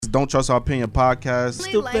Don't Trust Our Opinion podcast.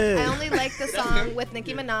 I only like the song with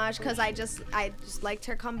Nicki Minaj because I just liked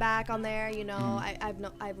her comeback on there. You know,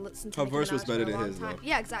 I've listened to her Nicki verse Minaj was better for a than long his. time. Though.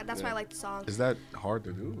 Yeah, exactly. That's why I like the song. Is that hard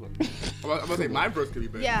to do? I'm gonna say my verse could be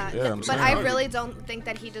better. Yeah, but I really don't think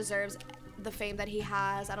that he deserves the fame that he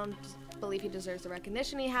has. I don't believe he deserves the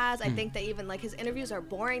recognition he has. I think that even like his interviews are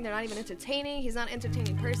boring. They're not even entertaining. He's not an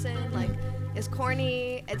entertaining person. Like, it's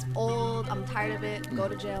corny. It's old. I'm tired of it. Go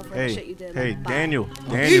to jail for the shit you did. Hey, Like, Daniel.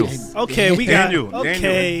 Okay, we got Daniel.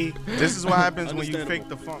 Okay. This is what happens when you fake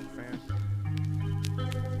the funk, fam.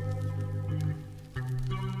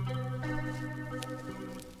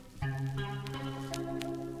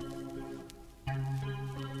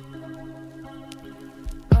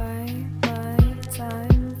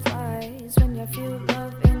 Time flies when you feel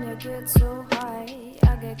love and you get so high.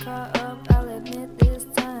 I get caught up, I'll admit this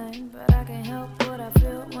time, but I can't help what I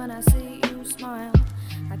feel when I see you smile.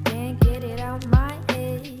 I can't get it out my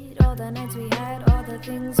head. All the nights we had, all the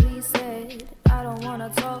things we said. I don't wanna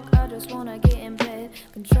talk, I just wanna get in bed.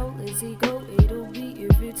 Control is ego, it'll be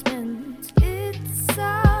if it's meant. It's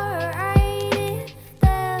alright if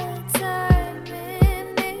the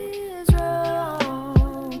timing is wrong.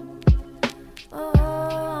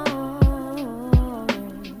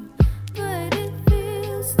 But it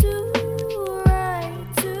feels too right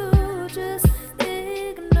to just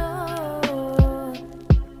ignore.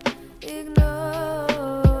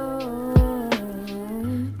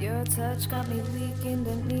 Your touch got me weak in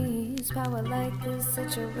the knees. Power like this,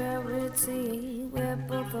 such a rarity. We're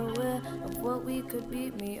both aware of what we could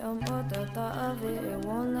be. Me, I'm more the thought of it. It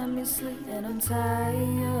won't let me sleep, and I'm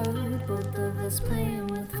tired. Both of us playing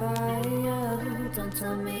with fire. Don't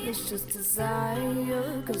tell me it's just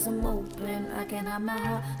desire. Cause I'm open, I can't hide my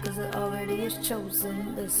heart. Cause it already is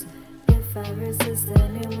chosen. Listen. If I resist,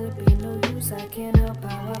 then it would be no use. I can't help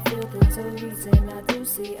how I feel. There's a reason I do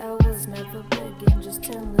see. I was never begging, just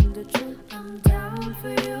telling the truth. I'm down for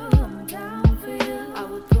you, I'm down for you. I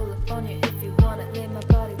would pull up on you if you want it. Lay my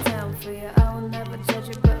body down for you. I will never judge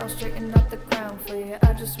you, but I'll straighten up the ground for you.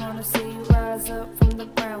 I just wanna see you rise up from the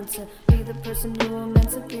ground to be the person you were meant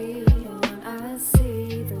to be. The one I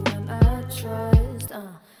see, the one I trust.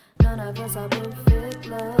 None of us are perfect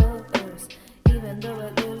lovers. Even though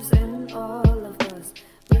it lives in all of us,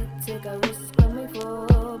 we take a risk when we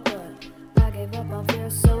fall, but I gave up on fear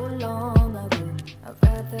so long ago. I'd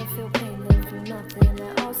rather feel pain than feel nothing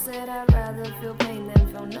at all. Said I'd rather feel pain than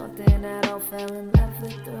feel nothing at all. Fell in love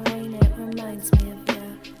with the rain, it reminds me of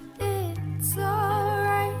you. It's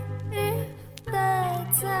alright if the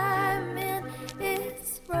timing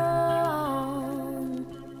is wrong.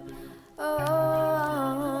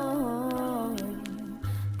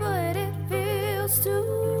 But it feels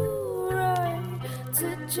too right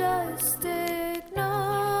to just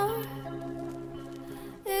ignore.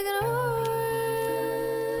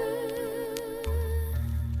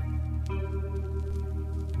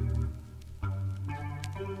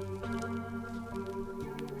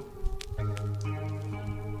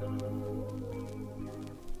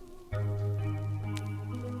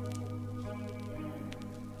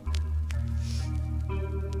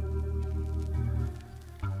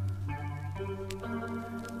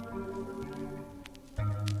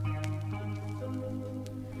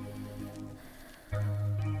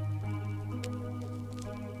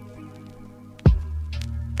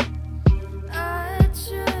 I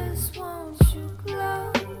just want you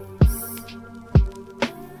close,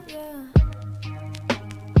 yeah,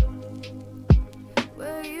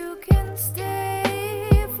 where you can stay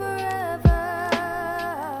forever.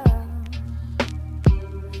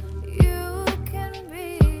 You can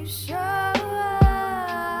be sure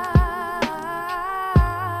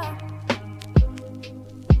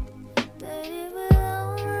that it will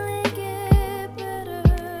only get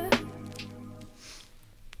better.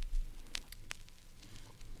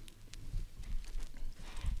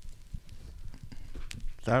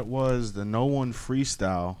 That was the No One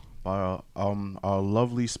Freestyle by our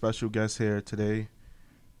lovely special guest here today,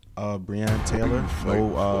 Breanne Taylor.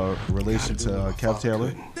 No relation to Kev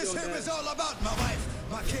Taylor. This hymn is all about my wife,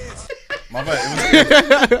 my kids. My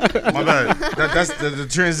bad. My bad. That's the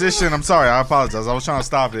transition. I'm sorry. I apologize. I was trying to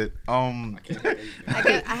stop it. I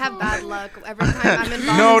have bad luck every time I'm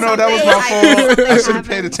involved. No, in that was something, my fault. I should have happens.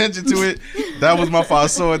 paid attention to it. That was my fault. I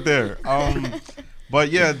saw it there. But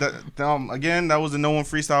yeah, again, that was the No One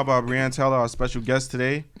Freestyle by Breanne Taylor, our special guest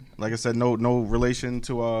today. Like I said, no relation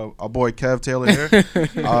to our boy Kev Taylor here.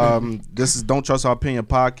 This is Don't Trust Our Opinion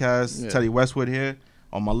podcast. Yeah. Teddy Westwood here.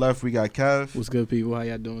 On my left, we got Kev. What's good, people? How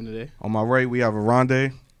y'all doing today? On my right, we have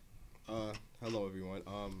Aronde. Hello, everyone.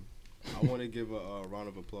 I want to give a round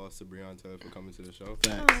of applause to Breon Taylor for coming to the show.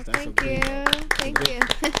 Oh, thank you. Thank you.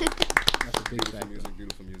 That's a big fact.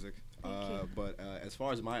 Beautiful music. But as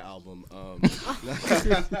far as my album, Wow.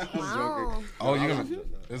 Oh, you gonna?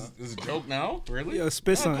 Is a joke now? Really? Yo,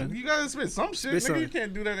 spit something. You gotta spit some shit. Spit Nigga, something. you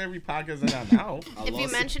can't do that every podcast now. If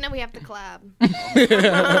you mention it, we have to collab.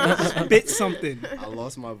 Spit something. I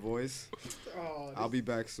lost my voice. I'll be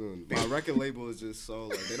back soon. My record label is just so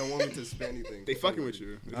like they don't want me to spit anything. They fucking with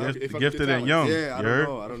you. Gifted and young. Yeah, I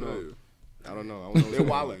don't know. They're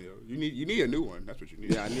wilding, yo. You need a new one. That's what you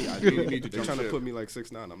need. Yeah, I need to. They're trying to put me like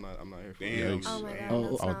 6'9". I'm not here for Damn. that.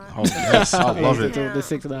 Oh my god, Oh, yes, I love it. Yeah. The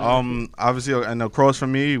 6'9". Obviously, and across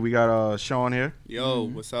from me, we got Sean here. Yo,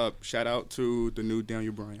 what's up? Shout out to the new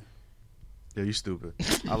Daniel Bryan. Yeah, you stupid.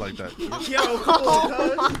 I like that.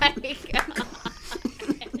 Oh my god.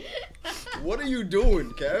 What are you doing,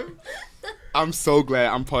 Kev? I'm so glad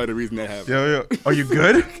I'm part of the reason that happened. Yo, are you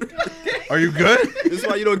good? Are you good? This is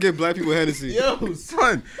why you don't get black people Hennessy. Yo,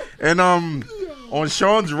 son. And on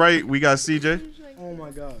Sean's right, we got CJ. Oh my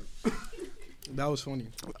god. That was funny.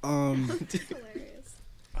 Hilarious.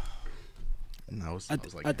 No,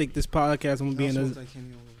 I think this podcast I'm gonna be in a.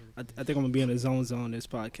 I think I'm gonna be in a zone this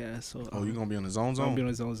podcast. So Oh, you gonna be on the zone I'm gonna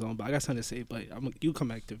be zone? in a zone. But I got something to say. But you come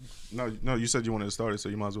back to me. No, you said you wanted to start it, so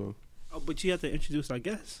you might as well. Oh, but you have to introduce our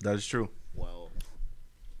guest. That is true. Well,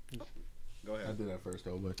 go ahead. I did that first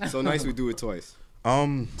though, but So nice we do it twice.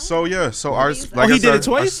 So yeah, so ours. Oh, Like he I did said, it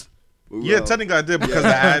twice. Yeah, technically I did because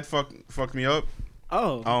the ad fucked me up.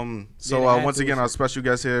 Oh. So Yeah, the ad once again, our special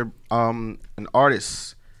guest here, an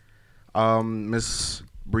artist, Miss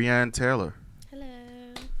Breon Taylor. Hello.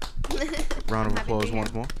 Round of I'm happy to applause be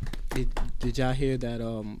once here. more. Did y'all hear that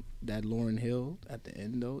Lauryn Hill at the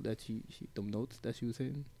end though? That she them notes that she was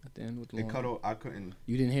hitting at the end with It Lauryn. cut off. I couldn't.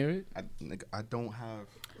 You didn't hear it? I don't have.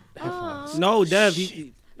 Oh. No, Dev.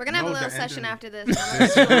 We're gonna have No, a little the session ending. after this.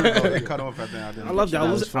 It cut off at the end. I love that.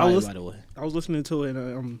 That was fire, by the way. I was listening to it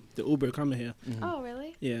in the Uber coming here. Oh,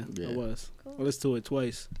 really? Yeah, Yeah. I was. Cool. I listened to it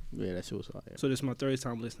twice. Yeah, that shit was fire. So this is my third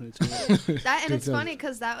time listening to it. That and Good it's times. funny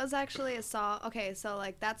because that was actually a song. Okay, so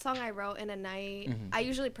like that song I wrote in a night. I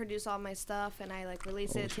usually produce all my stuff and I like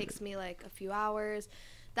release it. It takes me like a few hours.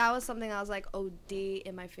 That was something I was like OD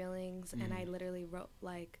in my feelings, and I literally wrote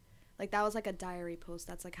like that was like a diary post.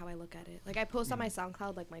 That's like how I look at it. Like I post on my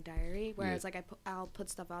SoundCloud like my diary, whereas like I'll put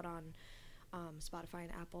stuff out on Spotify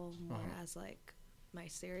and Apple more as like my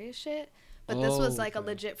serious shit. But this was like a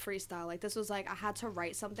legit freestyle. Like this was like I had to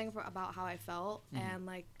write something about how I felt, and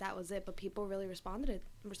like that was it. But people really responded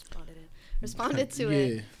to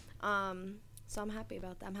it. So I'm happy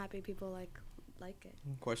about that. I'm happy people like it.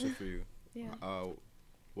 Question for you. Yeah.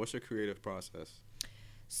 What's your creative process?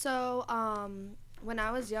 So when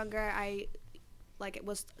I was younger, I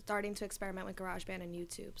was starting to experiment with GarageBand and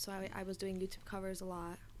YouTube. So I was doing YouTube covers a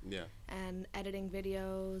lot. Yeah. And editing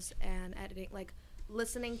videos and editing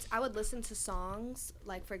I would listen to songs,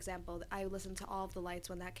 like for example I listened to All of the Lights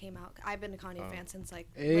when that came out. I've been a Kanye fan since like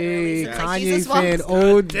literally Hey, since like Kanye Jesus fan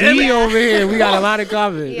Walks. OD over here. We got a lot of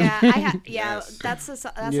comments. Yeah, Yes. that's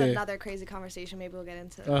Yeah. another crazy conversation. Maybe we'll get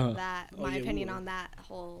into that, my opinion on that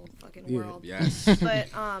whole fucking world. Yes. But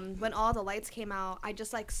when All the Lights came out, I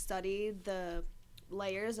just like studied the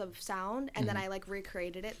layers of sound and then I like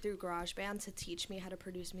recreated it through GarageBand to teach me how to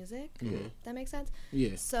produce music. That makes sense?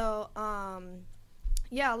 Yeah. So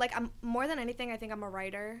yeah, like I'm more than anything I think I'm a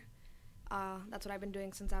writer. That's what I've been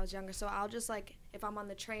doing since I was younger. So I'll just like if I'm on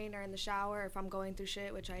the train or in the shower, if I'm going through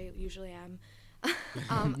shit, which I usually am,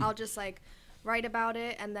 I'll just like write about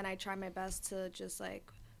it and then I try my best to just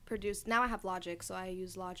like produce. Now I have Logic, so I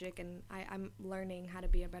use Logic and I'm learning how to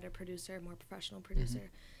be a better producer, more professional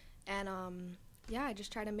producer. And yeah, I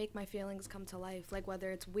just try to make my feelings come to life, like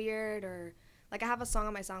whether it's weird or like I have a song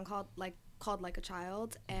on my SoundCloud called Like a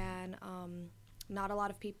Child, and not a lot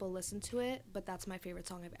of people listen to it, but that's my favorite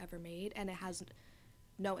song I've ever made, and it has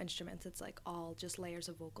no instruments. It's like all just layers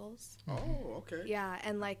of vocals. Oh, okay. Yeah,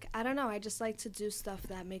 and like I don't know, I just like to do stuff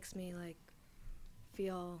that makes me like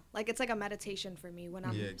feel like it's like a meditation for me when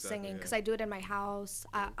I'm singing, because I do it in my house.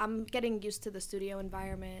 I'm getting used to the studio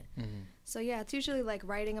environment. So yeah, it's usually like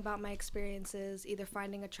writing about my experiences, either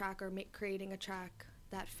finding a track or creating a track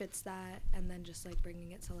that fits that, and then just like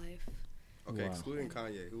bringing it to life. Okay, excluding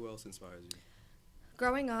Kanye, who else inspires you?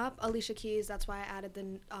 Growing up, Alicia Keys, that's why I added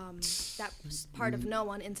the that part of No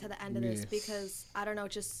One into the end of this, because I don't know,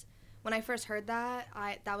 just when I first heard that,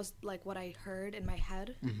 that was like what I heard in my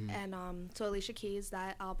head. And so Alicia Keys,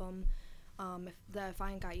 that album, the If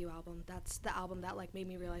I Ain't Got You album, that's the album that like made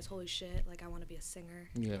me realize, holy shit, like I want to be a singer.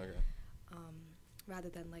 Yeah. Rather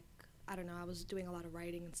than like I don't know, I was doing a lot of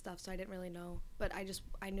writing and stuff, so I didn't really know. But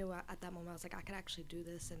I knew at that moment, I was like, I could actually do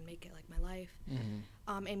this and make it like my life.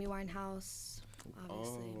 Amy Winehouse,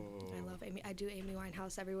 obviously. I love Amy. I do Amy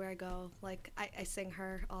Winehouse everywhere I go. Like, I sing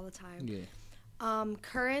her all the time. Yeah.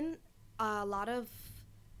 Current, a lot of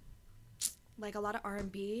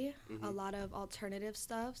R&B, a lot of alternative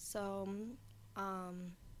stuff. So,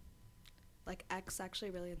 like X actually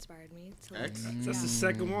really inspired me. X? That's the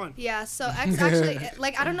second one. Yeah, so X actually,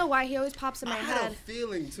 like, I don't know why he always pops in my I head. had a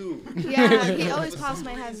feeling too. Yeah, he always pops in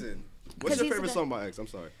my head. What's your he's favorite the- song by X? I'm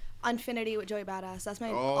sorry. Infinity with Joey Badass. That's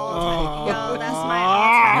my Oh. all-time. Yo, that's my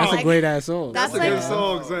all-time. That's a like, great ass song. That's That's like a good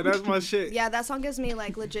song. So that's my shit. Yeah, that song gives me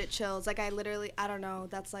like legit chills. Like I don't know.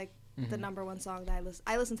 That's like the number one song that I listen.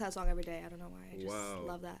 I listen to that song every day. I don't know why. I just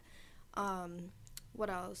love that. What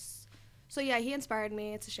else? So yeah, he inspired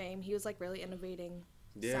me. It's a shame. He was like really innovating.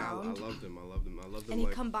 Yeah, sound. I loved him. And he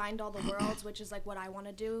like, combined all the worlds, which is like what I want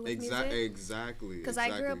to do with music. Exactly. Because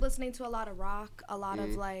I grew up listening to a lot of rock, a lot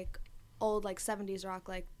of like old like 70s rock,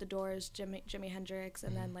 like The Doors, Jimi Hendrix,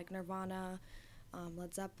 and then like Nirvana,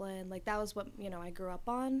 Led Zeppelin. Like that was what I grew up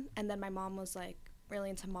on. And then my mom was like really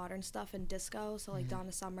into modern stuff and disco, so like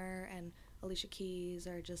Donna Summer and Alicia Keys,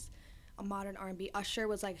 or just a modern R&B. Usher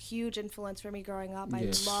was like a huge influence for me growing up. I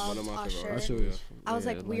loved Usher. I was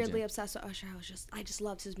like weirdly obsessed with Usher. I just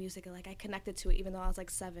loved his music, and like I connected to it even though I was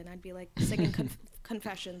like 7. I'd be like singing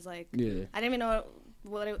confessions. Like I didn't even know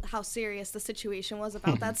how serious the situation was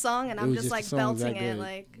about that song, and I'm just like belting it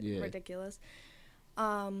like ridiculous.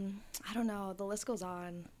 I don't know, the list goes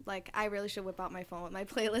on. Like I really should whip out my phone with my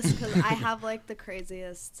playlist because I have like the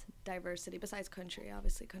craziest diversity. Besides country,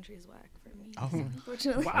 obviously country is whack for me.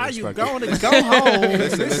 Unfortunately. Why are you going to go home?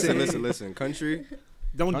 Listen. Country.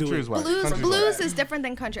 Don't do it. Blues is different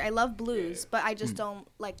than country. I love blues, but I just don't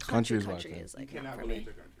like country. Country is like not for me.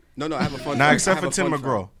 No, I have a fun. Nah, except for Tim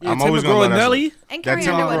McGraw. Yeah, I'm Tim always McGraw gonna let and that Nelly. slip. And That Carrie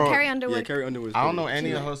Tim Underwood. McGraw. Carrie Underwood. Yeah, Carrie Underwood. I don't know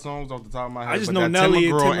any of her songs off the top of my head. I just but know that Nelly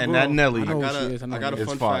Tim and McGraw Tim and that McGraw. Nelly. I know who she is. I got a It's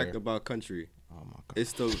fun fire. fact about country. Oh my god.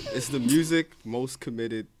 It's the music most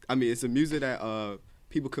committed. I mean, it's the music that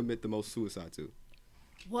people commit the most suicide to.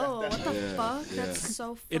 Whoa, what the Yeah, fuck? yeah. That's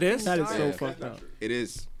so fucking It is? That is dark. so Yeah. fucked up. It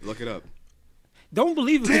is. Look it up. Don't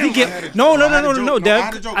believe it. 'Cause Damn, he I had a get no, joke. I had a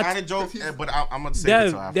Dad. joke. I had a joke, but I'm gonna say it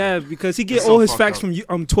till after. Dad, because he get It's all so his fucked facts up.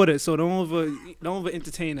 from Twitter, so don't over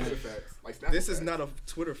entertain that. This is not a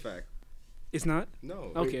Twitter fact. It's not.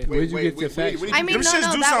 No. Okay. Where'd you get your facts? I mean, Them no,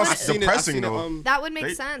 shits do that sound would, depressing though. that would make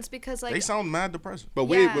They- sense because like They sound mad depressing. But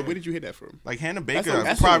Yeah. where did you hear that from? Like Hannah That's Baker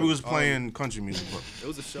a- probably was playing country music, bro. It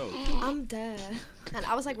was a show. I'm dead, and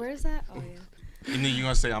I was like, where is that? Oh yeah. And then you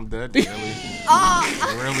gonna say I'm dead? Really?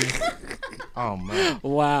 Oh. Really? Oh man.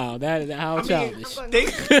 Wow, how childish. I'm going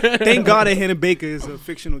Thank God that Hannah Baker is a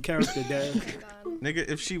fictional character, Dad. Nigga,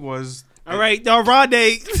 if she was All right, y'all,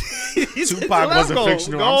 Rodney. Tupac was a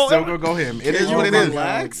fictional, I'm still gonna go him. It is what it is.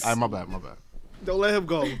 Relax. My bad. Don't let him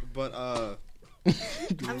go. But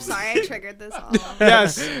I'm sorry, I triggered this all.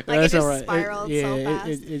 Yes. Like it That's just all right. spiraled so fast.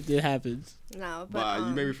 It happens. No, but but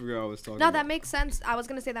you made me forget what I was talking no, about. that makes sense. I was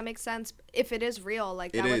gonna say that makes sense if it is real.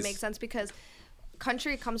 Like It that would is. make sense because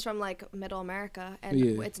country comes from like Middle America, and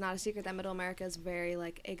Yeah. it's not a secret that Middle America is very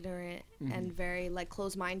like ignorant and very like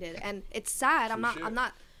closed-minded, and it's sad. I'm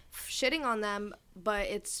not shitting on them, but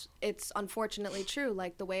it's unfortunately true.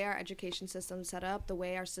 Like the way our education system's set up, the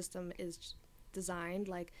way our system is designed,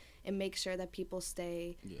 like it makes sure that people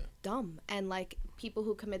stay dumb, and like people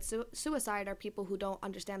who commit suicide are people who don't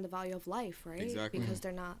understand the value of life, right? Exactly. Because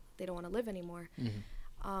they don't want to live anymore.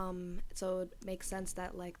 So it makes sense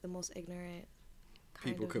that like the most ignorant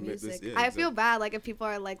kind People of commit music. this- yeah, I exactly. feel bad like if people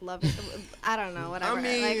are like loving I don't know, whatever. I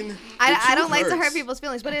mean, like, the I don't truth like to hurt hurts. people's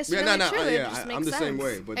feelings, but it's Yeah, really no, true. yeah, It just makes I'm the sense. same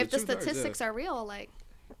way, but if the the truth hurts, yeah. statistics are real, like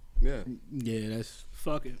Yeah. Yeah, that's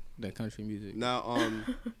Fuck it. that country music. Now,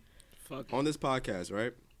 Fuck it. on this podcast,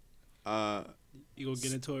 right? You gonna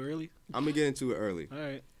get into it early? I'm gonna get into it early. All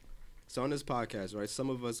right. So on this podcast, right? Some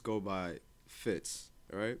of us go by fits,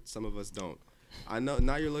 all right? Some of us don't. I know.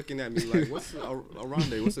 Now you're looking at me like, what's a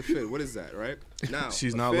ronde? What's a fit? What is that, right? Now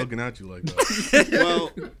She's a not fit- looking at you like that.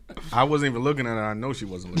 Well, I wasn't even looking at her. I know she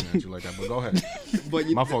wasn't looking at you like that. But go ahead. but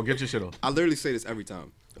you, My fault. Get your shit off. I literally say this every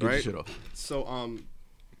time, Get right? your shit off. So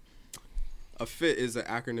a FIT is an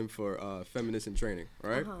acronym for feminist in training,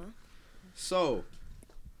 right? So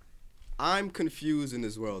I'm confused in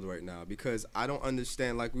this world right now because I don't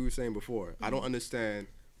understand, like we were saying before, I don't understand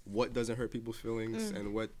what doesn't hurt people's feelings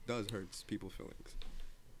and what does hurt people's feelings.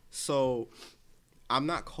 So I'm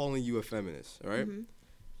not calling you a feminist, all right?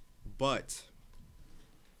 But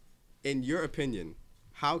in your opinion,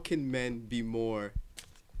 how can men be more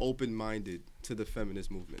open-minded to the feminist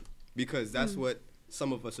movement? Because that's what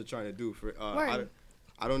some of us are trying to do. For Word.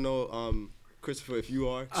 I don't know, Christopher, if you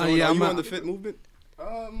are. So yeah, are you I'm on the fit movement?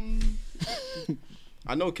 I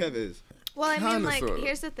know Kev is. Well, I mean, Kinda, like, sorta.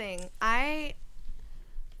 here's the thing. I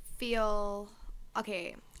feel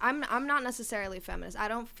okay. I'm not necessarily feminist. I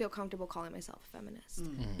don't feel comfortable calling myself a feminist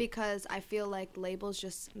because I feel like labels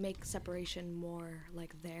just make separation more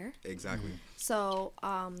like there. Exactly. So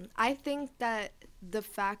I think that the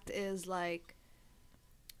fact is like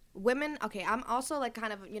women. Okay, I'm also like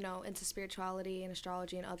kind of into spirituality and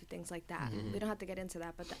astrology and other things like that. We don't have to get into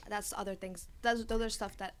that, but that's other things. Those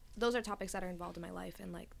are topics that are involved in my life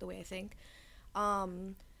and like the way I think.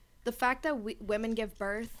 The fact that women give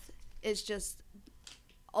birth is just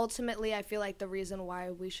ultimately, I feel like the reason why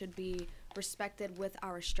we should be respected with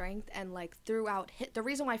our strength and like throughout the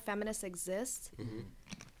reason why feminists exist.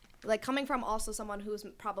 Like coming from also someone who's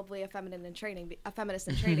probably a feminist in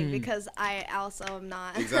training because I also am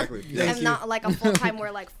not Exactly. I'm not like a full time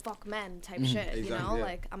where like fuck men type shit, Exactly, yeah.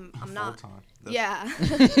 like I'm not. Full-time. Yeah.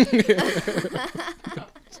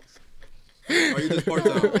 Are you just part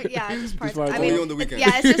time? Yeah, just part. part-time. I mean, Only on the weekends.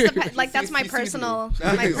 yeah, it's just like that's my personal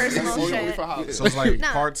Only shit. for holidays. So it's like No.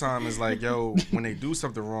 part time is like, yo, when they do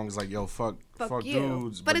something wrong, it's like, yo, fuck Fuck you,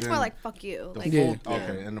 dudes. but it's more then like fuck you, the like Yeah. full,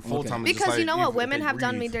 okay, and the full time is because just like, you know what, if women they have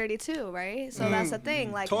done me breathe. dirty too, right? So that's the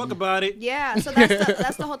thing, like Talk about it. yeah. So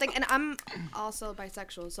that's the whole thing, and I'm also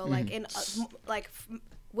bisexual, so like in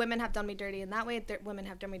women have done me dirty in that way. Women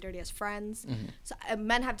have done me dirty as friends. So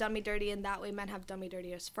men have done me dirty in that way. Men have done me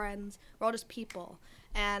dirty as friends. We're all just people.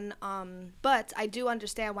 And but I do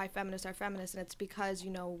understand why feminists are feminists, and it's because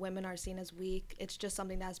women are seen as weak. It's just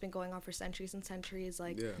something that's been going on for centuries and centuries.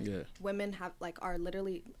 Like women are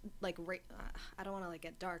literally like I don't want to like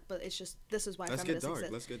get dark, but it's just this is why feminists exist.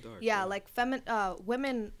 Let's get dark. Yeah, like feminists.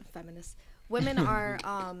 Women are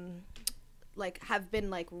like have been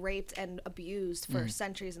like raped and abused for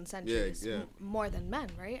centuries and centuries, more than men,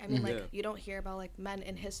 right? I mean, like you don't hear about like men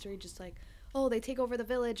in history just like, oh, they take over the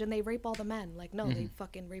village and they rape all the men. Like, no, they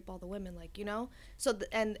fucking rape all the women. Like, So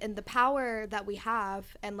and the power that we have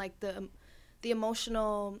and like the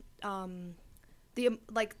emotional,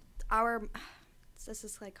 like our, this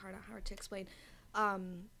is like hard to explain.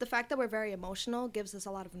 The fact that we're very emotional gives us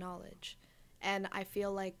a lot of knowledge, and I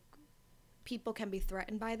feel like people can be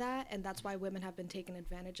threatened by that, and that's why women have been taken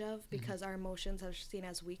advantage of because our emotions are seen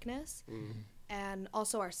as weakness. And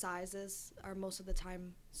also our sizes are most of the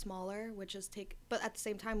time smaller, but at the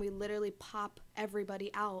same time we literally pop everybody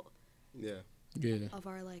out of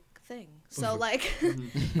our like thing. So like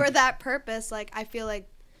for that purpose, like I feel like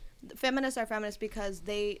feminists are feminists because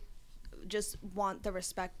they just want the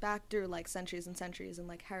respect back through like centuries and centuries and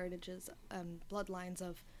like heritages and bloodlines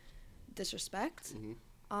of disrespect.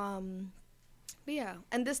 But yeah,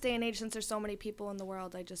 and this day and age, since there's so many people in the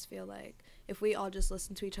world, I just feel like if we all just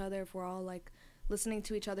listen to each other, if we're all like listening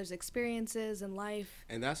to each other's experiences in life.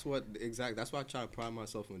 And that's why I try to pride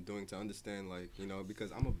myself on doing, to understand, like,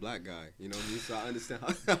 because I'm a black guy, so I understand how,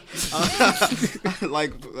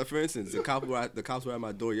 like, for instance, the cops were at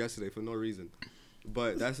my door yesterday for no reason.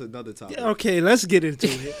 But that's another topic. Okay, let's get into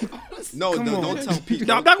it. No, don't tell people.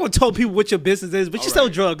 No, I'm not gonna tell people what your business is, but you sell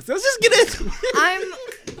drugs. Let's just get into it.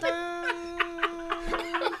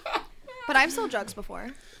 But I've sold drugs before.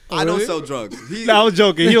 I don't sell drugs. No, I was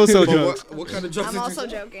joking. He don't sell drugs. What kind of drugs? I'm also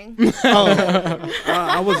joking.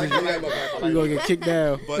 I wasn't. You gonna get kicked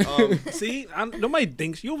down. But see, nobody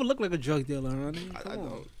thinks you ever look like a drug dealer, honey. I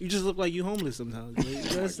don't. You just look like you homeless sometimes.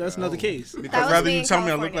 That's not the case. I'd was rather me you in tell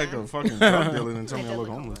me I look California. like a fucking drug dealer than tell me I did look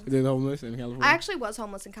look homeless. Then homeless in California. I actually was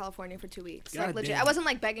homeless in California for 2 weeks. God Like legit. damn. I wasn't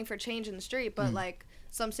like begging for change in the street, but like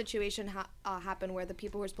some situation happened where the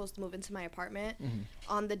people who were supposed to move into my apartment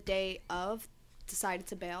on the day of decided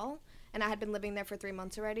to bail. And I had been living there for 3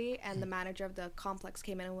 months already, and the manager of the complex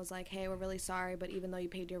came in and was like, hey, we're really sorry, but even though you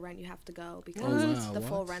paid your rent, you have to go because the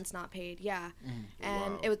full rent's not paid. Yeah.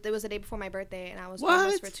 And it was the day before my birthday, and I was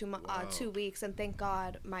homeless for 2 weeks, and thank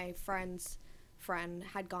God my friend's friend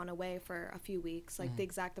had gone away for a few weeks, like the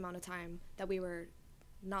exact amount of time that we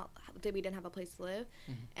didn't have a place to live,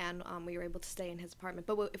 and we were able to stay in his apartment.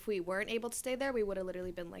 But if we weren't able to stay there, we would have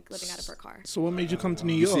literally been like living out of her car. So what made you come to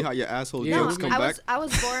New You York? see how your asshole No, jokes come back? I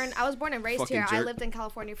was born and raised Fucking here. I jerk. lived in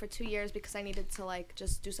California for 2 years because I needed to like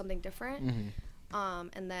just do something different.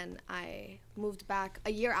 And then I moved back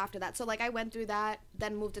a year after that. So like I went through that,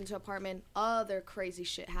 then moved into an apartment. Other crazy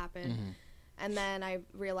shit happened. And then I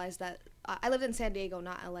realized that I lived in San Diego,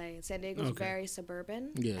 not LA. San Diego's Okay. very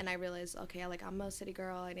suburban, Yeah. and I realized, okay, like I'm a city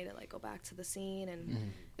girl. I need to like go back to the scene,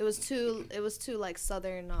 and it was too like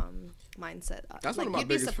southern mindset. That's like, one of my you'd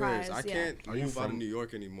be biggest fears. surprised, I yeah. can't move out of New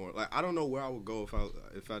York anymore. Like I don't know where I would go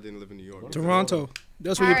if I didn't live in New York. Toronto.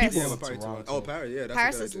 That's where your Paris. people Yeah, are. probably Toronto. Oh, Paris. Yeah, that's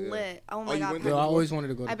Paris a good is idea. lit. Oh Oh, my you god. went Yo, I there? always wanted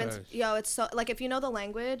to go to I've been Paris. yo, it's so like if you know the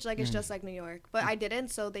language, like it's just like New York. But I didn't,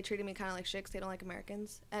 so they treated me kind of like shit 'cause they don't like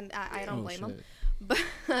Americans, and I don't Oh, blame them. shit.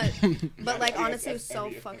 But like honestly, it was so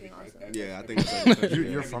fucking awesome. Yeah, I think that's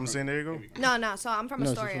You're from San Diego? No. So I'm from No,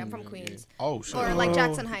 she's Astoria. I'm from from New York, Queens. Oh shit. Or like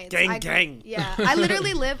Jackson Heights. Gang, I, gang. Yeah, I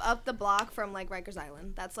literally live up the block from like Rikers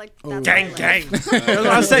Island. That's like that's Gang, where I gang. live. That's what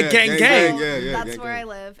I said, gang, gang. Yeah, That's gang, where I gang.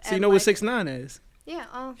 live. So you And, know what like, 6ix9ine is? Yeah.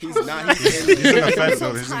 Oh, He's oh, not. no. He's in the I'm feds,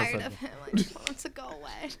 so though. He's in the tired feds. of him. I just want him to go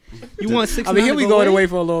away. You want 6ix9ine? I mean, he'll to be go going away? away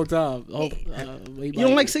for a long time. You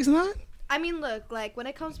don't like 6ix9ine? I mean, look, like when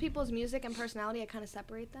it comes to people's music and personality, I kind of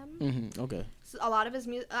separate them. Mm-hmm. Okay. So a lot of his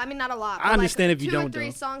music, I mean, not a lot. I but, understand like, if you 2 or don't, 3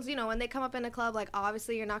 though. songs, you know, when they come up in a club, like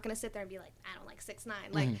obviously you're not gonna sit there and be like, I don't like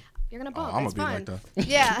 6ix9ine. Like you're gonna bump. I'ma It's be fun. like that.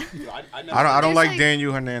 Yeah. I I don't There's, like like-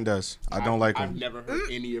 Daniel Hernandez. I don't like I've him. never heard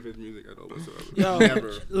any of his music at all whatsoever. Yo,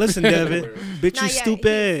 Never. listen, Devin. Bitch, Nah, you yeah,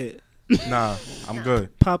 stupid. Nah, I'm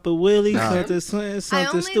good. Papa Willie, Nah. something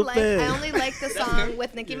I stupid. only like the song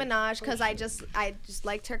with Nicki Minaj because I just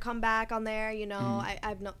liked her comeback on there. You know,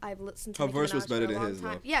 I've listened to Her Nicki verse Minaj was better for a than long his,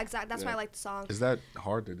 time. though. Yeah, exactly. That's why Yeah. I like the song. Is that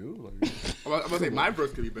hard to do? Like, I'm about to say my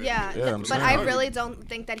verse could be better. Yeah, Yeah, I'm but saying. I really don't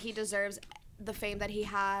think that he deserves the fame that he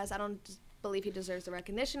has. I don't believe he deserves the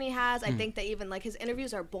recognition he has. I think that even like his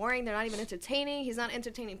interviews are boring. They're not even entertaining. He's not an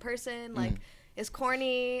entertaining person. Like it's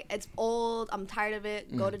corny. It's old. I'm tired of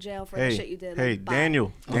it. Go to jail for the shit you did. hey, Like, bye.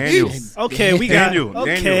 Daniel. Okay, we got Daniel,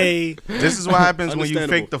 okay. This is what happens when you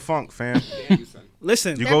Understandable. fake the funk, fam.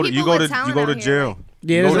 Listen, You There go are to people with you talent go to out here, jail. like-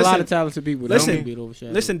 Yeah, there's a lot listen, of talented people. that listen, don't be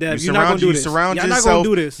overshadowed. listen, Dev. You You're not gonna do you this. surround Y'all not yourself.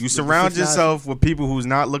 gonna do this. You surround 6ix9ine. yourself with people who's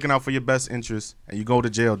not looking out for your best interests, and you go to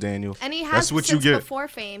jail, Daniel. And he has That's what you since get. before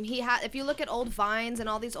fame. He had, if you look at old vines and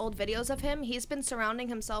all these old videos of him, he's been surrounding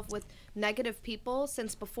himself with negative people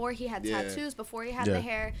since before he had Yeah. tattoos, before he had Yeah. the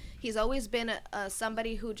hair. He's always been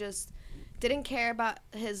somebody who just didn't care about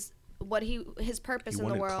his purpose in the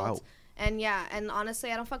wanted world. clout. And yeah, and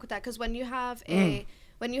honestly, I don't fuck with that because when you have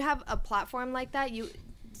a platform like that,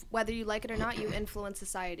 whether you like it or not, you influence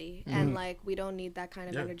society, and like we don't need that kind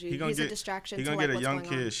of Yeah, energy. he gonna He's a get- distraction. He to gonna like get a what's young going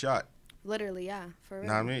kid on. shot. Literally, yeah, for real.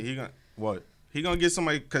 Nah, I mean, he gonna what? He gonna get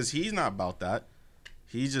somebody because he's not about that.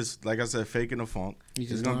 He's just like I said, faking the funk. He's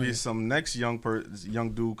There's just gonna be lying. some next young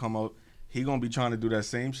dude come out. He gonna be trying to do that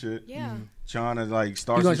same shit. Yeah. Trying to like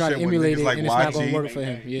start You're some gonna try shit to with emulate niggas it, like and it's not gonna YG. work for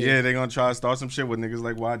him. Yeah, they're gonna try to start some shit with niggas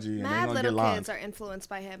like YG, and they're Mad gonna get little lined. kids are influenced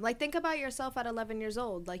by him. Like, think about yourself at 11 years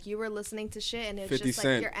old. Like, you were listening to shit, and it's 50 just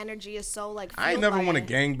Cent. like your energy is so like. I ain't fueled never by want to it.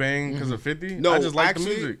 gang bang because of 50. No, I just like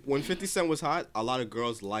actually, the music. when 50 Cent was hot, a lot of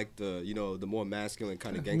girls liked the, the more masculine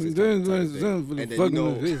kind of gangster type of thing. And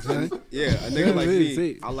then, yeah, a nigga like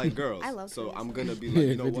me, I like girls. I love so 50 I'm Cent. gonna be like, Yeah,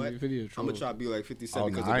 you know 50 what? 50 I'm gonna try to be like 50 Cent Oh,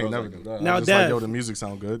 because nah, I the ain't girls never like do him. that. Now, I just like, Dev. yo, the music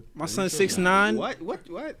sound good. My son 6ix9ine.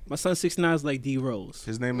 What? My son 6ix9ine is like D Rose.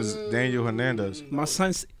 His name is Daniel Hernandez. My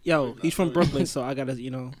son's he's from Brooklyn, so I gotta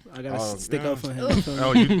Oh, stick yeah. up for him. You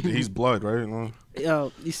feel me? Oh, he's blood, right? No.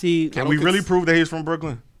 Yo, you see, Can we really prove that he's from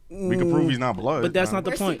Brooklyn? We can prove he's not blood. but that's Nah. not the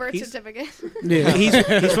Where's the point. birth He's, certificate? Yeah,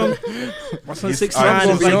 he's from my son He's, 6ix9ine I'm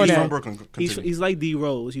is gonna like say he's D- from Brooklyn. Continue. he's like D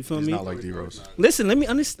Rose. You feel He's me? not like D Rose. Listen, let me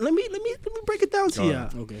break it down to Go you.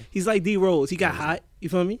 ahead. Okay. He's like D Rose. He got hot. You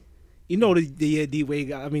feel me? You know the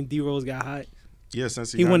D Rose got hot. Yeah,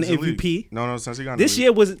 since He got won into the league. MVP. No, since he got This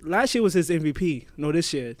in the last year was his MVP. No,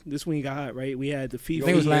 this year. This when he got hot, right? We had the I think it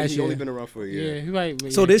FIFA. was last He year. only been around for a year. Yeah, he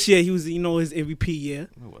right. So this year he was his MVP year,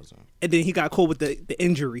 league. It wasn't. and then he got caught with the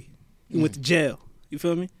injury. He went to jail. You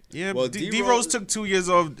feel me? Yeah, Well, well, D D-Rose- Rose took 2 years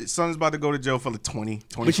off. Son's about to go to jail for like 20,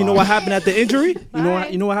 25. But you know what happened at the injury? Bye.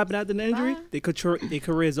 You know what happened after the injury? Bye. Their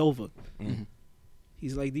career's over.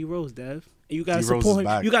 He's like D Rose, Dev. And you gotta D-Rose is support him.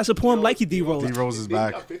 back. You gotta support him like you D Rose. D Rose is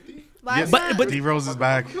back. Why Yeah, is but- that? but- D Rose is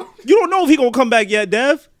back. You don't know if he gonna come back yet,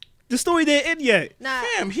 Dev. The story didn't end yet. Nah.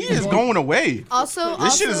 Damn, he is going away. Also,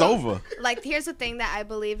 This shit is over. Like, here's the thing that I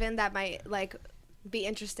believe in that might like be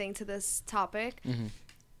interesting to this topic.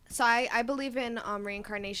 So I believe in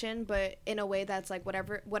reincarnation, but in a way that's like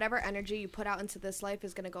whatever energy you put out into this life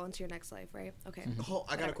is gonna go into your next life, right? Okay. Oh,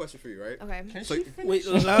 I got a question for you, right? Okay. So, Wait,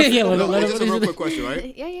 yeah, no, let just a real quick question,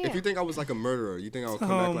 right? Yeah, yeah. If you think I was like a murderer, you think I would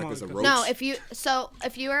come Oh back like my as a God. roach? No, if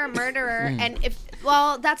you were a murderer and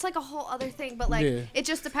that's like a whole other thing, but like Yeah. it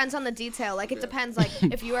just depends on the detail. Like it depends like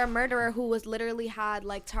if you were a murderer who was literally had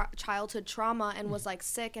like childhood trauma and was like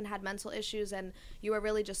sick and had mental issues and you were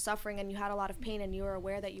really just suffering and you had a lot of pain and you were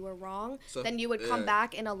aware that you you were wrong, So- then you would come yeah.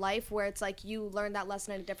 back in a life where it's like you learned that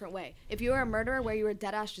lesson in a different way. If you were a murderer where you were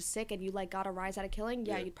dead ass just sick and you like got a rise out of killing,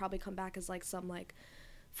 yeah, Yeah. you'd probably come back as like some like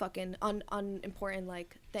fucking unimportant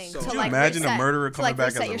like thing. So- to, Could you like, imagine a reset- murderer to, coming like, back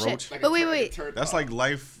reset as a your roach? shit. Like But a wait, turd- wait. turd That's pop. like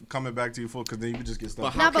life coming back to you full, because then you would just get stuck. But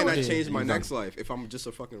how No, but can I wait. change my Yeah. next life if I'm just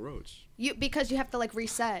a fucking roach? Because you have to like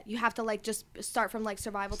reset. You have to like just start from like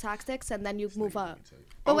survival tactics and then you move up.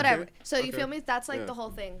 But whatever. Okay. So you Okay. feel me? That's like Yeah. the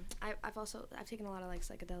whole thing. I've taken a lot of like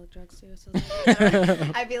psychedelic drugs too. So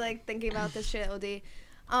like, I'd be like thinking about this shit, OD.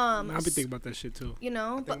 I'll be thinking about that shit too. You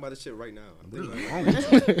know, Think but about this shit right now. I'm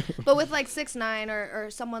thinking like, but with like 6ix9ine or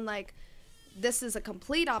someone like, this is a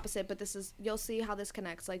complete opposite, but this is, you'll see how this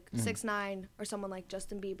connects. Like 6ix9ine or someone like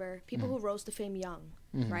Justin Bieber, people who rose to fame young,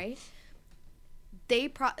 right?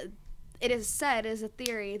 It is said, is a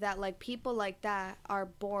theory that like people like that are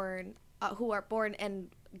born, who are born and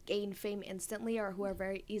gain fame instantly, or who are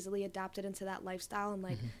very easily adapted into that lifestyle and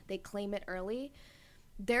like they claim it early.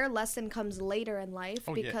 Their lesson comes later in life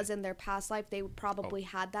because in their past life they probably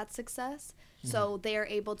had that success. So they are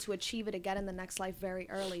able to achieve it again in the next life very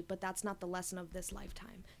early, but that's not the lesson of this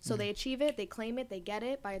lifetime. So they achieve it, they claim it, they get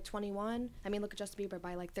it by 21. I mean, look at Justin Bieber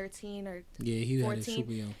by like 13 or Yeah, he had it 14.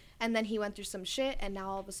 super young. And then he went through some shit, and now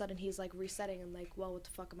all of a sudden he's like resetting and like, well, what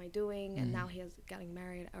the fuck am I doing? And now he is getting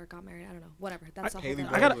married or got married. I don't know. Whatever. That's a whole Haley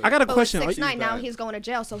thing. I got a But question. with 6ix9ine, now bad. he's going to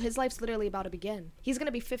jail, so his life's literally about to begin. He's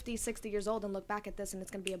gonna be 50, 60 years old and look back at this, and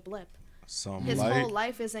it's gonna be a blip. Some His light. whole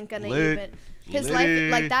life isn't gonna lit, even. His litty.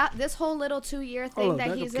 life like that. This whole little 2-year thing Hold up, that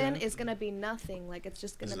back he's up, in Cam. is gonna be nothing. Like it's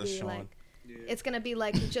just gonna This is be Sean. like. It's gonna be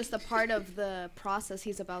like just a part of the process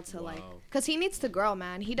he's about to like, Wow. cause he needs to grow,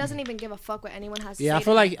 man. He doesn't even give a fuck what anyone has to say. Yeah, I to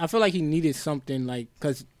feel him. like he needed something like,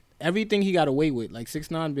 cause everything he got away with, like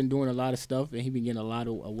 6ix9ine been doing a lot of stuff and he been getting a lot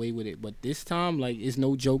away with it. But this time, like, it's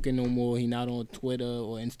no joking no more. He not on Twitter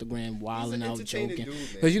or Instagram wilding out entertaining joking. dude,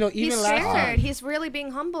 man. Cause you know even He's last scared. time, He's really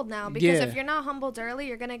being humbled now because Yeah. if you're not humbled early,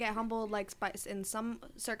 you're gonna get humbled like in some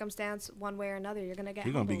circumstance, one way or another. You're gonna get.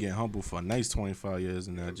 You're gonna be humbled. getting humble for a nice 25 years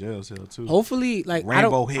in that jail cell too. hopefully, like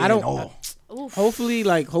Rainbow head I don't. and all. Oof. Hopefully,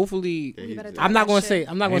 You better die I'm not that gonna shit. say.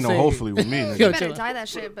 I'm not Ain't gonna no say. hopefully with me. Yo, nigga. You better chill. die that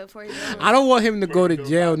shit before you. I don't want him to go to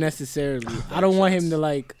jail necessarily. I don't want him to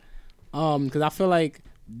like, because I feel like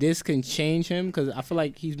this can change him. Because I feel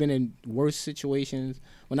like he's been in worse situations.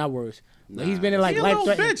 Well, not worse. But he's been in like He a life little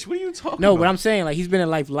threatening. bitch. What are you talking No, about? but I'm saying like he's been in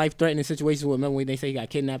life threatening situations. With remember when they say he got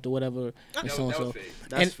kidnapped or whatever, and so and That so. was fake.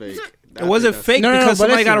 That's And- fake. It wasn't fake No, no, no, because but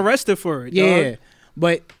somebody got listen. arrested for it. Yeah, dog.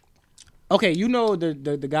 but okay, you know the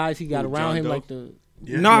guys he got Who, around John him Doe? like the.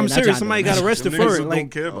 Yeah. No, I'm not serious. John Somebody Doe. got arrested Them for niggas it. don't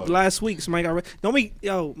Like care about it. last week, somebody got arrested. Don't be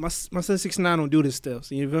my son 6ix9ine don't do this stuff.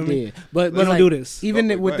 So you feel me? Yeah, but don't like, do this.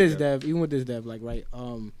 Even Oh, with go this ahead, dev, like right,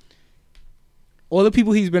 all the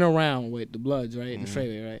people he's been around with, the Bloods, right, Mm-hmm. the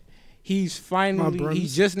Treyway, right. He's finally, brothers.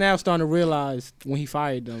 he's just now starting to realize when he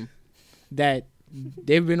fired them that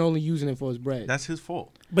they've been only using it for his bread. That's his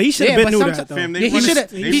fault. But he should have Yeah, been but knew someti- that though. Fam, Yeah, he shoulda-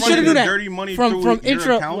 he shoulda do do that. dirty money From through your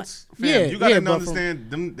intro- accounts. Fam, yeah, you gotta yeah, but understand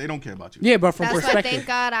them. They don't care about you. Yeah, but from That's why, perspective. thank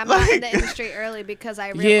God, I'm out in the industry early because I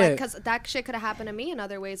Yeah. realized because that shit could have happened to me in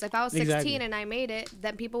other ways. If I was 16 Exactly. and I made it,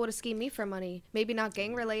 then people would have schemed me for money. Maybe not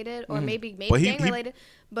gang related, or maybe But he- gang related.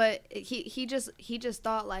 But he just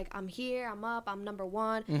thought like, I'm here, I'm up, I'm number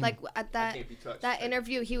one. Like at that can't be touched. that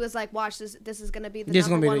interview, he was like, watch this. This is gonna be the This is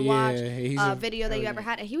number gonna be one the- watch yeah, he's a- video that you yeah. ever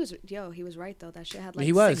had. And he was right though. That shit had like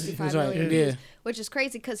He was 65 right, million yeah. views, which is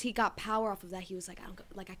crazy because he got power off of that. He was like,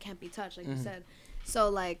 I can't be touched, like you said. So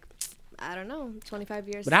like, I don't know, 25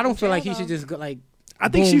 years. But I don't in feel like jail, he should though. just go like. I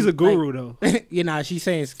think boom, she's a guru like- though. You know, she's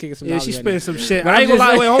saying kicking some. Yeah, dollars she right spending now. some shit. But I I'm ain't gonna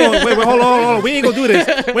lie. just- Wait, hold on. We ain't gonna do this.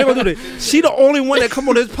 We ain't gonna do this. She the only one that come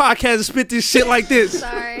on this podcast and spit this shit like this.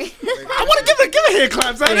 Sorry. I want to give her hand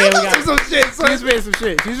claps. I Yeah, we know got- some shit. She's Son. spending some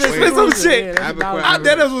shit. She's spit spending some shit. Yeah, that's I have a $1. question.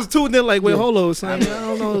 I that was two. Then like, wait, hold on, son. I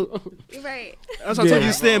don't know. You're right. That's why I told you Yeah.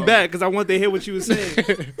 to stand back because I want to hear what you were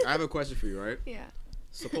saying. I have a question for you, right? Yeah.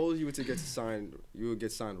 Suppose you were to get signed, you would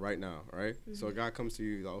get signed right now, right? So a guy comes to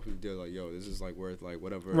you, the offer deal, like, yo, this is like worth like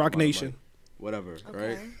whatever. Rock amount of Nation. money, whatever, Okay.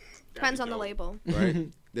 right? Depends on the label. Right.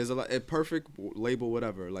 There's a perfect label,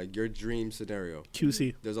 whatever, like your dream scenario.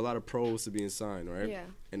 QC. There's a lot of pros to being signed, right? Yeah.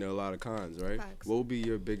 And there are a lot of cons, right? Facts. What would be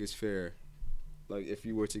your biggest fear, like if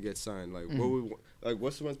you were to get signed? Like,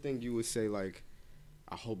 what's one thing you would say, like,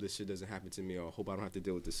 I hope this shit doesn't happen to me, or I hope I don't have to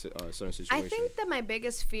deal with this certain situation? I think that my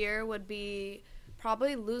biggest fear would be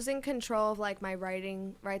probably losing control of like my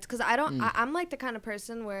writing rights because I'm like the kind of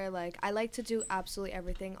person where like I like to do absolutely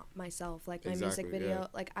everything myself, like my music Exactly, video. yeah.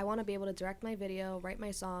 Like I want to be able to direct my video, write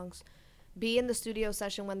my songs, be in the studio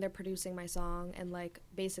session when they're producing my song, and like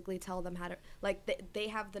basically tell them how to like they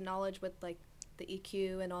have the knowledge with like the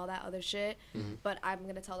EQ and all that other shit. But I'm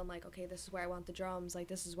gonna tell them like, okay, this is where I want the drums, like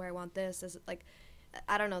this is where I want this. Like,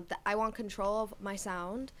 I don't know. I want control of my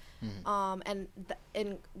sound. And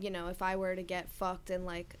you know, if I were to get fucked and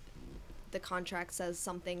like the contract says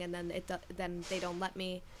something and then then they don't let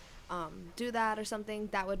me do that or something,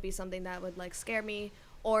 that would be something that would like scare me.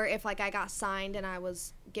 Or if like I got signed and I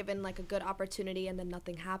was given like a good opportunity and then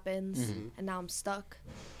nothing happens and now I'm stuck,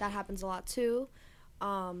 that happens a lot too.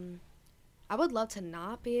 I would love to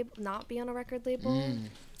not be on a record label.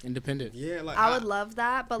 Independent. Yeah, like I would love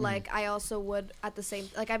that, but like I also would at the same,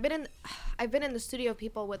 like I've been in the studio with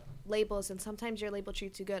people with labels, and sometimes your label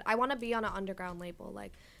treats you good. I want to be on an underground label,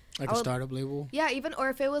 like a startup label. Yeah, even, or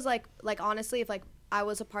if it was like honestly, if like I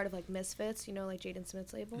was a part of like Misfits, you know, like Jaden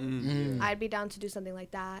Smith's label, I'd be down to do something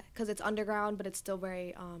like that because it's underground, but it's still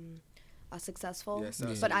very successful.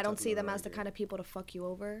 But I don't see them as the kind of people to fuck you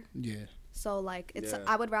over. Yeah. So like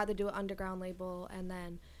I would rather do an underground label and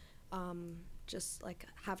then just like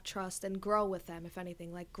have trust and grow with them, if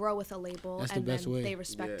anything, like grow with a label. That's and the best then way. They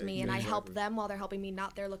respect me and I help them while they're helping me.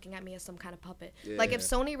 Not they're looking at me as some kind of puppet. Like if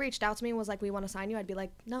Sony reached out to me and was like, we want to sign you, I'd be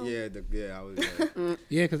like, no. I was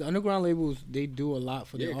yeah, because underground labels, they do a lot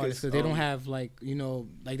for the artists because they don't have like, you know,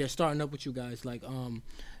 like they're starting up with you guys. Like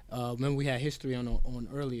remember we had History on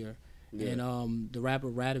earlier. And the rapper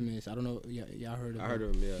Radimus, I don't know, y'all heard of him. I heard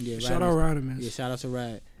of him, yeah. Shout out Radimus. Yeah, shout out to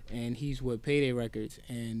Rad. And he's with Payday Records,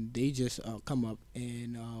 and they just come up,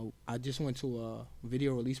 and I just went to a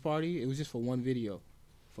video release party. It was just for one video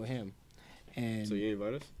for him. And so you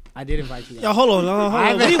invite us? I did invite you guys. Yo, hold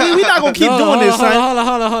on. We not going to keep doing this, son.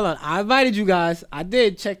 Hold on. I invited you guys. I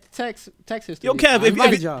did check the text history. Yo, Kev,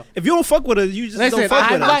 if you don't fuck with us, you just don't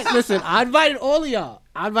fuck with us. Listen, I invited all of y'all.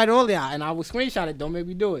 And I will screenshot it. Don't make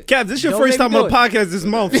me do it. Kev, this is your first time on the podcast this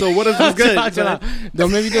month, so what is this good?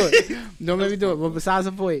 Don't make me do it. Don't make me do it. But besides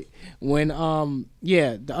the point, when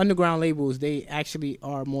the underground labels, they actually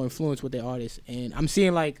are more influenced with their artists, and I'm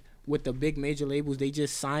seeing like with the big major labels, they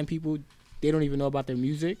just sign people. They don't even know about their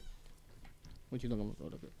music. What you looking for?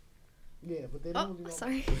 Yeah, but they don't. Oh,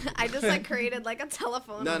 sorry. I just like created like a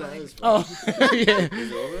telephone. No, like, it's fine. Yeah.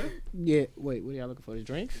 Is it over? Yeah. Wait, what are y'all looking for? The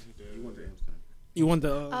drinks? You want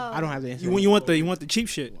the? I don't have the answer. You want the cheap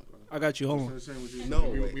shit? I got you. Hold on. No,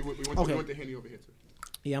 we want the Henny over here too.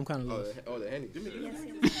 Yeah, I'm kind of lost. The Henny.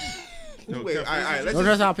 Wait, all right.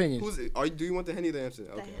 Those are our opinions. Do you want the Henny or the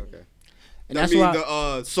Amsterdam? Okay. And that's why the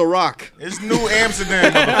Ciroc. It's New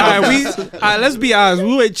Amsterdam. All right, let's be honest.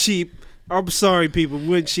 We went cheap. I'm sorry, people. We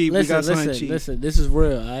went cheap. We got something cheap. Listen, this is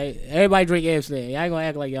real. All right? Everybody drink Amsterdam. Y'all ain't gonna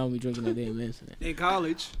act like y'all don't be drinking that damn Amsterdam. In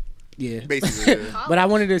college. Yeah. Basically. Yeah. But I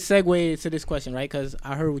wanted to segue to this question, right? Because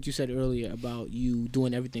I heard what you said earlier about you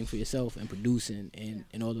doing everything for yourself and producing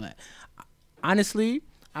and all that. Honestly,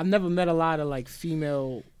 I've never met a lot of like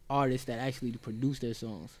female artists that actually produce their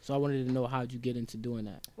songs. So I wanted to know how'd you get into doing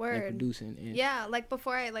that? Word. Like producing. Yeah, like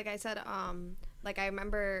before I said, like I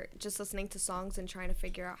remember just listening to songs and trying to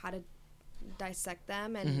figure out how to dissect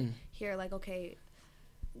them and hear like, okay,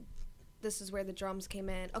 this is where the drums came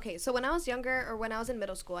in. Okay, so when I was younger or when I was in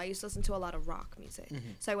middle school, I used to listen to a lot of rock music.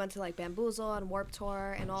 So I went to like Bamboozle and Warped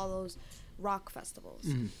Tour and all those rock festivals.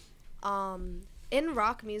 In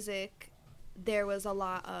rock music, there was a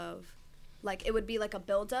lot of like, it would be like a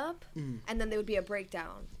build up and then there would be a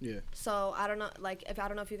breakdown. Yeah. So I don't know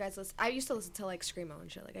if you guys listen. I used to listen to like screamo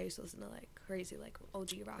and shit. Like I used to listen to like crazy like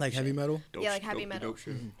OG rock. Like shit. Heavy metal. Yeah, like heavy metal.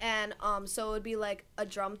 And so it would be like a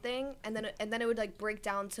drum thing, and then it would like break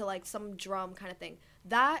down to like some drum kind of thing.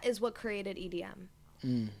 That is what created EDM.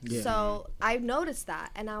 Yeah. So I noticed that,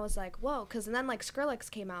 and I was like, whoa, because then like Skrillex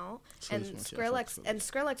came out, and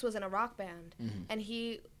Skrillex was in a rock band, and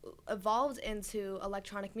he evolved into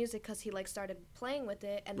electronic music because he like started playing with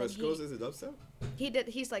it, and then Skrillex is a dubstep.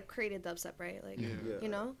 He's like created dubstep, right? Like you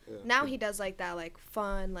know, now he does like that like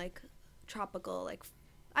fun like tropical like.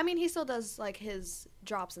 I mean, he still does like his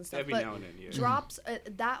drops and stuff, every now and then, yeah. Drops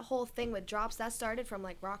that whole thing with drops that started from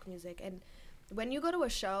like rock music. And when you go to a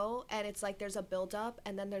show and it's like there's a build up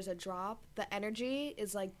and then there's a drop, the energy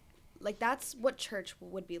is like that's what church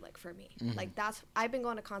would be like for me. Like I've been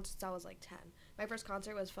going to concerts since I was like 10. My first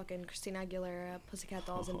concert was fucking Christina Aguilera, Pussycat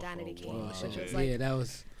Dolls, and Danity Kane, which was like that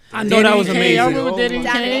was. I know that was amazing. I remember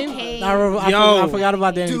Danity Kane. I forgot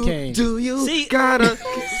about Danity Kane. Do you gotta?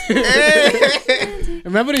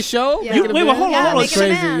 Remember the show? Yeah. Wait, hold on. That was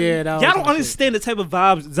crazy. Yeah, y'all don't understand the type of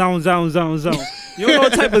vibes. Zone. You don't know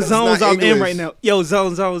what type of zones not I'm in English. right now. Yo,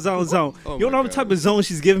 zone. Oh You don't my know what type God. of zone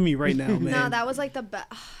she's giving me right now, man. No, that was like the best.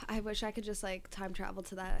 I wish I could just like time travel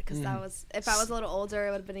to that because that was. If I was a little older,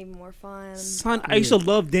 it would have been even more fun. Son, I used to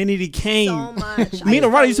love Danny D. Kane. So much. Me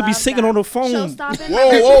and Ronnie used to be love singing that. on the phone. Showstopping.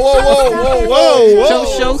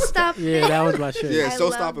 Show. Yeah, that was my shit. Yeah, I so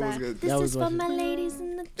love stop it that. was good. That was my shit. my ladies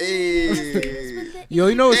in the Hey. Yo,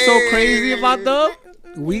 you know what's so crazy about them?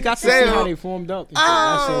 We got to see Say how it. they formed up. And shit.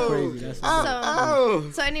 That's so crazy. That's so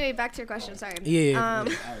dope. So anyway, back to your question. Sorry. Yeah.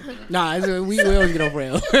 Nah, we always get off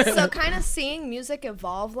rail. So kind of seeing music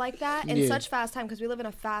evolve like that in Yeah. such fast time because we live in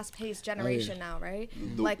a fast-paced generation now, right?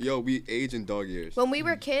 Like Yo, we age in dog years. when we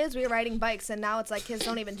were kids, we were riding bikes, and now it's like kids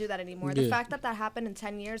don't even do that anymore. The Yeah. fact that that happened in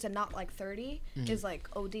 10 years and not like 30 is like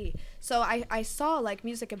OD. So I saw like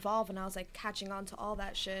music evolve, and I was like catching on to all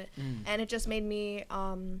that shit, and it just made me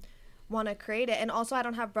want to create it. And also I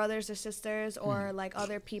don't have brothers or sisters or like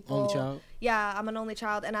other people. Only child? Yeah, I'm an only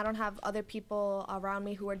child, and I don't have other people around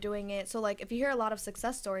me who are doing it. So like if you hear a lot of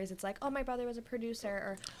success stories, it's like, oh, my brother was a producer,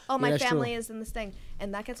 or oh, my that's family true. is in this thing,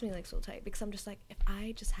 and that gets me like so tight because I'm just like, if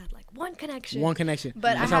I just had like one connection. But But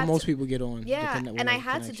that's I how had most to- people get on. Yeah, with and I a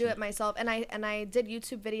had to do connection. it myself, and I did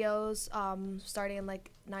YouTube videos starting in like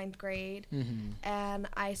 9th grade, and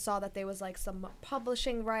I saw that there was like some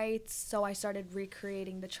publishing rights, so I started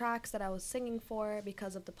recreating the tracks that I was singing for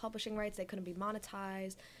because of the publishing rights. They couldn't be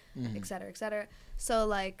monetized, et cetera, et cetera. So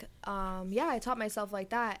like yeah, I taught myself like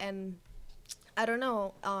that, and I don't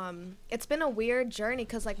know, it's been a weird journey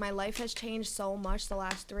because like my life has changed so much the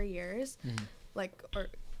last 3 years, like, or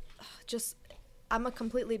just I'm a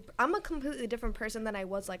completely different person than I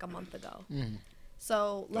was like a month ago.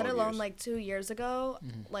 So let Dog alone years. like 2 years ago,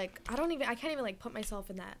 like I can't even like put myself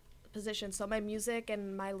in that position. So my music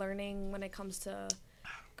and my learning when it comes to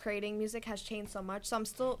creating music has changed so much. So I'm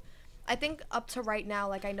still, I think up to right now,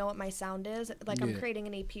 like I know what my sound is. Like I'm Yeah. creating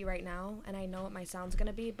an EP right now, and I know what my sound's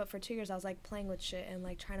gonna be. But for 2 years, I was like playing with shit and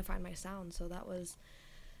like trying to find my sound. So that was,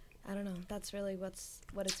 I don't know. That's really what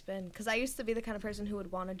it's been. Because I used to be the kind of person who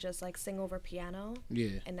would want to just like sing over piano,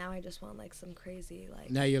 Yeah. and now I just want like some crazy like.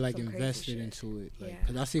 Now you're like some crazy invested shit. into it, like, Yeah.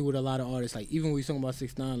 cause I see with a lot of artists, like even when we talking about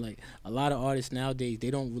 6ix9ine, like a lot of artists nowadays,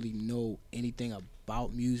 they don't really know anything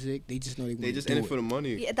about music. They just know they want They just do in it for the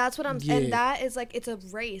money. Yeah, that's what I'm. Yeah. And that is like it's a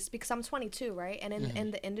race because I'm 22, right? And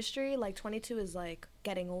in the industry, like 22 is like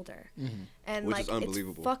getting older, and Which like is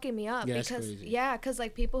unbelievable. it's fucking me up Yeah, that's because crazy. because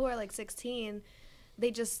like people who are like 16,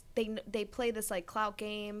 they play this like clout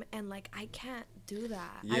game, and like I can't do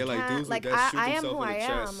that. Yeah, I like can't, dudes like with that shoot I am themselves who in I the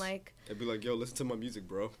am. chest. Like They'd be like, yo, listen to my music,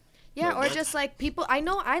 bro. yeah, Like, or what? just like people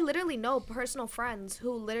I literally know personal friends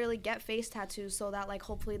who literally get face tattoos so that like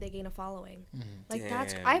hopefully they gain a following. Like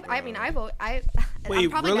that's Damn, I mean bro. I'm Wait,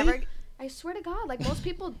 probably really? never. I swear to God, like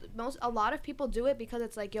a lot of people do it because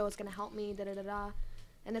it's like, yo, it's gonna help me, da da da da,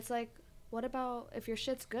 and it's like, what about if your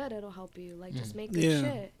shit's good? It'll help you. Like just make good Yeah.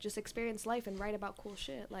 shit, just experience life and write about cool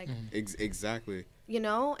shit. Like Exactly. you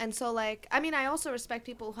know, and so like I mean I also respect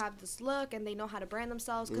people who have this look and they know how to brand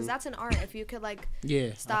themselves because that's an art. If you could like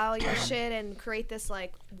Yeah. style your shit and create this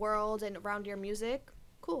like world and around your music,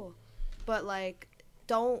 cool, but like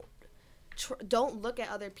don't look at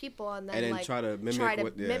other people and then, And then like try to mimic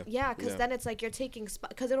what- yeah. because Yeah. then it's like you're taking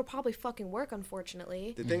because it'll probably fucking work,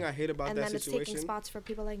 unfortunately, The thing I hate about and that then it's situation taking spots for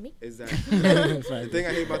people like me. is that It's the like- thing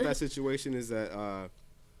I hate about that situation is that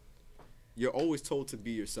you're always told to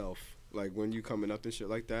be yourself. Like when you coming up and shit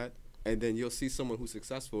like that, and then you'll see someone who's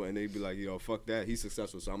successful, and they be like, yo, fuck that, he's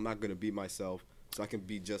successful, so I'm not gonna be myself, so I can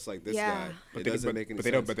be just like this Yeah. guy. But It they, doesn't but, make any but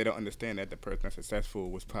sense. they don't understand that the person that's successful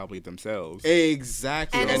was probably themselves.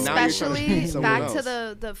 Exactly. And now you're trying to especially be someone back else.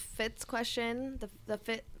 to the fits question, the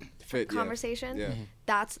fit Fit, yeah. conversation. Yeah.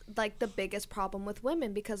 That's like the biggest problem with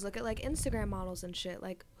women because look at like Instagram models and shit.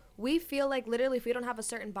 Like we feel like literally if we don't have a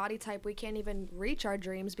certain body type, we can't even reach our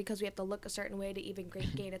dreams because we have to look a certain way to even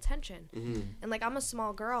gain attention. And like I'm a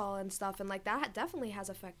small girl and stuff, and like that definitely has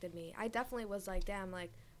affected me. I definitely was like, damn,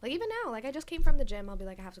 like even now, like I just came from the gym. I'll be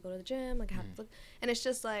like, I have to go to the gym, like I have to, and it's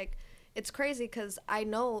just like. It's crazy because I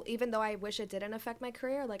know, even though I wish it didn't affect my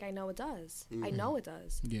career, like I know it does. I know it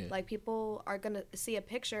does. Yeah. Like people are gonna see a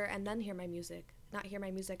picture and then hear my music, not hear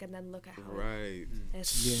my music and then look at how Right.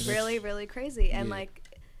 it's Yeah, that's- really, really crazy. And Yeah.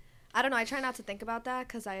 like, I don't know. I try not to think about that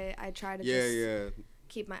because I try to Yeah, just yeah.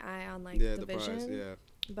 keep my eye on like Yeah, the the vision. prize, yeah.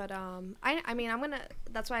 But I mean I'm gonna.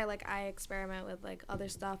 That's why like I experiment with like other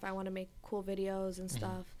stuff. I want to make cool videos and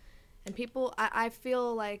stuff. And people, I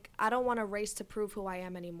feel like I don't want to race to prove who I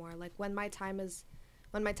am anymore. Like when the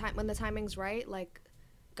timing's right, like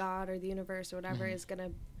God or the universe or whatever is gonna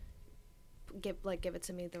give it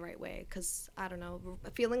to me the right way, because I don't know,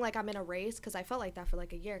 feeling like I'm in a race, because I felt like that for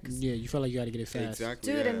like a year. Yeah, you felt like you had to get it fast.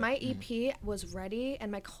 Exactly. Dude, yeah. and my EP was ready,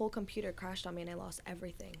 and my whole computer crashed on me, and I lost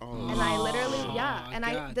everything. And I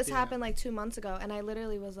literally, this happened like 2 months ago, and I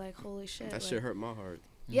literally was like, holy shit. That like, shit hurt my heart.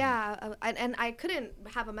 Yeah, and I couldn't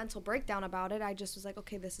have a mental breakdown about it. I just was like,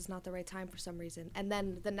 okay, this is not the right time for some reason. And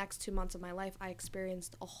then the next 2 months of my life, I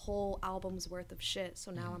experienced a whole album's worth of shit.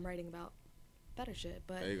 So now I'm writing about better shit.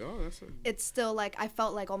 But there you go. it's still like, I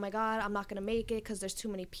felt like, oh my God, I'm not going to make it because there's too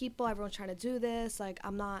many people. Everyone's trying to do this. Like,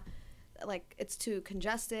 I'm not, like, it's too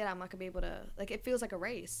congested. I'm not going to be able to, like, it feels like a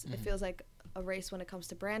race. It feels like a race when it comes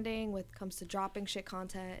to branding, when it comes to dropping shit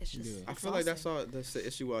content. It's just I feel like that's the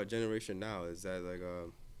issue with our generation now, is that like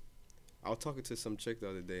I was talking to some chick the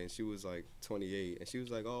other day, and she was like 28, and she was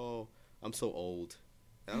like, oh, I'm so old.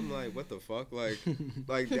 And I'm like, what the fuck? Like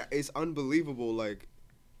it's unbelievable. Like,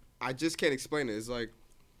 I just can't explain it. It's like,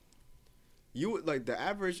 the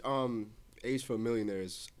average age for a millionaire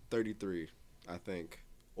is 33, I think,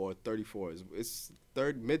 or 34. It's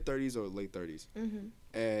mid 30s or late 30s.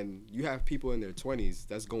 And you have people in their 20s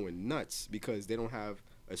that's going nuts because they don't have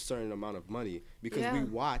a certain amount of money, because we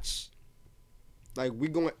watch, like,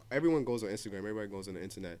 everyone goes on Instagram, everybody goes on the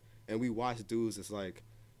internet, and we watch dudes that's like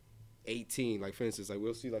 18. Like, for instance, like,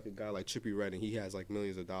 we'll see like a guy like Trippie Redd, and he has like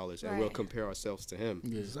millions of dollars, and we'll compare ourselves to him.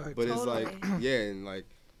 Exactly. But it's like, and like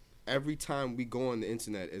every time we go on the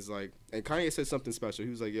internet, it's like, and Kanye said something special.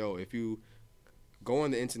 He was like, yo, if you go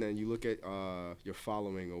on the internet and you look at your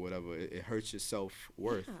following or whatever, it hurts your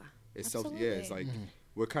self-worth. It's like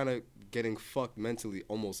we're kind of getting fucked mentally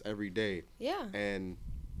almost every day. Yeah. And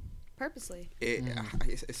purposely.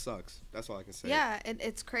 It sucks. That's all I can say. Yeah,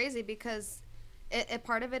 it's crazy because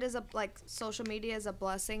part of it is like social media is a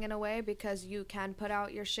blessing in a way, because you can put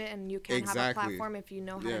out your shit and you can have a platform if you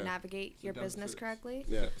know how to navigate your business correctly.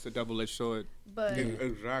 Yeah, it's a double-edged sword. But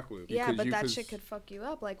exactly. Yeah, but that shit could fuck you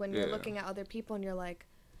up. Like when you're looking at other people and you're like,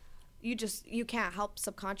 you can't help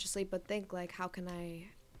subconsciously but think like, how can I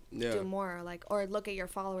do more, like, or look at your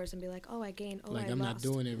followers and be like, oh, I gained, oh, like, I I'm lost.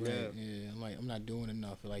 not doing it right. I'm like, I'm not doing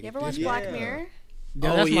enough. Like, you ever watch Black Mirror?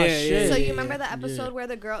 Yeah, that's my shit. So you remember the episode where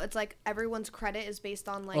the girl, it's like everyone's credit is based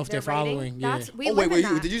on like their following. That's wait,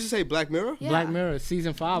 did you just say Black Mirror? Yeah. Black Mirror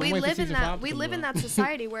season 5. We live in that. We live in that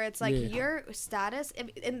society where it's like your status in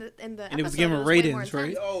the and episode, it was giving ratings,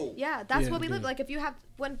 right? Yeah, that's what we live. Like if you have,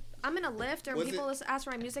 when I'm in a lift or people ask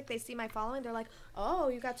for my music, they see my following, they're like, oh,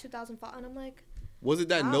 you got 2,000 followers, and I'm like. Was it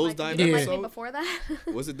that nosedive episode? Before that?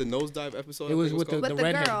 Was it the nosedive episode? It was with the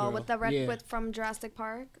redhead girl with the red from Jurassic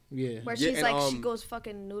Park. Yeah. Where she's like, she goes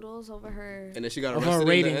fucking noodles over her. And then she got arrested. Her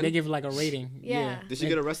rating. In the end? They give like a rating. Yeah. Did she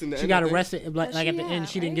get arrested in the end? She got arrested. Like at the end,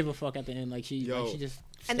 she didn't give a fuck at the end. Like she just.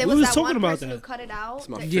 And there was that one person who cut it out.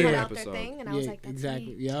 My favorite episode. Their thing, and I was like, that's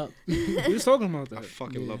exactly. Yep. We was talking about that. I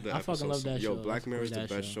fucking love that. I fucking love that show. Yo, Black Mirror is the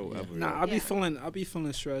best show ever. Nah, I'll be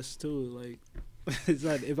feeling stressed too. Like, it's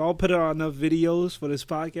like if I'll put out enough videos for this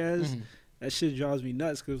podcast, that shit drives me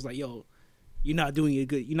nuts. Cause it's like, yo, you're not doing a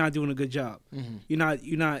good job. You're not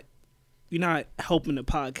helping the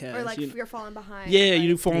podcast. Or like you're falling behind. Yeah,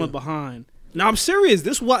 you're falling behind. Now I'm serious.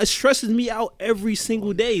 This is what stresses me out every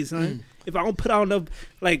single day, son. If I don't put out enough,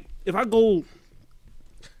 like if I go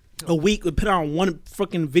a week and put out one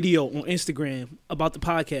fucking video on Instagram about the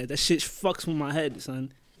podcast, that shit fucks with my head,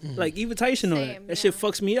 son. Like even Tyson know that shit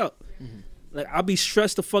fucks me up. Like I'll be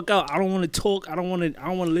stressed the fuck out. I don't want to talk. I don't want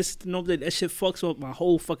to listen to nobody. That shit fucks up my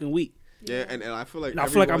whole fucking week. Yeah, and I feel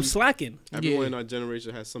like I'm slacking. Everyone in our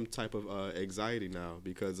generation has some type of anxiety now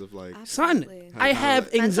because of like. Son, I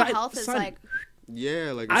have anxiety. Mental health is like.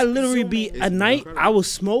 Yeah, like I literally be at night. I would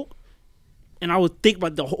smoke, and I would think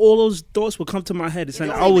about all those thoughts would come to my head. It's like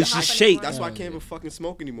I was just shake. That's why I can't even fucking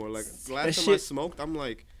smoke anymore. Like the last time I smoked, I'm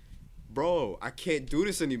like, bro, I can't do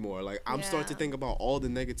this anymore. Like I'm starting to think about all the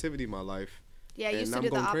negativity in my life. Yeah, I used to do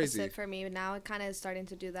the opposite for me, but now it kind of is starting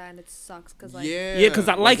to do that, and it sucks because like because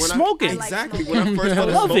I like smoking. Exactly. When I first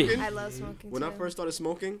started smoking, I love smoking. When I first started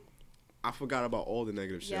smoking, I forgot about all the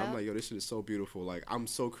negative shit. I'm like, yo, this shit is so beautiful. Like I'm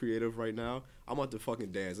so creative right now. I'm about to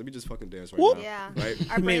fucking dance. Let me just fucking dance right now. Yeah.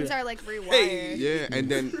 Right. Our brains are like rewired. Yeah, and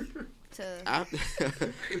then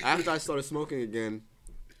after I started smoking again,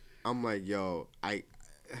 I'm like, yo,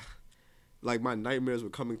 like my nightmares were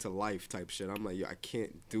coming to life type shit. I'm like, yo, I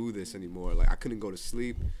can't do this anymore. Like I couldn't go to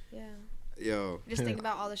sleep. Yeah. Yo. Just think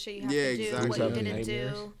about all the shit you have to do, exactly. What you didn't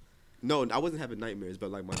do. No, I wasn't having nightmares, but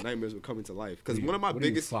like my nightmares were coming to life. Because one of my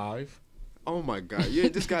biggest 5. Oh my god, yeah,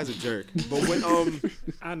 this guy's a jerk. But when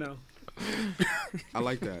I know. I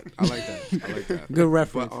like that. Good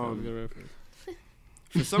reference. But, good reference.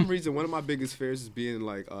 For some reason, one of my biggest fears is being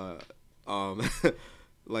like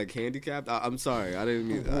like handicapped. I'm sorry, I didn't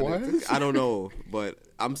mean. What? I don't know, but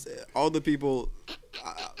all the people.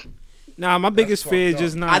 Nah, my biggest fear is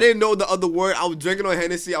just not. I didn't know the other word. I was drinking on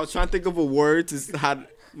Hennessy. I was trying to think of a word to how.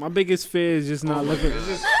 My biggest fear is just not living.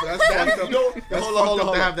 That's fucked up. That's hold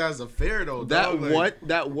on. to have that as a fear though.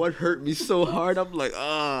 That what hurt me so hard. I'm like,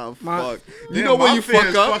 fuck. You Damn, know when my you fear fuck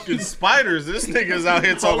is up. Fucking spiders. This nigga's out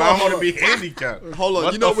here talking. I want to be handicapped. Hold on.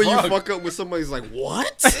 What You know the when fuck? you fuck up with somebody's like,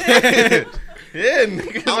 what? Yeah,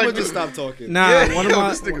 niggas I'm like gonna just stop talking. Nah, Yeah, one of my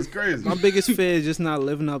this nigga's crazy. my biggest fear is just not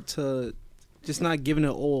living up to, just not giving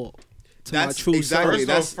it all to my That's true exactly-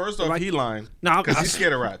 self. First off, he lying. Nah, Because he's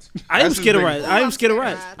scared of rats. I am That's his scared of big- rats. I am scared of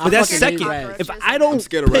rats. I But that's fucking hate second. rats. If I don't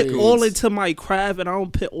scared of put raccoons. all into my craft and I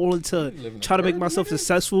don't put all into try to make myself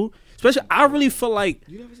successful, especially I really feel like.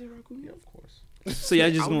 You never seen raccoon? Yeah, of course. So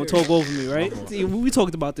y'all just gonna talk over me, right? See, we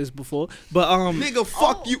talked about this before, but Nigga,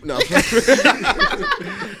 fuck you. No.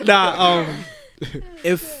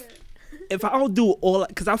 if I don't do all,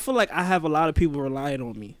 because I feel like I have a lot of people relying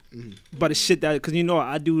on me, but the shit that, because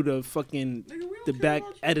I do the back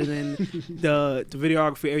editing, the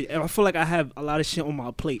videography, and I feel like I have a lot of shit on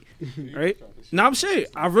my plate, right? Now I'm sure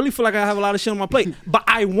I really feel like I have a lot of shit on my plate, but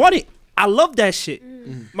I want it. I love that shit.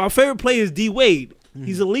 My favorite player is D Wade.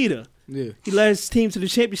 He's a leader. Yeah. He led his team to the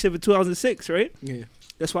championship in 2006, right? Yeah.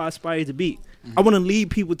 That's why I aspire to be. I want to lead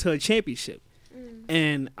people to a championship.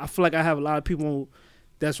 And I feel like I have a lot of people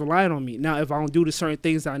that's relying on me. Now, if I don't do the certain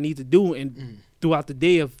things that I need to do and throughout the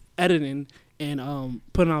day of editing and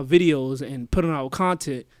putting out videos and putting out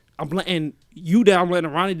content, I'm letting you down, I'm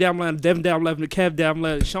letting Ronnie down, I'm letting Devin down, I'm letting Kev down, I'm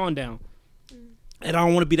letting Sean down. And I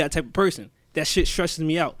don't want to be that type of person. That shit stresses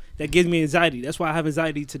me out. That gives me anxiety. That's why I have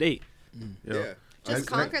anxiety today. Yeah. Just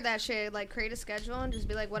conquer that shit. Like, create a schedule and just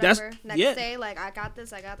be like, whatever. Next day, like, I got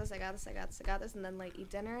this, and then, like,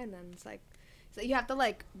 eat dinner, and then it's like, so you have to,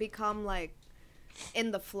 like, become, like,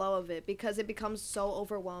 in the flow of it, because it becomes so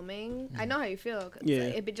overwhelming. I know how you feel. Yeah.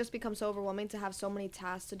 It just becomes so overwhelming to have so many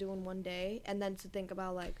tasks to do in one day, and then to think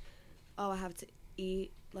about, like, oh, I have to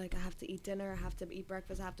eat dinner, I have to eat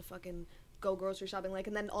breakfast, I have to fucking go grocery shopping, like,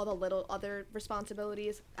 and then all the little other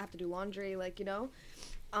responsibilities, I have to do laundry, like,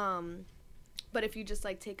 but if you just,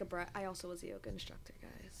 like, take a breath. I also was a yoga instructor,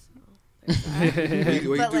 guys. So there's that. Wait,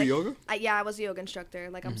 you But, do like, yoga? I was a yoga instructor.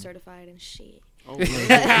 Like, I'm certified and shit. Oh, But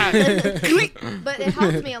it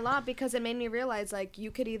helped me a lot because it made me realize, like,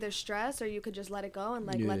 you could either stress or you could just let it go and,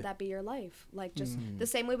 like, let that be your life. Like, just the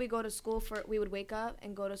same way we go to school we would wake up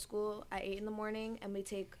and go to school at 8 in the morning and we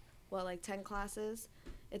take, 10 classes.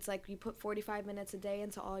 It's like you put 45 minutes a day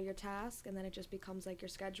into all your tasks, and then it just becomes, like, your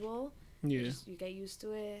schedule. Yeah. You get used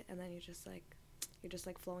to it, and then you're just like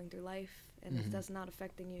flowing through life, and it's just not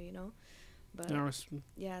affecting you, But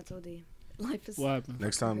yeah, it's OD. Life is. What happened?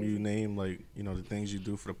 Next time you name, like, the things you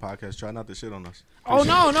do for the podcast, try not to shit on us. Oh,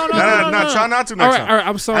 no. No, try not to next time. All right,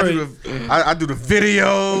 I'm sorry. I do the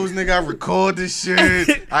videos, nigga. I record this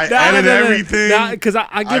shit. I edit everything. Because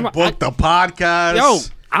I book the podcast. Yo,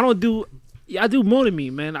 I don't do. Yeah, I do more than me,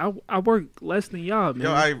 man. I work less than y'all, man.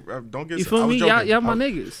 Yo, I don't get. You feel I was me? joking. Y'all my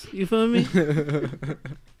niggas. You feel me?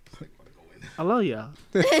 I love y'all.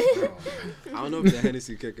 I don't know if the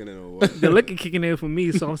Hennessy kicking in or what. The liquor kicking in for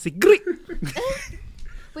me, so I'm saying, Greek.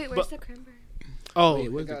 Wait, where's the cranberry? Oh,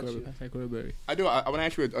 Wait, where's the cranberry? I want to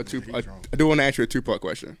ask you I do want to ask you a two-part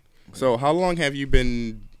question. So, how long have you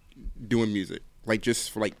been doing music? Like,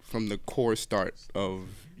 just from the core start of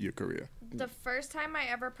your career? The first time I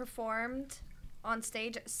ever performed on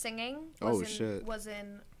stage singing Oh, was shit. I was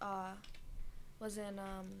in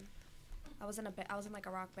like a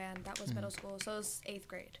rock band. That was middle school, so it was 8th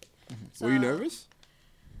grade. So, Were you nervous?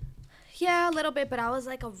 Yeah, a little bit, but I was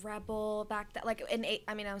like a rebel back then. Like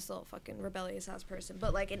I'm still a fucking rebellious ass person,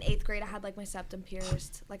 but like in 8th grade, I had like my septum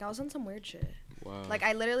pierced. Like I was on some weird shit. Wow. Like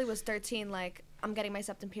I literally was 13. Like I'm getting my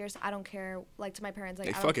septum pierced. I don't care. Like to my parents, like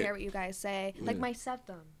Hey, I fuck don't it. care what you guys say. Like my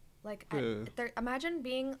septum. Like imagine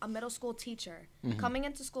being a middle school teacher coming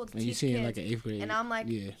into school to And you teach see kids, it like an 8th grade. and I'm like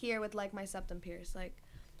Yeah. here with like my septum pierced, like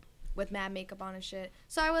with mad makeup on and shit.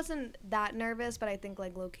 So I wasn't that nervous, but I think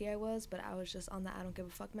like low key I was. But I was just on that I don't give a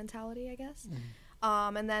fuck mentality, I guess.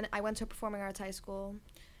 And then I went to a performing arts high school,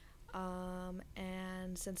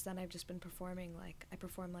 and since then I've just been performing. Like I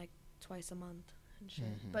perform like twice a month and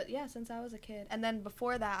shit. But yeah, since I was a kid, and then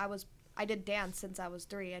before that I did dance since I was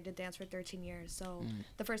 3. I did dance for 13 years. So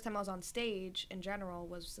the first time I was on stage in general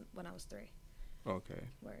was when I was 3. Okay.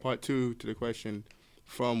 Word. Part 2 to the question: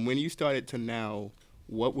 from when you started to now,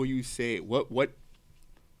 what will you say? What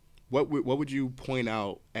would you point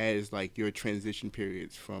out as like your transition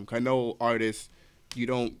periods from? 'Cause I know artists you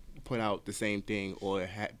don't put out the same thing or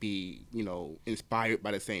be, inspired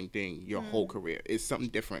by the same thing your whole career. It's something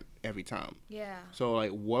different every time. Yeah. So,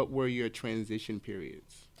 like, what were your transition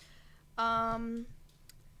periods? I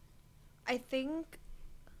think,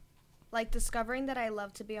 like, discovering that I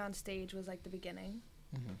love to be on stage was, like, the beginning.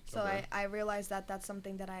 So okay. I realized that that's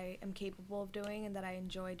something that I am capable of doing and that I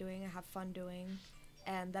enjoy doing and have fun doing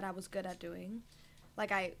and that I was good at doing.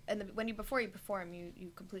 Like before you perform,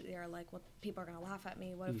 you completely are like, what people are gonna laugh at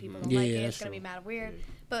me? What if people don't like it? It's gonna be mad weird. Yeah.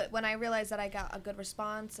 But when I realized that I got a good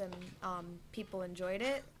response and people enjoyed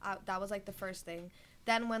it, that was like the first thing.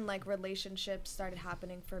 Then when like relationships started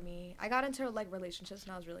happening for me, I got into like relationships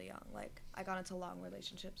when I was really young. Like I got into long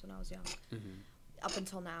relationships when I was young. Up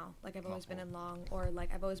until now, like I've always been in long or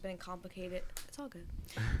like I've always been in complicated. It's all good.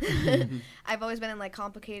 I've always been in like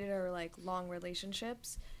complicated or like long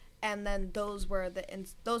relationships. And then those were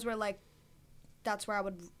like, that's where I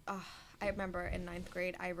would, I remember in 9th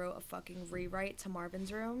grade, I wrote a fucking rewrite to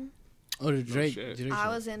Marvin's Room. Oh, the Drake. I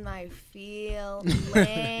was in my feelings.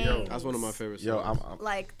 That's one of my favorite songs. Yo,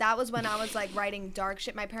 like, that was when I was, like, writing dark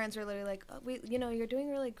shit. My parents were literally like, you're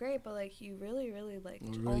doing really great, but, like, you really, really, like,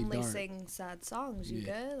 really only dark. Sing sad songs. You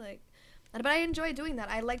good? Like, but I enjoy doing that.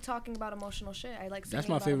 I like talking about emotional shit. I like singing That's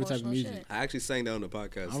my about favorite type of emotional music. shit. I actually sang that on the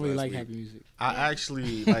podcast. I don't really like happy music. I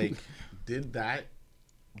actually like did that,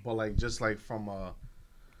 but like just like from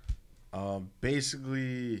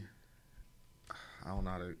basically, I don't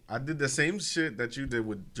know how to. I did the same shit that you did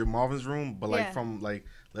with Marvin's Room, but like from like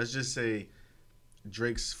let's just say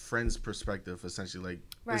Drake's friend's perspective, essentially. Like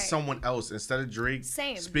it's someone else instead of Drake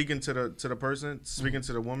speaking to the person, speaking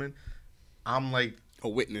to the woman. I'm like a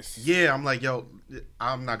witness. Yeah, I'm like, yo,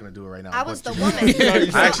 I'm not gonna do it right now. I was the woman. I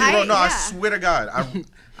actually wrote. No, I swear to God,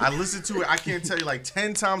 I listened to it. I can't tell you like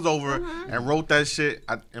 10 times over, and wrote that shit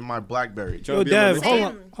in my BlackBerry. Yo, Dev,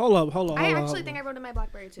 hold on. I actually think I wrote in my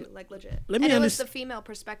BlackBerry too, like legit. And it was the female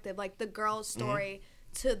perspective, like the girl's story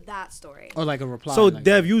to that story. Oh, like a reply. So like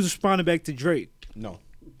Dev, you was responding back to Drake. No.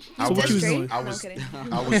 So what you was doing? I was talking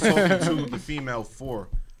to the female for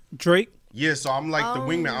Drake. Yeah, so I'm like the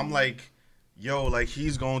wingman. I'm like, yo, like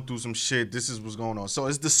he's going through some shit. This is what's going on. So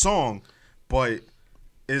it's the song, but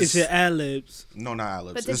it's your ad-libs. No, not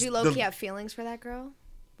ad-libs. But did you low-key have feelings for that girl?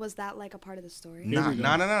 Was that like a part of the story? Nah.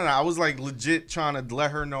 I was like legit trying to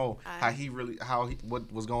let her know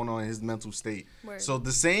what was going on in his mental state. Word. So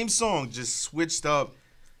the same song just switched up,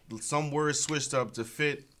 some words switched up to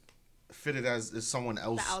fit it as someone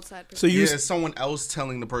else. The outside person. So it's someone else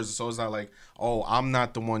telling the person. So it's not like, oh, I'm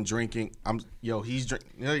not the one drinking. He's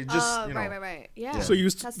drinking. Right. Yeah. So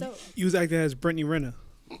that's dope. You was acting as Brittany Renner.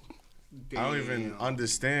 I don't even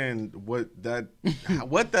understand what that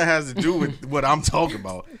has to do with what I'm talking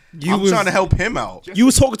about. I'm trying to help him out. You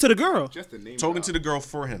was talking to the girl. Talking to the girl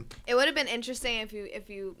for him. It would have been interesting if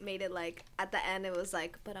you made it like at the end it was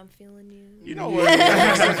like, but I'm feeling you. You know what?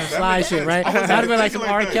 Slide shit, right? That'd have been like some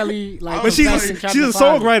R. Kelly. Like, but she's a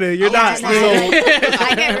songwriter. You're not. So.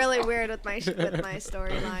 I get really weird with my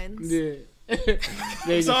storylines. Yeah.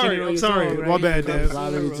 I'm sorry. Song, right? My bad, Dad.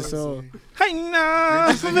 Hey, nah.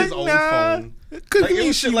 This is his old phone. Like, it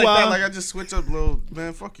was shit like that. Like, I just switch up little,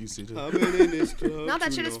 man, fuck you, CJ. No,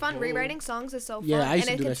 that shit is fun. Rewriting songs is so fun. Yeah, I used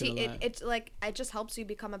to do that shit a lot. It's like, it just helps you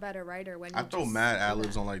become a better writer when you I throw mad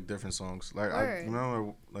ad-libs on, like, different songs. Like, I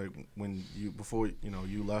remember, like, when before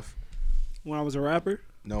you left. When I was a rapper?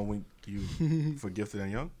 No, when you, for Gifted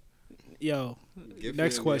and Young? Yo, Gifted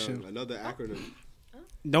next question. Another acronym.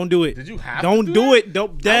 Don't do it. Did you have Don't to do it.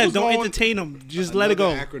 Don't, Dev, don't entertain them. Just let it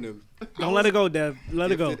go. Acronym. Don't let it go, Dev.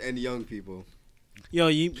 Let it go. And young people. Yo,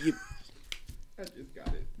 I just got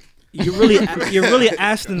it. You're really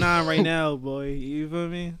asinine right now, boy. You feel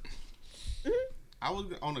me? I was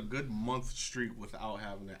on a good month streak without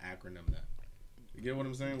having an acronym that. You get what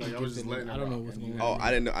I'm saying? Like I was just letting. I don't know what's going on. Oh,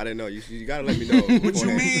 I didn't know. You gotta let me know. What you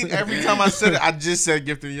mean? Every time I said it, I just said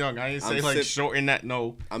Gifted and Young. I didn't say like shorten that.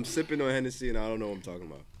 No. I'm sipping on Hennessy and I don't know what I'm talking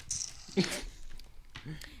about.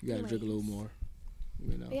 You gotta drink a little more.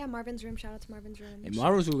 You know. Yeah, Marvin's Room. Shout out to Marvin's Room. And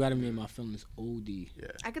Marvin's Room got me in my feelings OD. Yeah.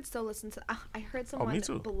 I could still listen to. I heard someone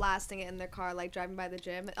blasting it in their car, like driving by the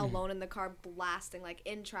gym, alone in the car, blasting like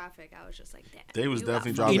in traffic. I was just like, damn. They was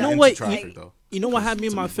definitely driving into traffic though. You know what had me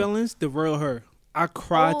in my feelings? The Real Her. I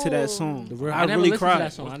cried to that song. I really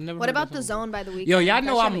cried. What about The Zone by The Weeknd? Yo, y'all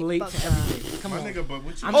know I'm late to everything. Come on. Nigga, but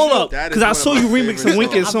what you hold up, because I saw you remix a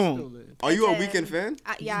Weeknd song. Are you a Weeknd fan?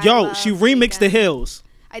 Yeah. Yo, she remixed The Hills.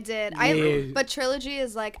 I did. Yeah. But Trilogy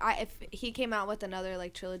is like, if he came out with another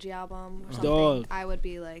like Trilogy album or something, Dog. I would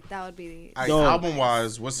be like, that would be. Album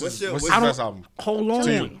wise, what's his best album? Hold on.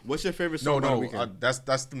 To you. What's your favorite song? No, that's the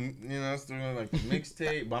that's the like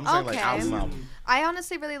mixtape. But I'm saying like album. I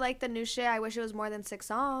honestly really like the new shit. I wish it was more than 6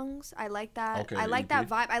 songs. I like that. Okay, I like that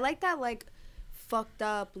vibe. I like that like fucked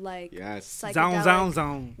up like psychedelic.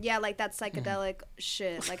 Zone. Yeah, like that psychedelic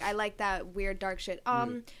shit. Like I like that weird dark shit.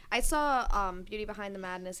 I saw Beauty Behind the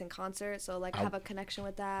Madness in concert, so like I have a connection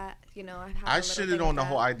with that. You know, I shitted on the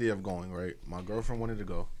whole idea of going. Right, my girlfriend wanted to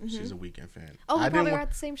go. She's a Weeknd fan. Oh, we probably were at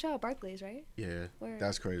the same show, Barclays, right? Yeah,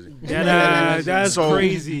 that's crazy. That's so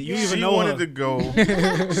crazy. You even know she wanted to go.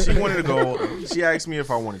 She wanted to go. She asked me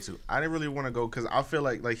if I wanted to. I didn't really want to go because I feel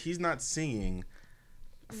like he's not singing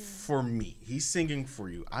for me. He's singing for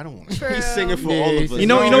you. I don't want to. He's singing for all of us. You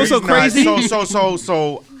know what's so crazy?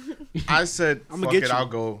 So I said, fuck it, I'll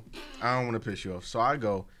go. I don't want to piss you off. So I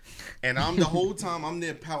go. And I'm the whole time I'm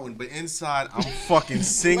there pouting, but inside I'm fucking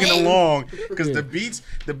singing along because the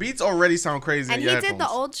beats already sound crazy. And in he your did the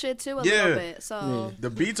headphones. old shit too a little bit. So the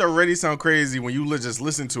beats already sound crazy when you just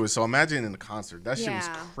listen to it. So imagine in the concert, that shit was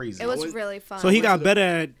crazy. It was really fun. So he got better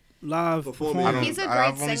at live performing. He's a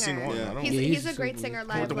great singer. He's a great singer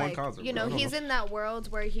live. Like, you know, he's in that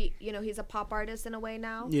world where he's a pop artist in a way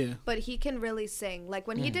now. Yeah. But he can really sing. Like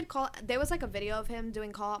when he did there was like a video of him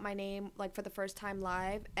doing Call Out My Name like for the first time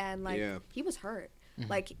live, and like he was hurt.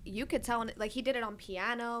 Like you could tell, like he did it on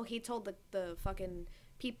piano. He told the fucking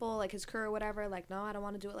people, like his crew or whatever, like, no, I don't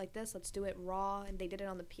want to do it like this. Let's do it raw. And they did it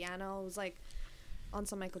on the piano. It was like on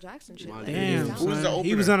some Michael Jackson shit. Like, Damn, who was the opener?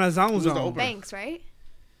 He was on a zone. Banks, right?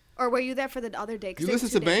 Or were you there for the other day? You listen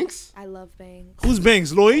to Banks? I love Banks. Who's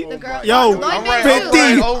Banks? Lloyd? The girl. Yo, Lloyd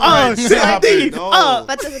Banks. 50.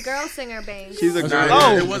 But the girl singer Banks. She's a girl.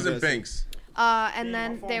 Oh, it wasn't Banks. And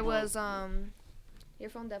then there was your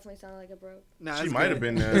phone definitely sounded like it broke. She might have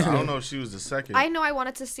been there. I don't know if she was the second. I know I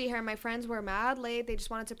wanted to see her. My friends were mad late. They just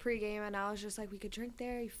wanted to pregame, and I was just like, we could drink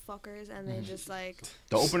there, you fuckers. And they just like.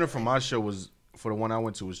 The opener for my show for the one I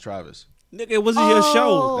went to was Travis. Nigga, it wasn't your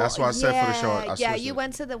show. That's why I said for the show. Yeah, you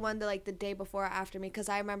went to the one like the day before or after me because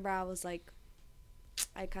I remember I was like,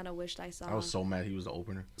 I kind of wished I saw. I was so mad he was the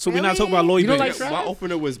opener. So we're not talking about Lloyd Banks. My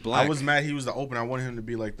opener was black. I was mad he was the opener. I wanted him to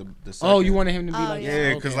be like the second. Oh, you wanted him to be like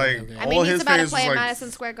yeah, because like I mean, all he's his about to fans play was at like,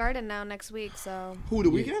 Madison Square Garden now next week. So who the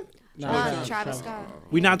Weeknd? No, Travis Scott.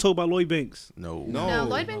 We not talking about Lloyd Banks. No,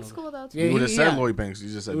 Lloyd Banks is cool though. Too. You would have said Lloyd Banks. You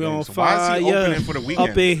just said we on Banks. So why is he opening for the Weeknd?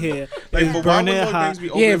 Up in here, like, it's but why would burning Lloyd hot. Banks be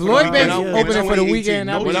opening Yeah, if for the Lloyd Weeknd? Banks In opening for the 2018, Weeknd,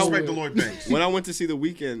 no that disrespect to Lloyd Banks. When I went to see the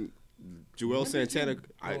Weeknd, Joel Santana.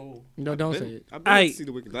 No, don't say it. I've been to see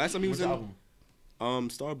the Weeknd. The last time he was in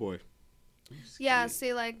Starboy. Yeah,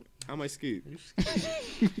 see, like How am I ski?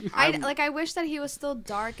 I wish that he was still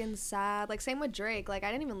dark and sad. Like same with Drake. Like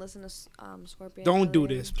I didn't even listen to Scorpion. Don't do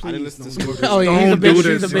this, please. I didn't listen to Don't do Scorpion. Oh yeah, Don't he's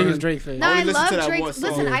do the this, biggest son. Drake fan. No, I listen to love that Drake. one song.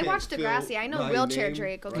 Listen, I Can't watched feel Degrassi. I know my Wheelchair name.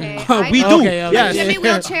 Drake. Okay, We I do. Okay, okay. Yes. Jimmy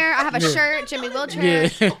Wheelchair. I have a shirt. Jimmy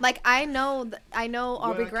Wheelchair. Yeah. Like I know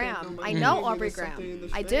Aubrey Graham. I know Aubrey Graham.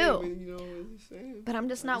 I do. But I'm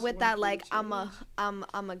just not with that. Like I'm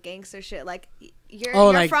a gangster shit. Like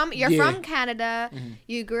you're from Canada. Mm-hmm.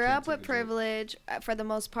 You grew up with privilege for the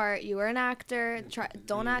most part. You were an actor.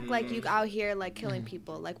 Don't act like you out here like killing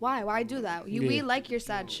people. Like why do that? We like your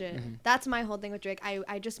sad shit. That's my whole thing with Drake.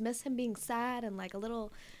 I just miss him being sad and like a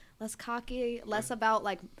little less cocky, less about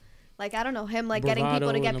like I don't know him like getting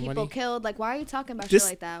people to get people killed. Like why are you talking about shit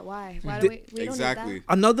like that? Why do we don't need that?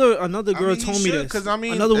 Another girl told me this. Because I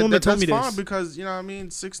mean, another woman told me that's this. fine because you know what I mean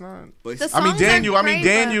 6ix9ine. I mean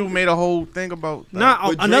Daniel made a whole thing about that. But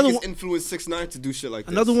Drake another has influenced 6ix9ine to do shit like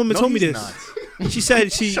this. Another woman told me this. She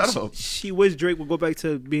said Shut up. she wished Drake would go back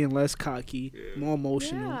to being less cocky, more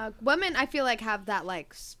emotional. Yeah, women I feel like have that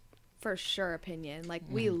like for sure opinion. Like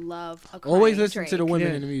we love a crying Always listen Drake. to the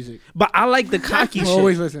women in the music. But I like the cocky shit.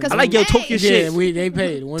 Always listen. I like talk your shit. Yeah, they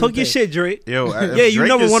paid. Talk your shit, Drake. Yo, yeah, you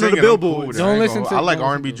never one of the billboards. Don't listen to. I like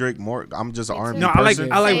R&B Drake more. I'm just an R&B. No, I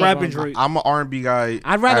like rapping Drake. I'm an R&B guy.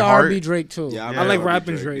 I'd rather R&B Drake too. Yeah, I like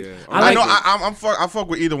rapping Drake. Yeah. I fuck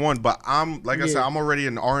with either one, but I'm like I said, I'm already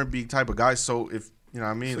an R&B type of guy. So if you know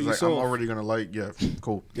what I mean, it's like I'm already gonna like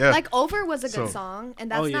cool. Yeah. Like Over was a good song, and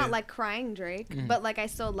that's yeah. not like crying Drake, but like I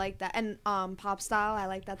still like that. And Pop Style, I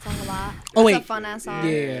like that song a lot. Oh, it's wait. a fun ass song.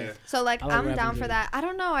 Yeah. So like like I'm rapping down for Drake. that. I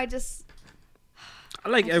don't know. I just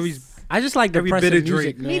I just like every depressive bit of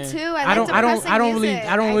music, Drake. man. Me too. I don't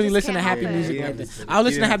really music. listen to I happy just music can't like help that. it. I'll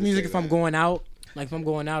listen to Yeah, happy music if I'm going out. Like if I'm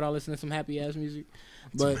going out, I'll listen to some happy ass music.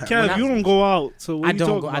 But Kev, you don't go out, so what I you don't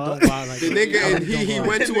talking go. about? I don't go out like The that. nigga and he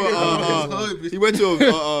went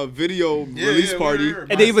to a video release party.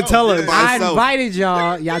 And they even tell us. By I myself. invited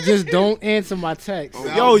y'all. Y'all just don't answer my text.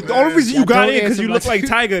 Yo, the only reason you Y'all got don't in because answer you my look like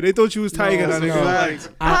Tiger. They thought you was Tiger. No, that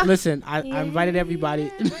nigga. no. Listen, I invited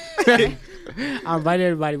everybody. I invited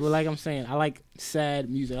everybody, but like I'm saying, I like sad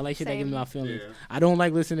music. I like shit that gives me my feelings. I don't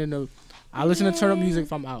like listening to. I listen to turn up music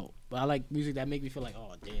if I'm out, but I like music that make me feel like,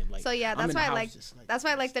 oh damn. Like, So yeah, I'm that's in the why I house like just, that's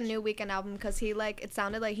why I like the new Weekend album because he like it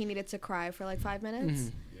sounded like he needed to cry for like 5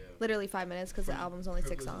 minutes, literally 5 minutes because the album's only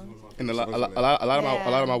 6 songs. And a lot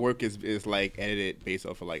of my work is like edited based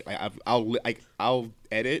off of like I'll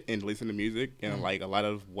edit and listen to music, and like a lot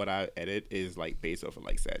of what I edit is like based off of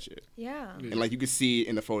like sad shit. Yeah, And like you can see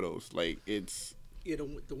in the photos, like it's Yeah,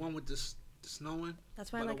 the one with the snowing.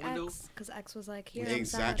 that's why I By the like window? X because X was like here.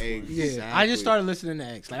 Exactly. Yeah, I just started listening to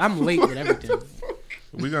X. Like I'm late with everything.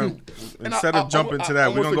 We're gonna instead of jumping to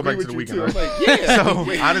that, we're gonna go back to the weekend. Right? Like, yeah.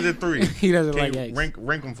 So out of the 3, He doesn't can like you X.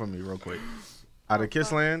 rank them for me real quick. Out of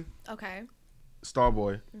Kissland, Okay,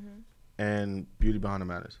 Starboy, and Beauty Behind the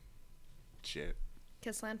Madness. Shit.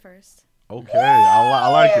 Kissland first. Okay, I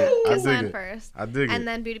like it. I dig Kissland it. first. I dig And it.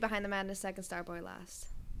 then Beauty Behind the Madness second, Starboy last.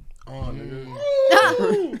 Oh,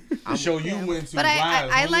 nigga. The show you went to But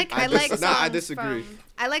I like songs I disagree.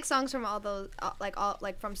 I like songs from all those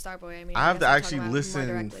like from Starboy. I mean, I have to guess I'm actually talking about more listen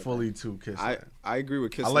directly, fully to Kissland. I agree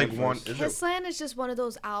with Kiss. I like one. but Kissland is just one of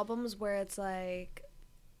those albums where it's like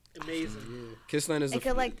Amazing. Kissland is it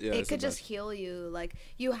could like yeah, it it's could the just best. heal you. Like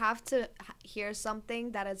you have to hear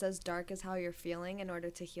something that is as dark as how you're feeling in order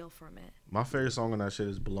to heal from it. My favorite song on that shit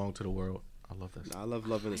is "Belong to the World." I love that. I love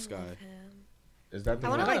Love in the Sky. Is that the I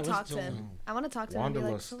want to one? like listen talk to to him. I want to talk to him and be like,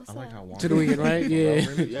 Wanderlust. so what's I like up? how To the weekend, right? Yeah.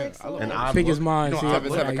 Yeah, I love And it. Odd Pick his Look. mind. You know, see Odd if Let's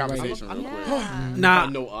Look. have a like- conversation. Yeah. Nah,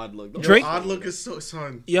 no odd look. Yo, Drake- Odd Look is so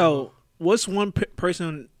son. yo, what's one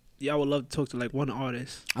person y'all would love to talk to? Like one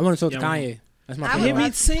artist. I want to talk to Yeah, Kanye. That's my I favorite would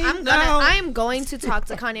artist. love, I am going to talk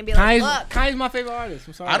to Kanye and be like, look, Kanye's my favorite artist.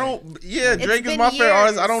 I'm sorry. I don't. Yeah, It's Drake is been my favorite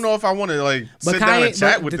artist. I years. don't know if I want to like But sit down and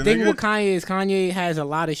chat but with the the thing nigga. with Kanye is Kanye has a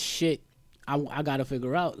lot of shit. I gotta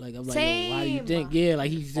figure out. Like I'm like, yo, why do you Same. think? Yeah,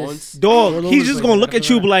 like he's just all Dog, over he's the just place. gonna look at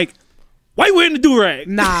you and be like, "Why you wearing the do rag?"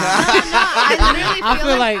 Nah. I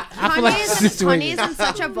feel like Kanye is situation. in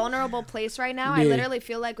such a vulnerable place right now. I Yeah. literally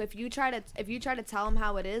feel like if you try to tell him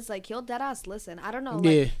how it is, like he'll dead ass listen. I don't know. Like,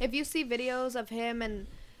 Yeah. if you see videos of him and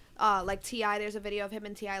like T.I., there's a video of him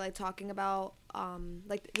and T.I. like talking about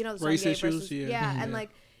like you know the song Race Ye issues, versus yeah. and like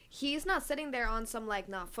he's not sitting there on some like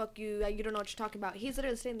nah fuck you you don't know what you're talking about. He's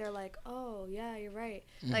literally sitting there like oh yeah you're right.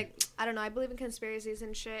 Like I don't know. I believe in conspiracies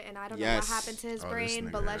and shit, and I don't know Yes. what happened to his Oh, this brain.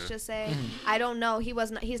 But nigga, let's yeah. just say I don't know.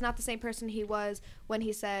 He's not the same person he was when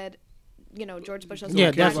he said, you know, George Bush doesn't Yeah,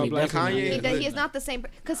 want black definitely. people. definitely. Kanye- He's not the same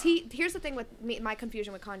because here's the thing with me, my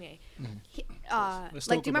confusion with Kanye. He, Let's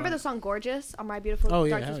like, talk do you remember about the song "Gorgeous" on My Beautiful Oh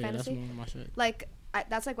yeah, Dark hell Twisted yeah, that's Fantasy? one of my shit. Like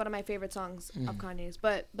that's like one of my favorite songs of Kanye's,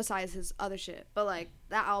 but besides his other shit. But like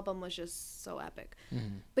that album was just so epic.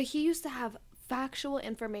 But he used to have factual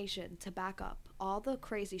information to back up all the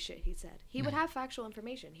crazy shit he said. He would have factual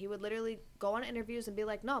information. He would literally go on interviews and be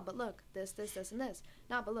like, "No, but look, this, and this.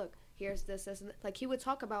 No, but look, here's this, and this." Like he would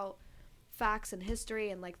talk about facts and history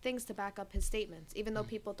and like things to back up his statements, even though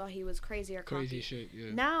people thought he was crazy or cocky. Crazy shit.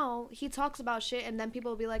 Yeah. Now he talks about shit, and then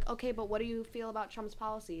people will be like, "Okay, but what do you feel about Trump's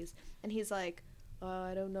policies?" And he's like,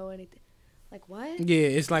 "I don't know anything." Like what? Yeah,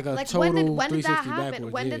 it's like a Like total when did that 360 happen?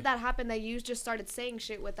 backwards. When yeah. did that happen? That you just started saying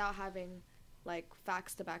shit without having like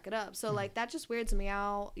facts to back it up. So like that just weirds me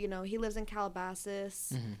out. You know, he lives in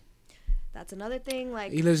Calabasas. That's another thing.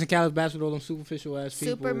 Like He lives in Calabasas with all them superficial ass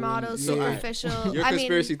people. supermodel, and- superficial. You're a I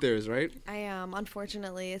conspiracy mean, theorist, right? I am.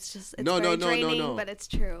 Unfortunately, it's just it's No, very no, draining, no. but it's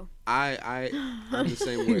true. I'm the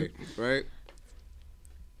same way, right?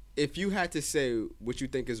 If you had to say what you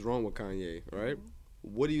think is wrong with Kanye, right?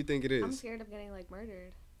 What do you think it I'm is? scared of getting like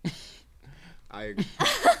murdered. I agree.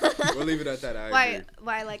 We'll leave it at that. I Why? agree.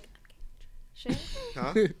 Why like shit?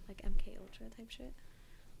 Huh? Like MK Ultra type shit.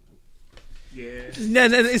 No,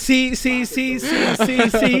 see.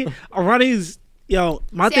 Arani's yo.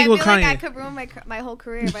 My See, thing I with feel like I Kanye. could ruin my whole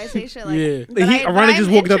career if I say shit like. Yeah. But He- but Arani just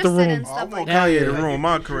I'm walked out the interested room. in stuff like Kanye that. to ruin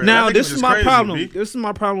my career. Now That nigga this just is my crazy, problem. B. This is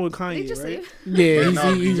my problem with You Kanye, just right? leave. Yeah,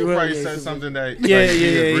 No, he's you probably really said something that Yeah, like,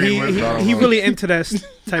 he yeah, agreed with, but I don't he know. really into that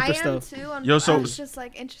type I of am stuff. too. Yo, so- it's just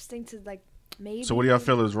like interesting to like maybe. So what do y'all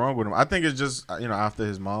feel is wrong with him? I think it's just after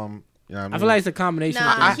his mom. You know what I mean? I feel like it's a combination.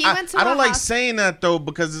 Nah. of things. He went to I a don't like hosp- saying that though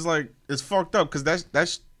because it's like it's fucked up because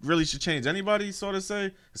that really should change anybody sort of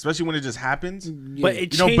say, especially when it just happens. But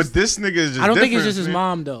it You know, changed. but this nigga is just I don't think it's different, just his man.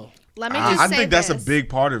 mom though. Let me just I say think that's a this. big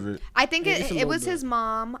part of it. I think it's a it little was bit. his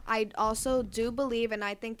mom. I also do believe, and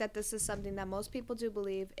I think that this is something that most people do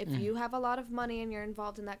believe. If you have a lot of money and you're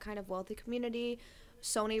involved in that kind of wealthy community,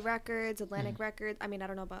 Sony Records, Atlantic Records. I mean, I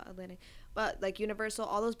don't know about Atlantic, but like Universal,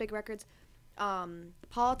 all those big records,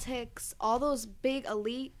 politics, all those big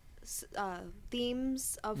elite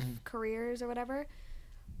themes of careers or whatever.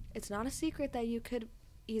 It's not a secret that you could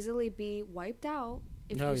easily be wiped out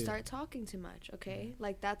if Hell you yeah. start talking too much. Okay,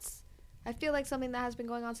 like that's. I feel like something that has been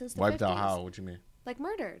going on since the Wiped 50s. out how? What you mean? Like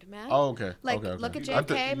murdered, man. Oh, okay. Like, okay, okay. look at I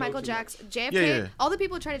JFK, thi- Michael Jackson. JFK, Yeah. all the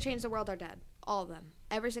people who try to change the world are dead. All of them.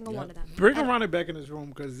 Every single one of them. Bring And- Ronnie back in his room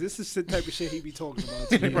because this is the type of shit he be talking about.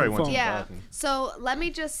 He probably went to the Yeah. bathroom. So let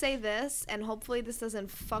me just say this, and hopefully this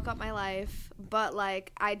doesn't fuck up my life. But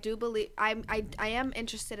like, I do believe I am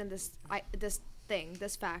interested in this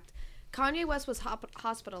this fact. Kanye West was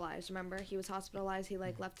hospitalized. Remember, he was hospitalized. He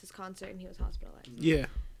like left his concert and he was hospitalized. Yeah.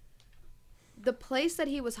 The place that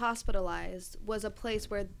he was hospitalized was a place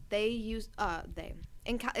where they used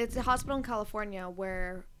it's a hospital in California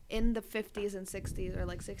where in the 50s and 60s or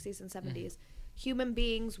like 60s and 70s human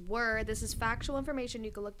beings were, this is factual information,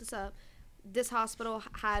 you can look this up, this hospital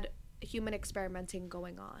had human experimenting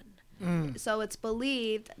going on. So it's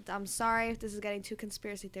believed, I'm sorry if this is getting too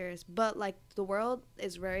conspiracy theorist, but like the world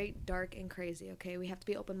is very dark and crazy, okay? We have to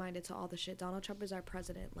be open-minded to all the shit. Donald Trump is our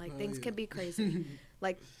president. Like things can be crazy.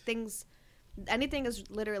 Like anything is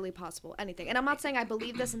literally possible. Anything. And I'm not saying I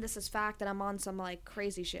believe this and this is fact and I'm on some like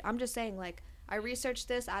crazy shit. I'm just saying like I researched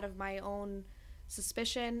this out of my own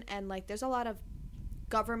suspicion and like there's a lot of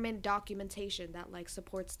government documentation that like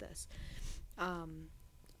supports this.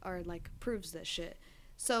 Or like proves this shit.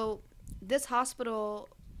 So this hospital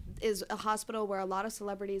is a hospital where a lot of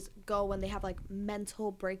celebrities go when they have like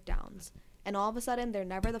mental breakdowns. And all of a sudden they're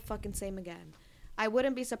never the fucking same again. I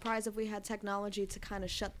wouldn't be surprised if we had technology to kind of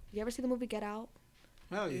shut. You ever see the movie Get Out?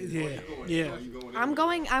 Hell yeah. Yeah.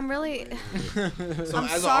 I'm really. So I'm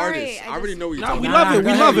as sorry, an artist, I I already just- know what you're Nah, talking we about. love it.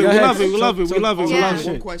 We love it. We love it. We love it. We love it. We Yeah. love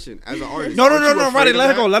One it. question. As an artist, No, aren't you Roddy, afraid of let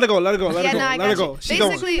her that? go. Let her go. Let her go. Let Yeah, her go. no, I Let her got go. you. She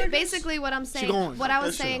going. Basically, what I'm saying, going. what I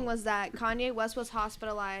was That's saying was that Kanye West was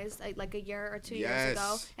hospitalized like a year or 2 years ago,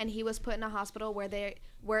 Yes. and he was put in a hospital where they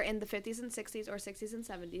were in the 50s and 60s or 60s and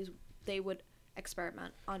 70s. They would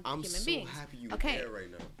experiment on I'm human so beings. happy you Okay. there right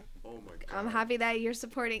now. Oh my god. I'm happy that you're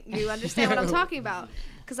supporting. You understand what I'm talking about,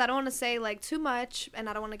 because I don't want to say like too much, and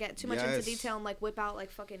I don't want to get too much into Yes. detail and like whip out like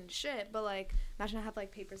fucking shit. But like, imagine I have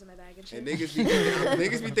like papers in my bag and shit. And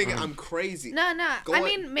niggas be thinking I'm crazy. No. Go I on.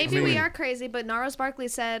 mean, maybe we are crazy, but Gnarls Barkley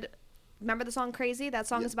said, "Remember the song Crazy? That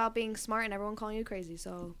song is about being smart and everyone calling you crazy."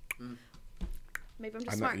 So maybe I'm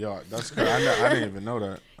just smart. Yo, that's good. I didn't even know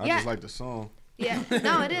that. I Yeah. just like the song. Yeah,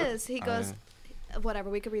 no, it is. He goes, whatever.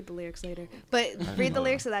 We could read the lyrics later, but read the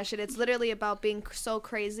lyrics of that shit. It's literally about being so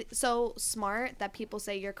crazy, so smart that people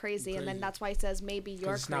say you're crazy, and then that's why he says maybe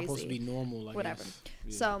you're It's crazy. not supposed to be normal. Like Whatever.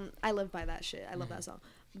 So I live by that shit. I love that song.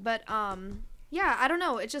 But yeah, I don't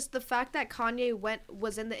know. It's just the fact that Kanye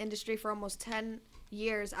was in the industry for almost 10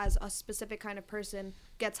 years as a specific kind of person,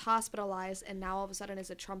 gets hospitalized, and now all of a sudden is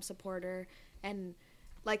a Trump supporter, and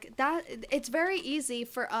like that. It's very easy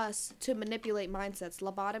for us to manipulate mindsets.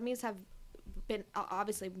 Lobotomies have been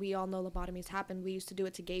obviously, we all know lobotomies happen. We used to do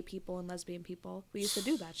it to gay people and lesbian people. We used to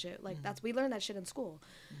do that shit. Like we learned that shit in school.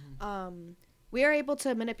 We are able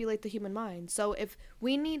to manipulate the human mind. So if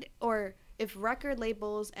we need, or if record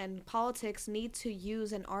labels and politics need to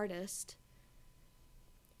use an artist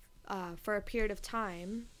for a period of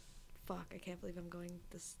time, fuck, I can't believe I'm going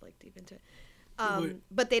this like deep into it.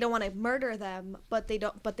 But they don't want to murder them, but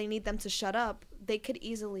they need them to shut up. They could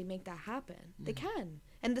easily make that happen. They can.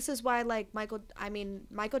 And this is why like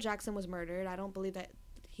Michael Jackson was murdered. I don't believe that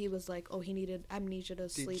he was like, oh, he needed amnesia to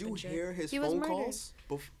sleep. Did you and shit. hear his He was phone murdered.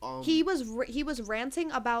 calls? He was ranting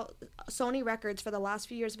about Sony Records for the last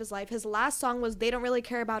few years of his life. His last song was "They Don't Really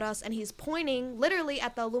Care About Us," and he's pointing literally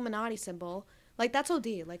at the Illuminati symbol. Like that's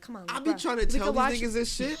OD. Like come on. I be trying to tell these niggas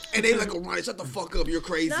this shit, and they like, oh, Ronnie, shut the fuck up, you're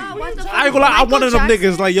crazy. Nah, what the fuck? I ain't gonna lie. I'm one of them Michael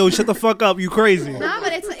niggas like, yo, shut the fuck up. You crazy. Nah,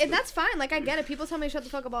 but that's fine. Like I get it. People tell me to shut the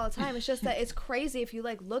fuck up all the time. It's just that it's crazy if you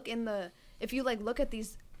like look at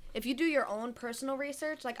these. If you do your own personal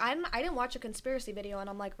research, like I didn't watch a conspiracy video and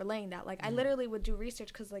I'm like relaying that. Like I literally would do research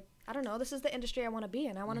because like I don't know, this is the industry I want to be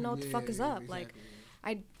in. I want to know what the fuck is up. Exactly.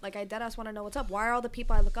 Like I deadass want to know what's up. Why are all the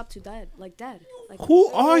people I look up to dead? Like Who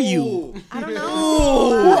are you? I don't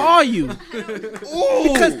know. Who are you?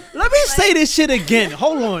 Because let me say this shit again.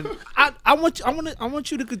 Hold on. I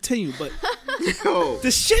want you to continue, but Yo.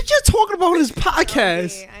 the shit you're talking about on this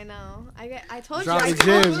podcast. I know. I told Drop you. the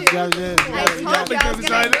gems. Drop the gems. I told you I was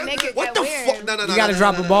gonna make it What get the weird. fuck? No, You gotta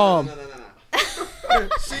drop a bomb.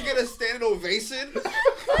 She get a standing ovation.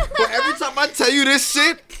 But every time I tell you this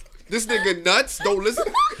shit, this nigga nuts. Don't listen.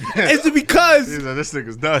 It's because This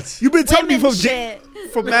nigga's nuts. you've been telling me Women from shit.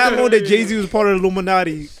 from mad long that Jay-Z was part of the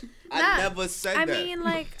Illuminati. I never said I that. mean,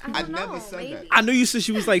 like, I don't never know, said maybe. that. I knew you since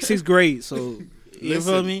she was like 6th grade, so you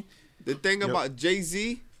Listen, feel me? The thing about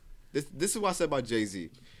Jay-Z, this is what I said about Jay-Z.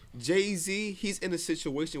 Jay-Z, he's in a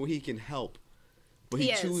situation where he can help, but he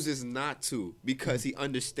He is. chooses not to because he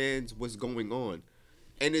understands what's going on,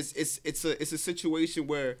 and it's a situation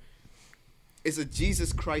where it's a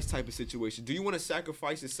Jesus Christ type of situation. Do you want to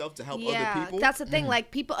sacrifice yourself to help other people? That's the thing.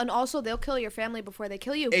 Like, people, and also they'll kill your family before they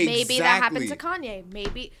kill you. Maybe that happened to Kanye.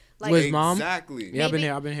 Maybe like With his mom? Exactly. Yeah,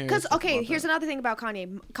 I've been here. Because here's another thing about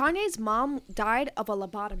Kanye. Kanye's mom died of a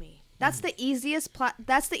lobotomy. That's the easiest.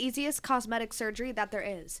 That's the easiest cosmetic surgery that there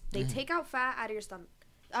is. They take out fat out of your stomach.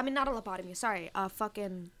 I mean, not a lobotomy. Sorry,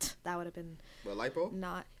 fucking that would have been. But lipo?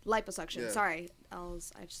 Not liposuction. Yeah. Sorry,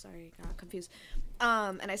 got confused.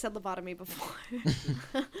 And I said lobotomy before.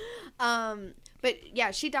 But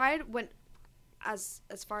yeah, she died when, as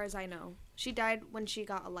far as I know, she died when she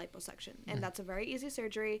got a liposuction, and that's a very easy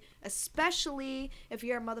surgery, especially if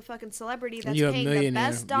you're a motherfucking celebrity that's You're a paying the millionaire.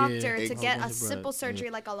 best doctor Yeah. to get a Bread. simple Yeah. surgery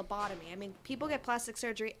like a lobotomy. I mean, people get plastic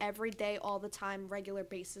surgery every day, all the time, regular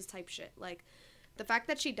basis type shit. Like, the fact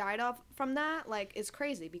that she died from that, like, is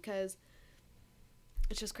crazy because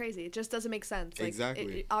it's just crazy. It just doesn't make sense. Like,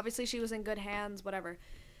 Exactly. Obviously, she was in good hands, whatever.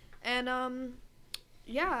 And,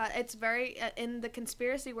 yeah, it's very, in the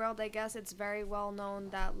conspiracy world, I guess, it's very well known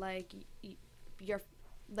that, like, you're,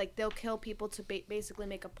 like, they'll kill people to basically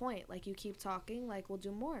make a point. Like, you keep talking, like, we'll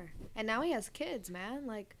do more. And now he has kids, man.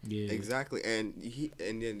 Like, Yeah. Exactly, and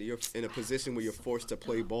then you're in a position where you're forced to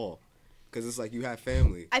play ball, because it's like you have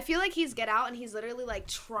family. I feel like he's Get Out, and he's literally, like,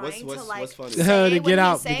 trying to, like, what's funny? say The what Get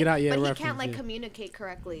Out- he's the saying, Get Out, yeah, but he reference, can't, like, yeah. communicate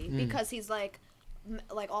correctly because he's, like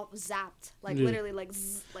all zapped. Like, Yeah. literally, like,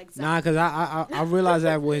 zapped. Nah, cause I realized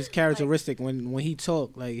that with his characteristic when he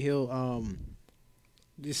talk, like he'll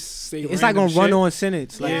Just say it's like random gonna run shit. on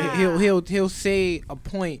sentence. Like Yeah. he'll say a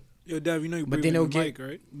point, Yo, Dev, you know you but breathing then in he'll the get mic,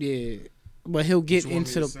 right? yeah, but he'll get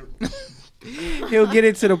into the he'll get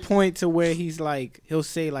into the point to where he's like he'll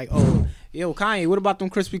say like, oh, yo, Kanye, what about them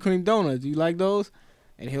Krispy Kreme donuts? Do you like those?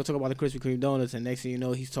 And he'll talk about the Krispy Kreme donuts, and next thing you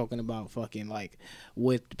know, he's talking about fucking like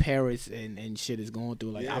what Paris and shit is going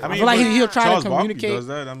through. Like, I feel like he'll try Charles to Barkley communicate. does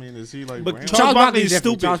that. I mean, is he like? But random? Charles Barkley is different.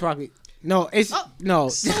 stupid. Charles Barkley. No, it's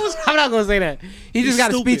no. I'm not gonna say that. He just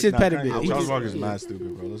got a stupid. speech Nah, impediment. Kanye- He Charles just- Barkley's mad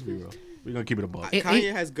stupid, bro. Let's be real. We're gonna keep it a buck.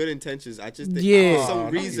 Kanye has good intentions. I just think Yeah. for some No,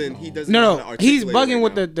 reason you he don't. doesn't know how No, to he's articulate it bugging right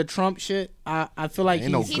with now. the Trump shit. I feel like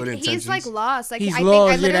Ain't no he's good He's intentions. like lost. Like, He's I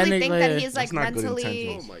lost. Yeah, literally that think nigga- that he's like That's not good mentally,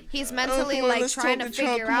 intentions. Oh my God. he's mentally like trying to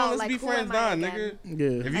figure out like who am I again?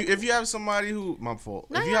 yeah. If you have somebody who, my fault.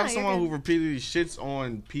 No, If you no, have you're someone good. who repeatedly shits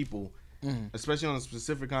on people, especially on a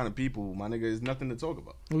specific kind of people, my nigga, is nothing to talk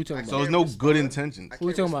about. Who we talking So about? there's no good intentions. Who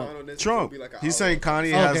we talking about? Trump. He's saying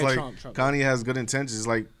Kanye Oh, has okay, like Trump. Kanye has good intentions,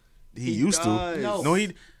 like he used does. to. No. No,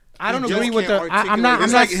 he. I don't He agree just with the. can't I'm not. I'm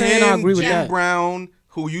It's not like saying him, I agree with Jim that. Brown,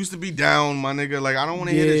 who used to be down, my nigga. Like I don't want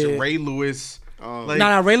to hear this Yeah. Ray Lewis. Like,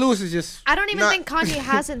 Nah, Ray Lewis is just. I don't even Not- think Kanye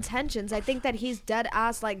has intentions. I think that he's dead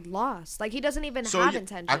ass like lost. Like, he doesn't even have yeah,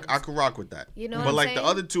 intentions. I could rock with that. You know but what I'm like saying? the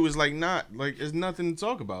other two is like not like it's nothing to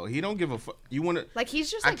talk about. He don't give a fuck. You want to? Like, he's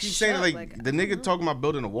just I like keep saying shook, like I the don't nigga know. talking about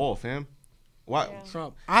building a wall, fam. Why?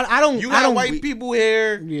 Trump. I don't. You I got don't. white people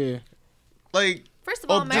here, Yeah. like. First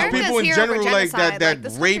of all, just America's people in here general over like genocide. that Like,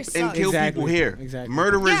 this rape country and sucks. kill Exactly. people here. Exactly.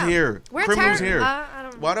 Murderers Yeah. here. We're Criminals tired- here. I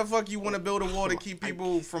don't- Why the fuck you want to build a wall to keep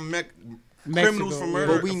people from Mexico, criminals from yeah.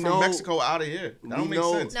 murder But we from know- Mexico out of here? That don't we make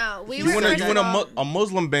know- sense. No, we You were You want first of all- a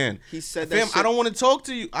Muslim ban? He said that Fam, shit. I don't want to talk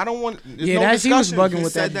to you. I don't want. There's Yeah, no that he was discussion. bugging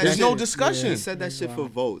with said that. that There's shit. no Yeah. discussion. He said that shit for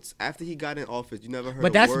votes. After he got in office, you never heard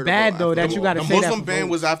But a that's word bad, about though, after that the you wall. gotta The say that Muslim for ban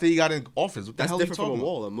votes. was after he got in office. What the That's hell are you different from talking a about?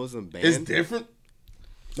 wall. A Muslim ban. It's different.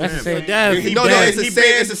 That's the Yeah, same. man. Dev, He No, banned- it's the he same.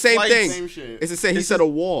 It's the banned same flights. thing. Same shit. It's the same. He It's said the- a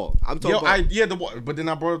wall. I'm talking about. But then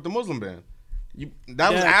I brought up the Muslim ban.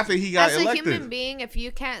 That was Yeah. after he got As a elected. human being, if you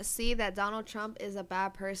can't see that Donald Trump is a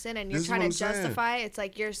bad person and you're This is trying what to I'm saying. justify it, it's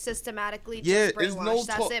like you're systematically just Yeah, brainwashed. it's no That's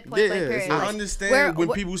talk- it, point blank yeah, period. it's Like, I understand we're- when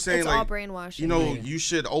we're- people saying it's all like, brainwashing. you know, you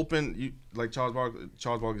should open. Like Charles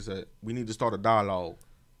Barkley said, we need to start a dialogue.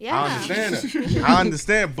 yeah. I understand that. I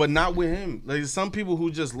understand, but not with him. Like some people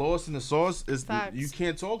who just lost in the sauce is Facts. you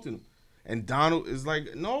can't talk to them. And Donald is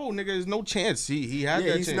like, no, nigga, there's no chance. He had Yeah,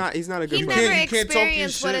 that he's chance. not. He's not a good He person. never you can't talk your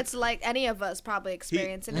experienced what shit. it's like any of us probably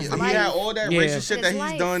experience in he, his he life. had all that Yeah. racist shit In that his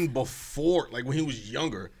he's life. done before, like when he was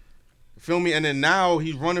younger. Feel me? And then now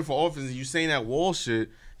he's running for office, and you saying that wall shit.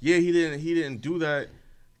 Yeah, he didn't do that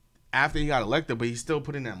after he got elected, but he still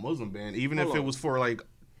put in that Muslim ban, even if Hold it on. was for like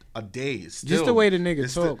a day. Still, Just the way the nigga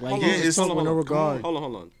it's talk. the- Like, yeah, he just it's talk hold with no on, regard.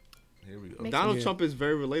 Hold on. Here we go. Makes Donald Yeah. Trump is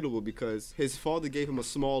very relatable because his father gave him a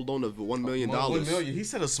small loan of $1 million. $1 million. He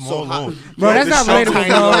said a small how- loan. Bro, that's Yo, not this relatable,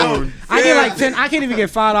 shelter- bro. I get like 10. I can't even get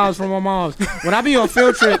 $5 from my mom's. When I be on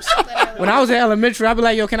field trips, when I was in elementary, I be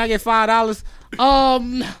like, yo, can I get $5?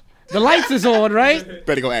 The lights is on, right?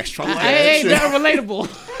 Better go ask Trump. I ain't nothing relatable.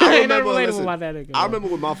 ain't nothing relatable listen, about that nigga. I remember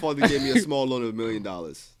when my father gave me a small loan of $1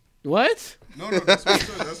 million. What? No, that's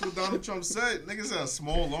what Donald Trump said. Nigga said a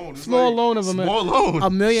small loan. It's Small like, loan of small loan.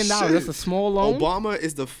 $1 million. Shit. That's a small loan. Obama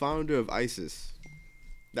is the founder of ISIS.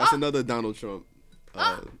 That's another Donald Trump.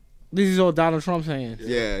 This is all Donald Trump saying.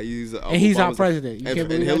 Yeah, he's And he's our Obama's president. You can't and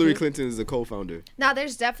believe that Hillary shit? Clinton is the co-founder. Now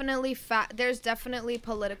there's definitely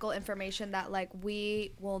political information that like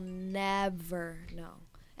we will never know,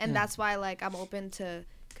 and that's why like I'm open to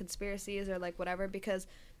conspiracies or like whatever, because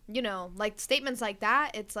you know, like statements like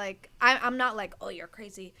that, it's like I'm not like, oh, you're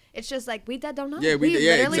crazy. It's just like we don't know. Yeah,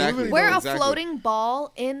 exactly. We're a Exactly. floating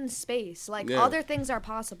ball in space. Like Yeah. other things are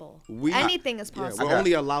possible. Anything is Yeah, possible. we're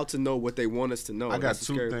only allowed to know what they want us to know. I got That's the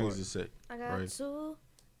two scary things part. to say. I got right? two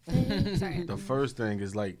things. Sorry. The first thing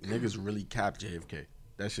is like niggas really cap JFK.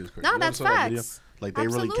 That shit's crazy. No, You ever that's saw that video? facts. Like they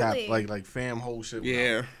really cap Absolutely. like fam whole shit.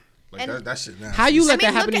 Yeah. Like And- that shit nasty. How you let I mean,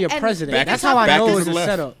 that happen look to your at- and- president? Back- That's how I back know to it's the a left.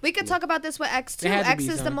 setup. We could talk about this with X too. It had to X be,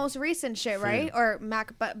 is the son. most recent shit, right? Or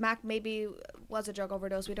Mac, but Mac maybe was a drug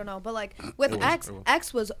overdose. We don't know. But like with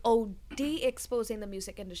X was OD exposing the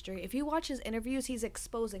music industry. If you watch his interviews, he's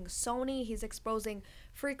exposing Sony. He's exposing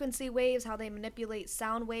frequency waves, how they manipulate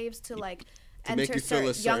sound waves to like To make enter you feel a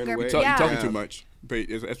certain certain younger. way. You're Yeah. talking too much. But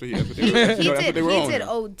that's what He that's did. what they were He on. did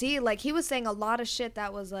OD. Like he was saying a lot of shit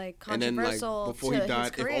that was like And then, like, controversial before to he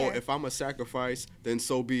died, his career. if I'm a sacrifice, then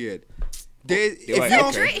so be it. If If like, you And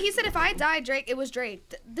don't, Drake, he said if I die, Drake, it was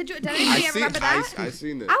Drake. Did anybody ever remember that? I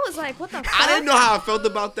seen it. I was like, what the fuck? I didn't know how I felt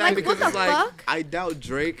about that Like, because what it's the like fuck? I doubt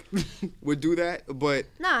Drake would do that, but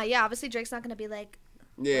Nah, yeah, obviously Drake's not gonna be like,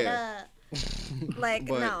 yeah, like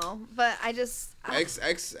But- no. But I just X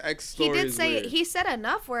he story did is say weird. he said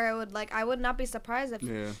enough where it would like I would not be surprised if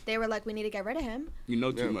Yeah. they were like we need to get rid of him. You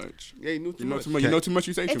know too Yeah. much. Yeah, he knew too You know much. too much. You know too much.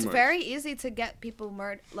 You say too It's much. very easy to get people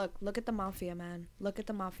murdered. Look at the mafia, man. Look at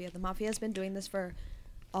the mafia. The mafia has been doing this for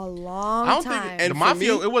a long I don't time. think And the for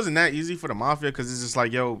mafia. me- It wasn't that easy for the mafia because it's just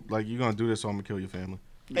like, yo, like you gonna do this, so I'm gonna kill your family.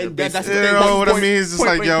 And that's the You thing. know what I Point- mean? It's just point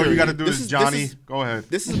like, blank yo, you period. gotta do this, is- Johnny. is- Go ahead.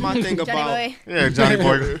 This is my thing Johnny about. boy. Yeah, Johnny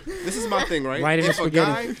boy. This is my thing, right? Right in the If a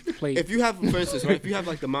guy, spaghetti plate. if you have, for instance, right, if you have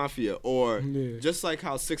like the mafia, or Yeah. just like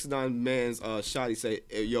how 6ix9ine Man's Shotty say,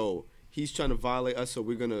 yo, he's trying to violate us, so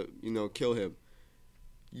we're gonna, kill him.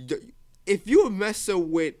 If you're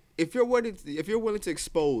messing with, if you're willing to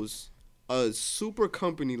expose a super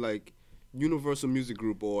company like Universal Music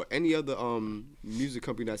Group or any other music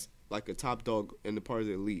company that's like a top dog in the part of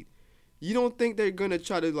the elite, you don't think they're gonna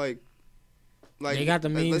try to like They got the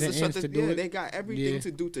means let's and just shut ends this- to do yeah, it. they got everything Yeah.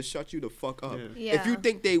 to do to shut you the fuck up. Yeah. If you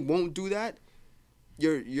think they won't do that,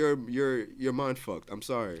 you're mind fucked. I'm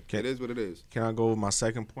sorry. Okay. It is what it is. Can I go with my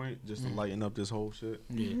second point just to lighten up this whole shit?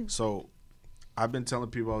 Yeah. So, I've been telling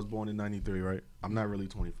people I was born in '93, right? I'm not really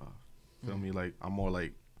 25. Feel me? Like I'm more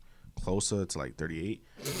like closer to like 38.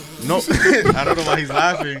 No, I don't know why he's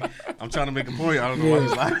laughing. I'm trying to make a point. I don't know why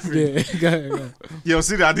he's laughing. Yeah, go ahead. Yo,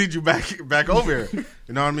 see, I need you back over here.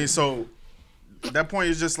 You know what I mean? So that point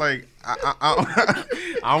is just like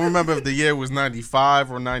I don't remember if the year was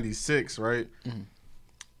 95 or 96, right?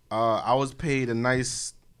 I was paid a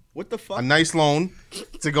nice What the fuck? loan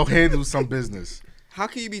to go handle some business. How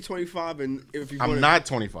can you be 25 and if you? I'm not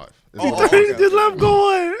 25. It's Oh, not- okay. Just let him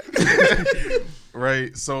going.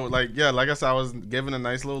 Right. So like like I said, I was given a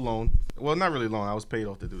nice little loan. Well, not really loan. I was paid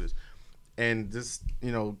off to do this. And this,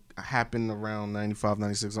 happened around 95,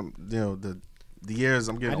 96. The years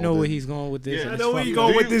I'm getting I know older. where he's going with this. Yeah. and I it's know where fucked you up.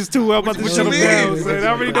 going with this too. I'm about to What shut you him down. mean? Son. I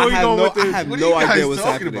already know where you going with I this. have What are no you guys idea what's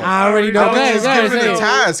talking happening. about? I already know. I was Go just ahead, given say a it.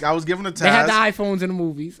 task. I was given a They had task. the iPhones in the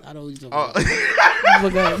movies. I know what you're Oh. talking about.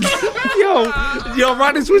 Look at him. Yo,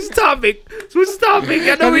 Rodney, switch the topic. Switch the topic.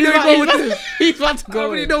 I know where you going with this. He's about to I go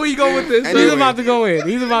already in. know where you going with this. Anyway. He's about to go in.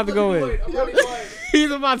 He's about to go in. He's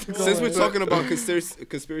about to go Since in. we're talking about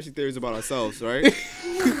conspiracy theories about ourselves, right?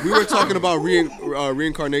 We were talking about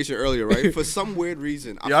reincarnation earlier, right? For some weird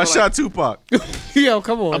reason, Yeah, I shot Tupac. Yo,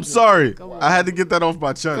 come on. I'm sorry. I had to get that off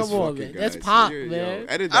my chest. Come on, man. That's Pac, man.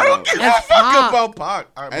 Edit I that don't out. give a That's fuck Pac. about Pac.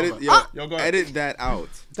 All right, Edit, my yo, bad. Yo, go ahead. edit that out.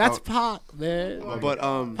 That's Pac, man. But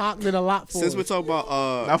Pac did a lot for since we're us. talking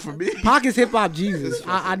about Not for me. Pac is hip hop Jesus.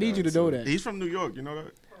 I need you to know that. He's from New York. You know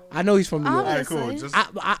that? I know he's from New York. All right, cool. Obviously. Just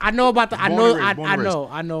I know about the. I Born know. and raised, born and raised.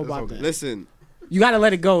 I know It's about okay. that. listen, You gotta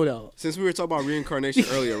let it go though. since we were talking about reincarnation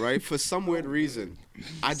earlier, right? For some weird reason,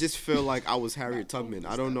 I just feel like I was Harriet Tubman.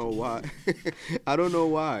 I don't know why. I don't know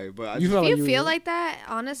why, but I You just, felt If like you you feel was- like that,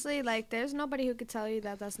 honestly, like there's nobody who could tell you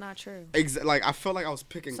that that's not true. like I felt like I was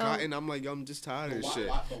picking So- cotton. I'm like, yo, I'm just tired of this shit.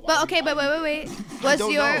 But okay, but wait.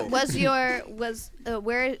 don't know.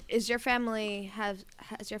 Where is your family? Has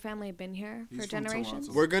your family been here He's for from generations?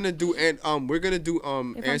 Toronto. We're gonna do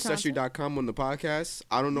from Ancestry.com on the podcast.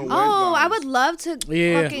 I don't know when. Oh, I would love to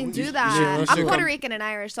Yeah. fucking do Yeah, that. let's I'm do it. Puerto Rican and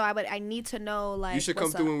Irish, so I need to know like. You should come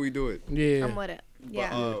what's through up. when we do it. Yeah. I'm with it. Yeah.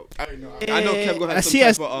 I know Kev gonna I have see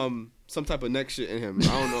some type of neck shit in him. I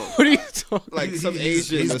don't know. What are you talking? Like some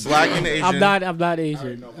Asian. or He's something. black and Asian. I'm not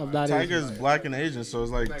Asian. I'm not Tiger's Asian. black and Asian, so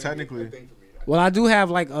it's like technically. Well, I do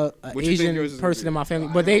have like a What you think Asian yours is person gonna in be? my family,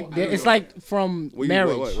 but it's like from What you-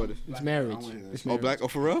 marriage. what is- It's marriage. It's Oh, marriage. black. Oh,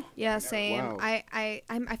 for real? Yeah, same. Wow.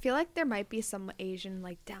 I feel like there might be some Asian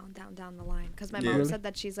like down the line because my Yeah. mom Really? said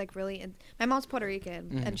that she's like really. My mom's Puerto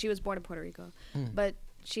Rican and she was born in Puerto Rico, but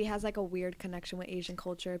she has like a weird connection with Asian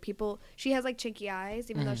culture. She has like chinky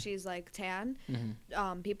eyes, even though she's like tan.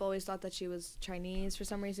 People always thought that she was Chinese for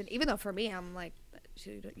some reason, even though for me I'm like,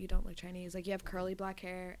 you don't look Chinese. Like you have curly black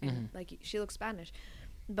hair and like she looks Spanish.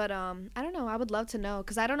 But I don't know. I would love to know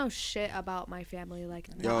because I don't know shit about my family. Like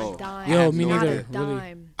not Yo. a dime. Yo, me not neither, a really.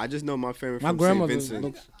 dime. I just know my family My from St. grandmother Vincent,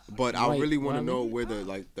 looks but I white. really want to Wow. know where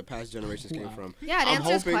the past generations came from. Yeah, it I'm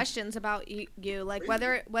answers hoping- questions about you, like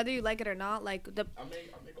whether you like it or not. Like the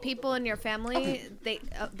people in your family,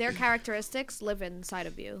 their characteristics live inside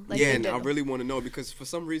of you. Like Yeah, they and I do. really want to know because for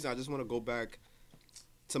some reason I just want to go back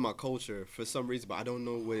to my culture for some reason, but I don't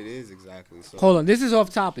know what it is exactly. So Hold on, this is off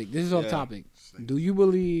topic. Yeah. Do you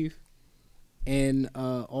believe in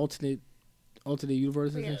alternate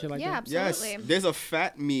universes and shit like Yeah, that? yes, absolutely. there's a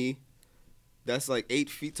fat me that's like 8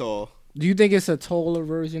 feet tall. Do you think it's a taller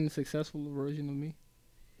version, successful version of me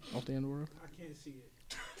out there in the world? I can't see it.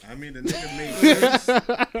 I mean, the nigga made sense.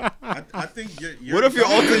 I think your What if your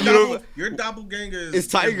alternate universe- your doppelganger is It's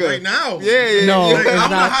Tiger right now? Yeah. No, Like, it's I don't know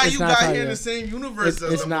not- how it's you not got Tiger. here in the same universe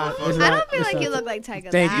as It's the not. motherfucker. It's I not. don't feel it's like not. you look like Tiger.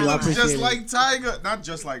 Thank you, He I looks appreciate just it. like Tiger, not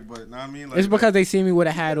just like, but I mean, like, It's because they see me with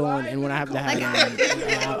a hat on, and when I have the hat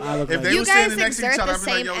Like- on, I look If like. they You was guys standing next to each exert other, the I'd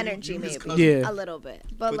be like, same yo, energy, you his maybe. cousin. Yeah. A little bit,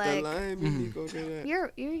 but Put that like line in, you go get that.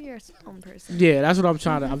 you're your own person. Yeah, that's what I'm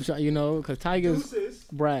trying to. I'm trying, because Tiger's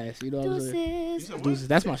brass. You know what I'm saying? Deuces. Deuces.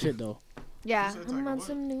 That's my shit though. Yeah, said I'm Tiger on what?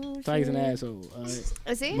 some new Tiger's an shit. asshole. All right.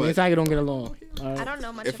 Is he? Me and Tiger don't get along. All I right. don't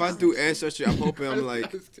know much. If I about do him. ancestry, I'm hoping I'm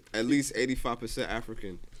like at least 85%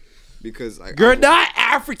 African, because like You're not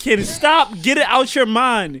African. Stop. Get it out your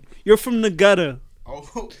mind. You're from the gutter.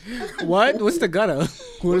 Oh, What? What's the gutter?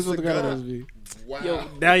 What is the the gutter? gutter? supposed to be? wow. Yo,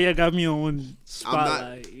 now you got me on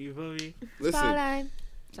spotlight. You feel me? Listen, Spotlight.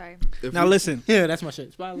 Sorry. if Now we- listen. Yeah, that's my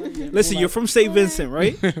shit. Spotlight. Yeah. Listen, you're from St. Vincent,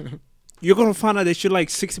 right? You're gonna find out that you're like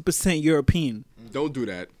 60% European. don't do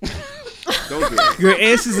that. Don't do that. Your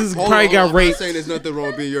ancestors Hold probably on, got I'm not raped. saying there's nothing wrong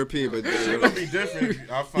with being European, but it's gonna be different.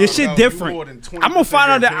 I found Your shit out you different. more than 20% I'm gonna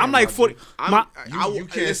find out that I'm European, like my 40. G. My, You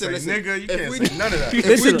can't say nigga. You if can't we- say none of that. If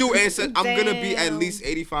Listen. we do ancestry, I'm gonna be at Damn. least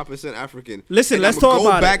 85% African. Listen, And let's I'ma talk go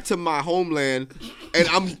about back it. to my homeland, and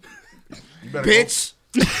I'm You better bitch. Go,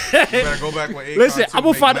 you better go back with Listen, Akon I'm to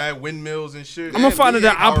gonna make find- mad windmills and shit. I'm gonna find out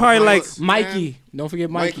that I'm probably like. Mikey. Don't forget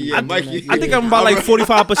Mikey. Mikey, yeah, Mikey. I think I'm about like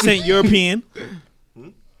 45% European.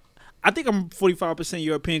 I think I'm 45%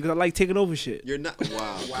 European because I like taking over shit. You're not.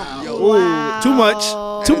 Wow. Yo, Ooh, Wow. too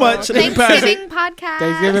much. Too much. Let me pass it. Thanksgiving podcast.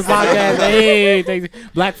 Thanksgiving podcast. Hey,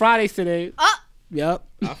 Black Friday's today. Oh. Yep.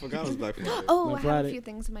 I forgot it was Black Friday. Oh, Black I have Friday. a few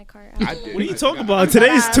things in my cart. I did. What are you I talking forgot. about? Today's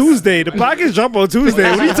Yes. Tuesday. The podcast drop on Tuesday.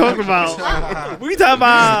 What are you talking about? What are you talking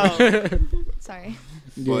about? Sorry.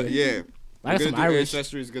 But yeah, I got gonna some do Irish.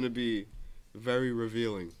 ancestry is gonna be very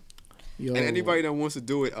revealing. Yo. And anybody that wants to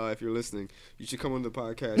do it, if you're listening, you should come on the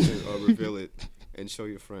podcast and reveal it and show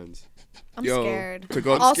your friends. I'm Yo, scared. to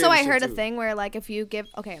go- I'm Also, scared I of heard shit, a too. thing where like if you give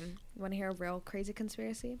you want to hear a real crazy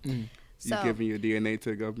conspiracy? So your DNA to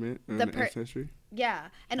the government The per- ancestry? yeah,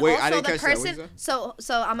 and Wait, I also didn't the catch that. What'd person. you say?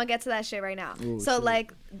 So I'm gonna get to that shit right now. Ooh, so shit.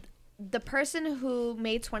 like, the person who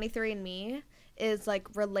made 23andMe is like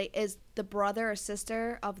is the brother or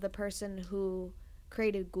sister of the person who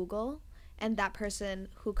created Google, and that person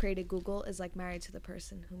who created Google is like married to the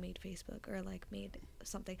person who made Facebook or like made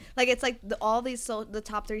something. Like it's like all these the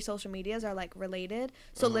top 3 social medias are like related.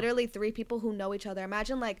 So literally 3 people who know each other.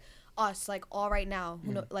 Imagine like us, like all right now,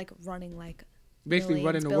 who know, like running like. Basically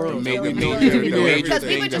running the billions, world. billions, Major- billions of major- people. major Because we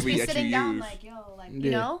things would just that be that sitting you down use. like, yo, like, Yeah. you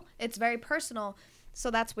know, it's very personal. So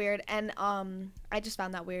that's weird. And I just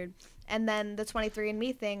found that weird. And then the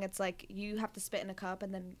 23andMe thing, it's like you have to spit in a cup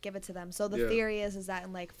and then give it to them. So the Yeah. theory is that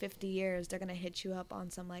in like 50 years, they're going to hit you up on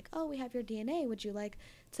some like, oh, we have your DNA. Would you like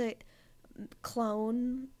to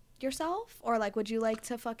clone yourself, or like, would you like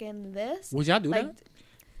to fucking this? Would y'all do Like, that?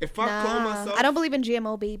 If I clone myself, I don't believe in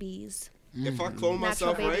GMO babies. if I clone Natural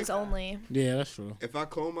myself, babies right? only. Yeah, that's true. If I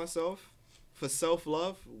clone myself for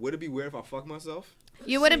self-love, would it be weird if I fuck myself?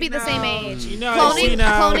 You wouldn't be the same age. Cloning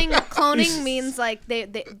Cloning means like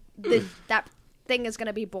that thing is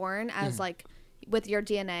gonna be born as like with your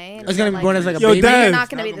DNA. And It's gonna be like, born as like a Yo, baby. Dad. you're not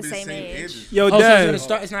gonna be the same age. Yo, Oh, so Dad.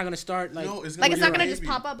 it's not gonna start like. No, it's Like, it's not gonna be a just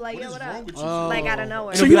baby. pop up like, What yo, is what wrong up? with you? Like out of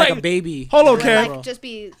nowhere. It'll So be you like like- a baby. Hold on, It would, Kev. like just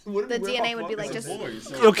be Would it the be weird if DNA I would be fuck like as just a boy?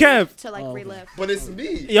 So- Yo, Kev. to like relive. But it's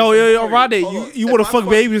me. Yo, Rodney, Hold on. you If want to I fuck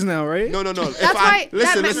babies now, right? No. That's why.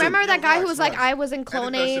 Listen. Remember that guy who was like, relax. I was in that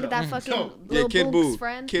Clonade, shit that up. fucking Yeah, Lil Kid Boog's Boo.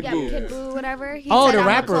 friend. Kid yeah, Boo. Kid Boo, whatever. He Oh, said, the I'm a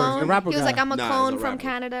rapper, clone. the rapper He was like, guy. I'm a Nah, he's clone a from rapper.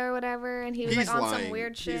 Canada or whatever, and he was He's like on lying. some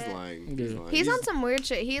weird shit. He's lying. Yeah. He's on some weird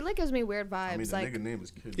shit. He like gives me weird vibes. I mean, the like nigga name is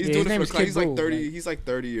Kid. He's Yeah, doing his name it is for clout. He's Kid like Boo, 30. like- He's like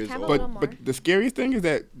 30 years Have a old. little But more. but the scariest thing is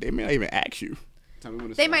that they may not even ask you. Tell me when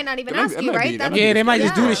to They stop. might not even They might- ask they you, might right? be- That's- Yeah, they might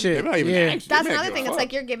just do Yeah. the shit. They might even Yeah. ask you. That's They might another give a thing. It's fuck.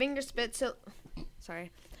 like you're giving your spit to.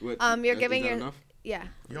 Sorry. What, You're is giving that your enough? yeah.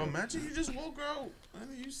 Yo, imagine you just woke out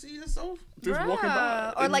and you see yourself. Just walking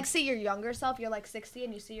by. Or like see your younger self. You're like 60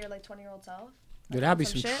 and you see your like 20-year-old self. Dude, that'd be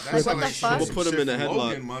Some some shit. That's Like what the like fuck? We'll put him in a shit from headlock.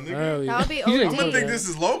 Logan, my nigga. Hell yeah. That would be He's OD. like, I'm gonna yeah. think this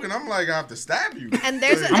is Logan. I'm like, I have to stab you. And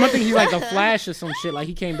there's I'm gonna think he's like a Flash or some shit. Like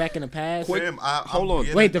he came back in the past. Fam, Hold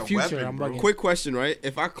on. Wait, the future, I'm bugging. Quick question, right?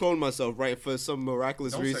 If I clone myself, right, for some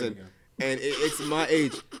miraculous Don't say it reason, again. and it's my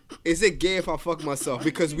age, is it gay if I fuck myself?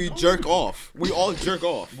 Because we jerk off. We all jerk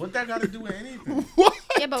off. What that got to do with anything?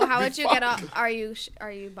 yeah, but how would you get off? Are you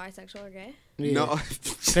bisexual or gay? Yeah. No.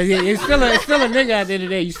 Cause it's still a nigga at the end of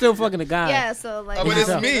the day. You still fucking a guy. Yeah, so like. But how it's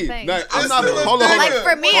would be the me. thing? Like, I'm not. still a Hold on. nigga. Like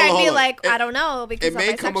for me, Hold on, I'd hold be on. like, I don't know because It may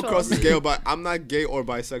I'm come bisexual. across as gay, but I'm not gay or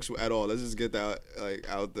bisexual at all. Let's just get that like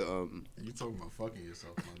out the You talking about fucking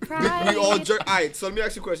yourself? Pride. We all jerk. All right, so let me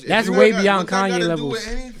ask you a question. If That's you- way beyond Kanye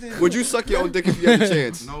levels. Would you suck your own dick if you had the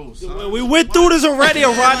chance? No, son. We went through this already,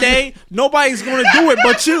 Rodney. Nobody's gonna do it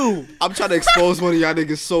but you. I'm trying to expose one of y'all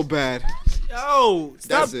niggas so bad. Yo,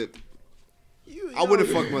 stop. That's it. I wouldn't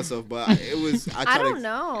fuck myself, but it was. I don't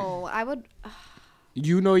know. I would.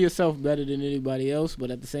 You know yourself better than anybody else,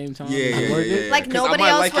 but at the same time, Yeah, is it yeah, worth yeah, it? yeah. Like 'Cause nobody I might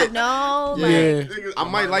else like would it. know. Yeah. Like, Niggas, I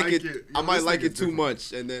might like it. Yo, I might this like nigga it too different.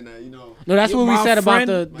 much, and then you know. No, that's what we My said about friend-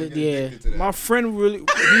 the might get yeah. addicted to that. My friend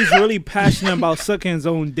he's really passionate about sucking his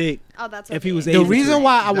own dick. oh, that's If OD. he was The able reason to.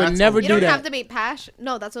 why I would That's never You do don't have that. to be passionate.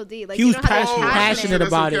 No, that's OD. Like He you was don't have to be passionate That's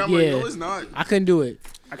about okay. it, I'm like, yeah. no, it's not. I couldn't do it.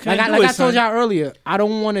 I can't Like do I it, told son. y'all earlier, I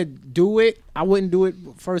don't want to do it. I wouldn't do it.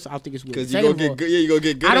 First, I think it's weird. Because you Second gonna of all, get good. Yeah, you gonna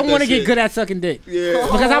get good. I don't want to get good at sucking dick. Yeah.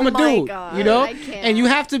 Because I'm a Oh my dude, God, you know? I can't. And you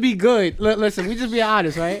have to be good. Listen, we just be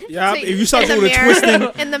honest, right? Yeah, So if you start in the doing the mirror-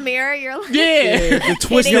 twisting, in the mirror, you're like, Yeah. the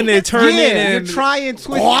twisting and turning, Yeah, and you're trying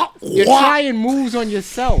you're trying moves on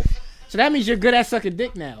yourself. So that means you're good at sucking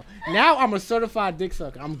dick now. Now I'm a certified dick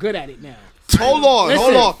sucker. I'm good at it now. Hold on,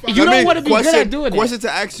 Listen, hold on. you don't wanna be good question, at doing that. Question to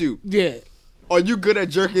ask you: Yeah. Are you good at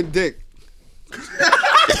jerking dick?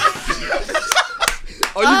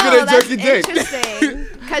 Are you good at that's jerking dick? interesting.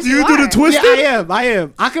 Because you you do the are. twisting. Yeah, I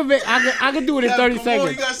am. I can do it in 30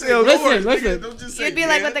 seconds. You'd be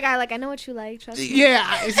like with the guy, like, I know what you like. Trust me.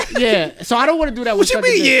 Yeah, yeah. So I don't want to do that with What you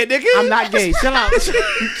sucking mean, dick. yeah, nigga? I'm not gay. Chill out.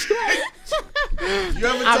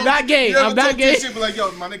 I'm not gay. I'm not gay. Shit, be like,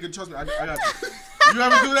 yo, my nigga, trust me, I got you. You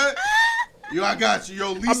ever do that? Yo, I got you.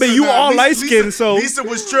 Yo, Lisa. I mean, you all Lisa- light-skinned, so- Lisa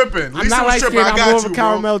was tripping. I'm Lisa not was light tripping. skinned. I I'm got more of you, a bro.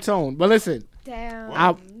 caramel tone. But listen,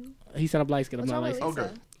 Damn. he said I'm light skinned. I'm What's not wrong light with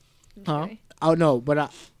skinned. Lisa? Okay. Okay. Oh no,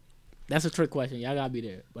 but that's a trick question. Y'all gotta be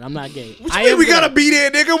there, but I'm not gay. What you mean we gotta be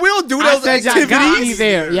there, nigga? We don't do I those said y'all got me activities.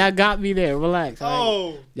 there. Y'all got me there. Relax. all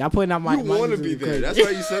right? Oh, Y'all putting out my. You my want to business be in there. the That's crib.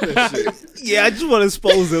 why you said that shit. yeah, I just want to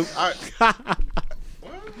expose him.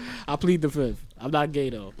 I plead the fifth. I'm not gay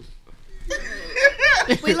though.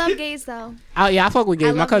 We love gays, though. Yeah, I fuck with gays.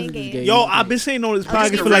 I My love cousin's being is gay. gay. Yo, He's I've gay. been saying on this I'm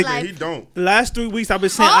just podcast for gonna like like- He don't. the last 3 weeks. I've been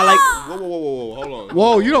saying I like. Whoa, hold on.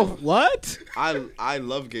 Whoa, you don't what? I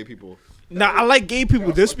love gay people. Nah, I like gay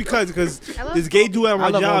people just because I love this gay dude at I my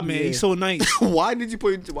love job, all man, gay. he's so nice. Why did you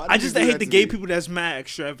put? Why did I you just do hate that the to gay me? people that's mad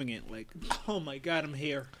extravagant. Like, oh my god, I'm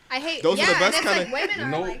here. I hate. Those are the best and kinda- it's like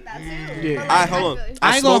women are like that too. Yeah. But, like, Alright, hold on. feel you.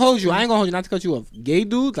 I ain't gonna smoked- hold you. I ain't gonna hold you. Not to cut you off. Gay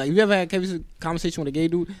dudes, like if you ever had a conversation with a gay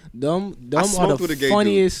dude, them are smoked with a the gay dude.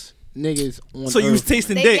 funniest niggas on So you was earth,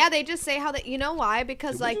 tasting man. They, dick. yeah, they just say how they. You know why?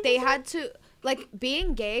 Because like they had to. like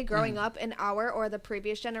being gay growing up in our or the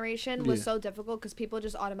previous generation was so difficult because people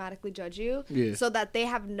just automatically judge you, so that they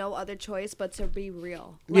have no other choice but to be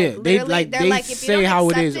real. Yeah, they literally, like they're they like, if you say don't how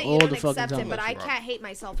it accept is you all don't the fucking accept it, time. but I can't hate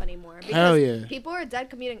myself anymore because Hell yeah. people are dead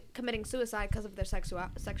committing suicide because of their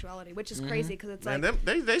sexuality, which is crazy because it's like Man,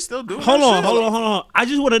 they still do. Hold that on, shit. hold on. I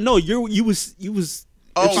just want to know you was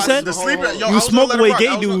Oh, what you said? the sleeper. Yo, you was smoking with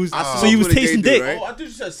gay dudes, so you was tasting dick. Oh, I thought you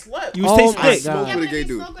said slept. You was Oh tasting my dick. God. Smoke with a gay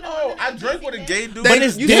dude. Oh, I drank with a gay dude. But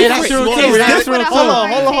it's Yeah, different. that's true It's too. That's different. true too. Hold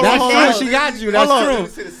on. That's true. She got you. That's Hold true. on.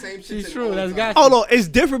 Say the same shit She's to true. all That's the got Hold on, it's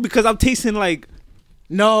different because I'm tasting like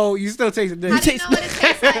No, you still tasting dick. how do you know what it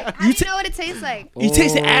tastes like? How do you know what it tastes like? you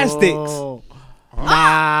tasting ass dicks. Oh.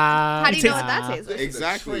 Nah. How do you know what that tastes like?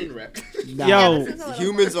 Exactly. Nah. Yo, This is a little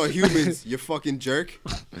Humans are humans. You fucking jerk.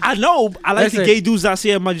 I know. I like the Listen. gay dudes I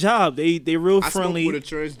see at my job. They real I friendly. smoke with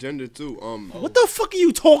a transgender too. What the fuck are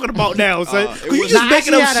you talking about now, son? it 'Cause you was- just Nah,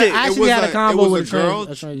 making I up actually shit. had a- it actually was had a combo it with was a a trans- girl a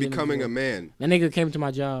transgender becoming a before. man. That nigga came to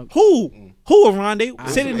my job. Who, Aronde?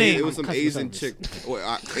 Say the It name. was some Customer Asian service. chick, or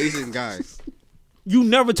Asian guy. You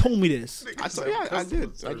never told me this. I told you, I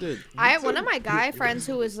did. I did. I have one of my guy friends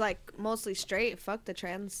who was like mostly straight. Fuck the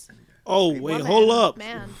trans. Oh wait, woman, hold up.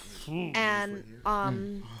 man,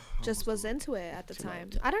 and just was into it at the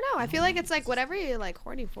time. I don't know. I feel like it's like whatever you're like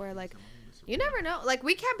horny for, like you never know. Like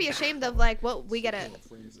we can't be ashamed of like what we get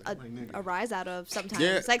a rise out of sometimes.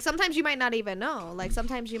 Yeah. Like sometimes you might not even know. Like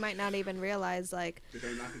sometimes you might not even realize like. Did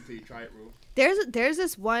they knock until you try it, bro? There's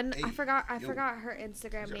this one I forgot her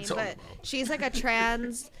Instagram name, but she's like a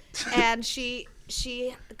trans, and she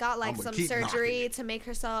got like I'ma some keep surgery to make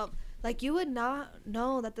herself like you would not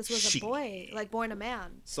know that this was a boy, like born a man.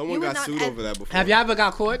 Someone You would got not- sued and- over that before. Have y'all ever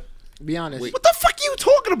got caught? Be honest. Wait. What the fuck are you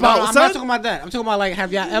talking No, about, no, I'm son? not talking about that. I'm talking about like,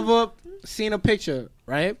 have y'all ever seen a picture,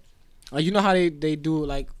 right? Like you know how they do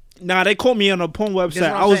like. Nah, they caught me on a porn website.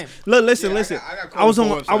 That's what I I'm was saying. look, listen. I got I was on.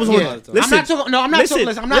 caught I was on on. a lot of times. Listen, I'm not talking. No, I'm not listen, talking.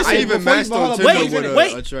 Listen, I'm not listen. I saying. even Before you, matched hold on on, Tinder wait, with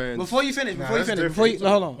wait. a trans. Before you finish, that's hold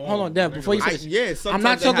different. on, Dev. Before you finish, Yeah, I'm sometimes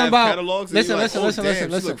not they talking have about. catalogs and Listen, you're like, listen, oh, listen, damn, listen,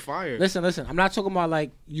 she listen, look fire. listen. I'm not talking about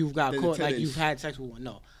like you've got There's caught, the like tennis. you've had sex with one.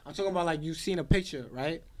 No, I'm talking about like you've seen a picture,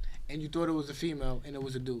 right? And you thought it was a female and it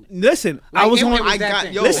was a dude. Listen, I Like, was it on. was I that got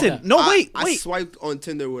thing. yo. Listen, no, wait, I wait. swiped on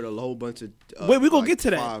Tinder with a whole bunch of. Wait, we gonna like get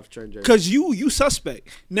to that. 5 transgenders. Cause you suspect.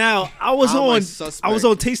 Now I was How am I on. suspect? I was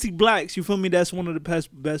on Tasty Blacks. You feel me? That's one of the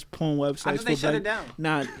best porn websites. I thought they for shut black- it down.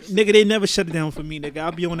 Nah, nigga, they never shut it down for me, nigga.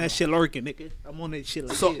 I'll be on that shit lurking, nigga. I'm on that shit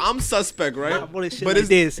like So this. I'm suspect, right? I'm on that shit But like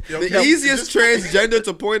it's this. the easiest transgender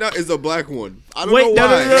to point out is a black one. I don't Wait, know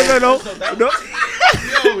why. no.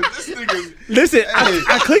 Yo, this nigga. Listen,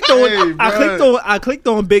 I clicked on. Hey, I clicked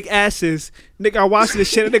on big asses. Nigga, I watched this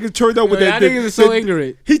shit. That nigga turned up with Yo, that. y'all niggas are so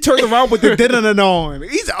ignorant. He turned around with the dinner on.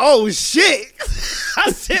 He's oh shit.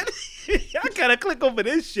 I said. I gotta click over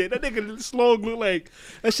this shit. That nigga slow look like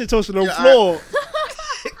that shit toasted on the floor.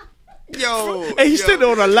 Yo, And he's yo. sitting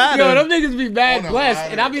on a ladder. Yo, them niggas be bad On a blessed,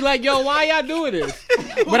 ladder. and I be like, yo, why y'all doing this?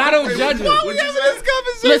 But I don't judge them. What you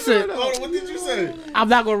say? Listen, Hold on, what did you say? I'm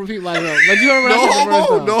not gonna repeat myself, but you heard what No I said the first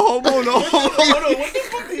homo, time. no homo, no homo. Hold on, what the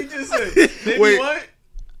fuck did you just say? Baby, Wait. what?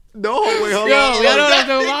 No homo, wait, hold Yo, on. y'all know what I'm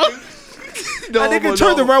talking about? No That nigga homo,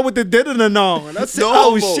 turned no. around with the dinner on. I said, No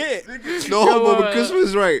oh homo. shit. No homo, but Yo, Chris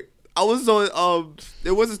was right. I was on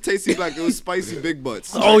it wasn't Tasty Black, it was Spicy Big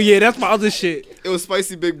Butts. Oh yeah, that's my other shit. It was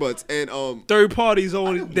Spicy Big Butts, and Third parties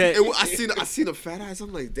on that. I seen the fat eyes.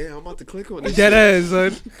 I'm like, damn, I'm about to click on this. That ass,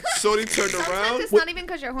 son. Shorty turned Sometimes around. it's not even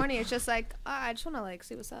because you're horny. It's just like I just want to like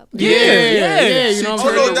see what's up. Yeah, yeah. you know what Oh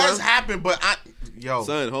I'm no, saying? that's happened, but yo,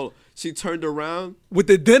 Son, hold on. She turned around. With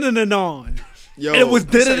the dinner on. Yo, And it was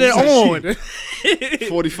dinner on.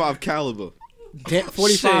 45 caliber.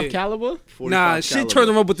 45 Shit. caliber? 45 Nah, she caliber. turned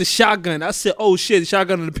around with the shotgun. I said, oh shit,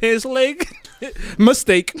 shotgun in the pants leg?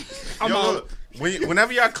 Mistake. I'm yo, out. look,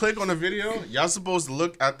 whenever y'all click on a video, y'all supposed to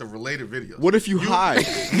look at the related videos. What if you hide?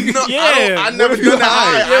 No, Yeah. I never What if do you that.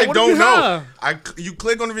 hide? Yeah, I what if don't you know. hide? You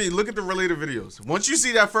click on the video, look at the related videos. Once you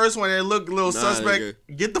see that first one, it look a little Nah,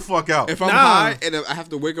 suspect. Get the fuck out. If I'm Nah. high and if I have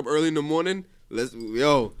to wake up early in the morning,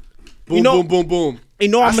 boom, You know- boom, boom, boom. You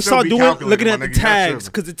know, I I'm gonna still start be doing calculating, looking my at the nigga, you not tags tripping.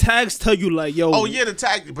 because the tags tell you like, yo. Oh yeah, the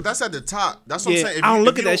tag, but that's at the top. That's what I'm yeah. saying. If I you- don't if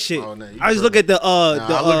look you at that don't- shit. Oh, nah, you I just look at the I look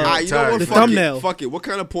at You know what? the Fuck thumbnail. It. Fuck it. What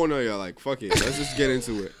kind of porn are you like? Fuck it. Let's just get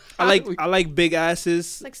into it. I like big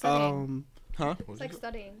asses. Like studying. Huh? It's like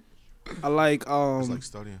studying. I like It's like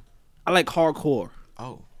studying. I like hardcore.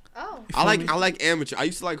 Oh. Oh. I like amateur. I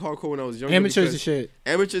used to like hardcore when I was younger. Amateurs because the shit.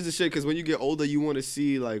 Amateurs the shit because when you get older, you want to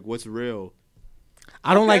see like what's real.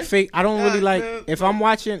 I don't like fake. I don't really Yeah, like man. if I'm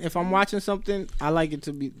watching something, I like it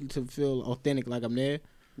to feel authentic, like I'm there.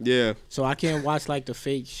 Yeah. So I can't watch like the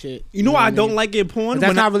fake shit. You know what why I don't like it porn? That's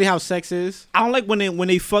When not really how sex is. I don't like when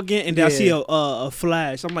they fucking and I Yeah. see a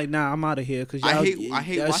flash. I'm like, nah, I'm out of here because I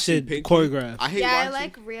hate that watching shit Pinky. choreographed. I hate Yeah, I watching.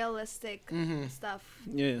 like realistic stuff.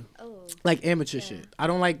 Yeah. Oh. Like amateur shit. I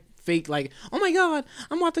don't like fake. Like, oh my god,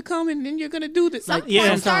 I'm about to come and then you're gonna do this. Some Like, yeah,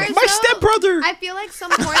 porn sometimes. stars, My though, stepbrother. I feel like some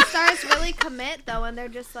porn stars really commit though, and they're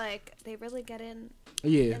just like they really get in.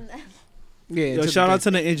 Yeah, in the- yeah. Yo, shout out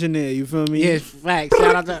to the engineer. You feel me? yeah, facts.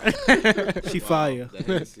 Shout out to. She fire.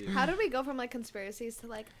 How did we go from like conspiracies to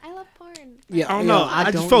like I love porn? Yeah, I don't yo, know. I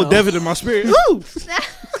just don't felt know. Devin in my spirit. Woo!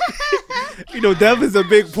 You know, Devin's a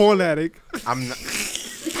big porn addict. I'm not.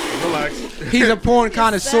 Relax. He's a porn Such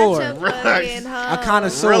connoisseur. a fucking hoe. A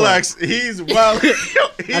connoisseur. Relax. He's well.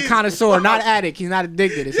 A connoisseur, not addict. He's not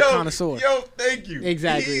addicted. It's a connoisseur. Yo, thank you.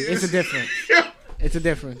 Exactly. It's a difference. It's a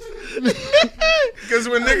difference. Because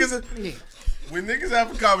when niggas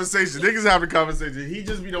have a conversation, he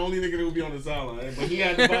just be the only nigga that will be on the sideline. But he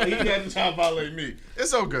had to try to violate me.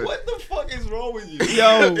 It's all good. What the fuck is wrong with you?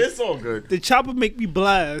 Yo, It's all good. the chopper make me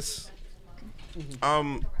blast.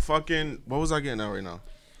 Fucking, what was I getting at right now?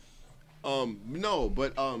 No,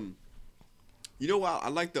 but you know what? I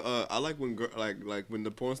like when like when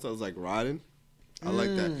the porn stars like riding. I like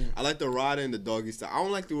that. I like the riding and the doggy style. I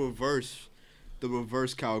don't like the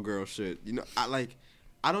reverse cowgirl shit. You know,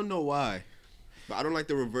 I don't know why, but I don't like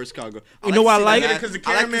the reverse cowgirl. You know why I like it? Because the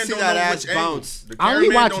cameraman see don't that know ass which bounce. angle. The I only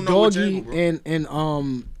cameraman watch don't know which Doggy angle, bro.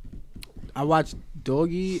 and I watch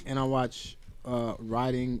Doggy and I watch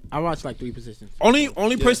riding. I watch like 3 positions.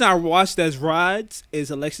 Only person I watch that's rides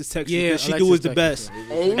is Alexis Texas. Yeah, because she Alexis do is the Texas. best.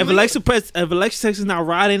 If Alexis Texas is not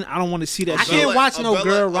riding, I don't want to see that I shit. can't watch no Abella-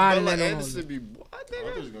 girl riding Abella that on. Anderson be what,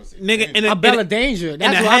 nigga? Nigga, and A Bella Danger.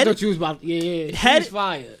 That's the what I head- thought you was about. Yeah. head- She's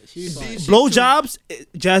fire. She's fire. blowjobs,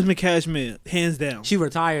 Jasmine Cashmere, hands down. She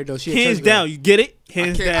retired though. She a Hands church girl. down, you get it?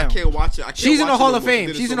 Hands I down. can't watch it. I can't She's in watch the it Hall no of more. She Fame.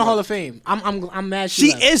 did it She's so in the Hall much. of Fame. I'm mad.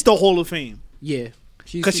 She left. is the Hall of Fame Yeah.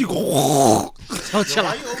 because she go. Oh, chill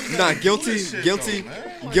out. Nah,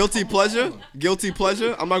 guilty pleasure. Guilty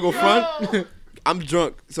pleasure. I'm not gonna front. I'm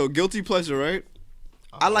drunk, so guilty pleasure, right?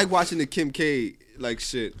 I like watching the Kim K like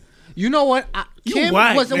shit. You know what? Kim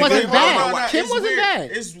whack, wasn't nigga. bad. Kim It's wasn't weird.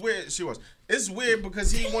 bad. It's weird. She was. It's weird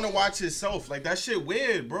because he want to watch himself. Like that shit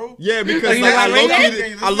weird, bro. Yeah, because Like, like, Ray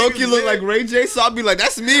J? I low-key look like Ray J, so I'll be like,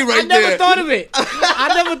 that's me right I never there. thought of it.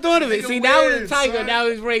 I never thought of it. See, now weird, it's Tiger, son. now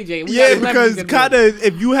it's Ray J. We Yeah, got because celebrities kind in of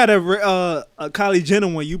if you had a Kylie Jenner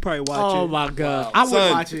one, you probably watch there. Oh it. my god, I would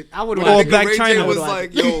Son, watch it. I would When Or watch nigga it. Black Ray China J was would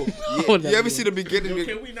like, yo, would you ever see the beginning?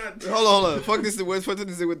 Can we not? Hold on. Fuck this. Fuck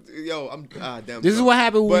this with yo. I'm damn. This is bro. what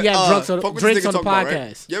happened when we But, got fuck what this drinks nigga on the talking about, right?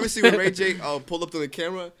 podcast. You ever see when Ray J pulled up to the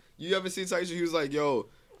camera? You ever see Tyson? He was like, yo,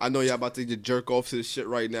 I know y'all about to just jerk off to this shit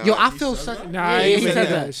right now. Yo, I feel such. Nah, yeah, he he said said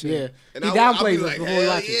that that. shit. Yeah, And he I'll be downplays us like, before we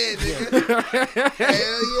hell watch it. yeah, nigga.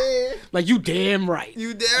 Hell yeah. Like you damn right.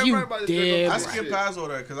 You damn You right about to damn jerk I off skip to shit. past all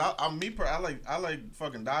that because I like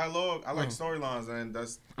fucking dialogue. I like storylines, and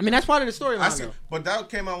that's. I mean, that's part of the I storyline skip, though. but that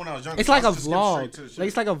came out when I was younger. It's so like I a just skip straight vlog. to the shit. Like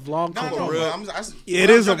it's like a vlog. No, content. real- It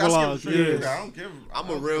is a I skip vlog, straight to yeah. that. I don't give. I'm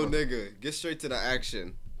a real nigga. Get straight to the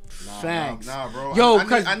action. Facts. Nah, bro. Yo,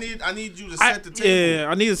 I need you to set the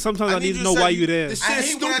table. Yeah, sometimes I need to you know set- why you there. This I shit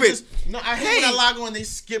is hate when I stupid. just- I hate when I log on and they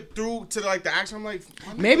skip through to like the action. I'm like,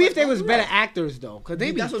 Maybe if they don't was do better that. actors though, cause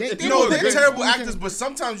they be. That's what- They, you they No, be they're great. terrible actors, but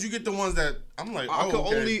sometimes you get the ones that I'm like, I can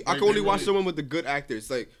okay. only They watch really- someone with the good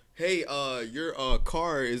actors. Like, hey, your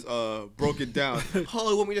car is broken down.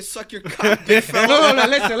 Oh, you want me to suck your cock, big fella? No,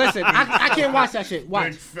 listen. I can't watch that shit. Big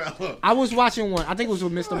Watch. fella. I was watching one. I think it was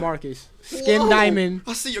with Mr. Marcus. Skin Diamond.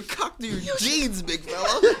 I see your cock through your jeans, big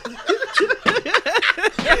fella.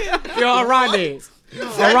 Yo, Arande.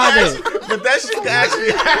 But that shit can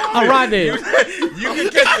actually happen. Arande. You can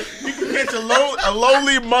catch a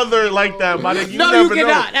lonely mother like that, but you No, never you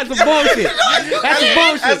cannot. know. That's a bullshit. That's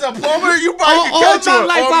bullshit. As a plumber, you probably All can catch my her.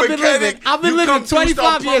 life Or I've been mechanic, living. I've been you living come through, 25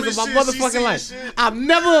 start years of my plumbing shit, she motherfucking see life. your shit. I've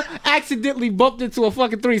never accidentally bumped into a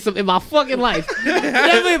fucking threesome in my fucking life.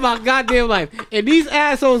 Never in my goddamn life. And these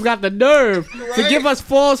assholes got the nerve to give us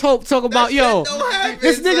false hope. Talk about, yo, don't happen,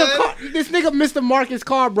 this nigga, son. this nigga, Mr. Marcus'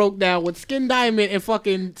 car broke down with Skin Diamond and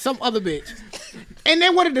fucking some other bitch. And they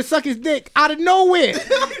wanted to suck his dick out of nowhere.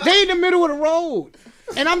 They in the middle of the road.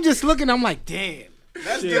 And I'm just looking, I'm like, damn.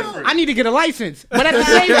 That's different. I need to get a license. But at the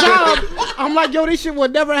same time, I'm like, yo, this shit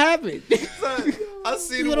would never happen. I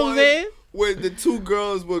seen You know what I'm one saying? where the two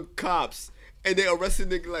girls were cops. And they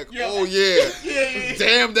arrested nigga like, oh yeah.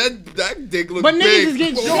 Damn, that dick look But big. niggas is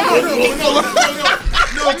getting shot.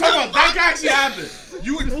 No, talk about that can actually happen.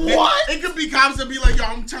 What? It could be cops that be like, yo,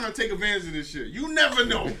 I'm trying to take advantage of this shit. You never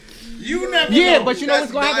know. You never Yeah, know. but you know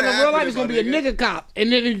what's That's gonna happen in not real life? It's gonna happening, be a my nigga cop,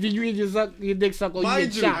 and then you just suck your dick suck or you Mind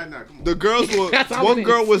get you, shot. the girls were That's how one it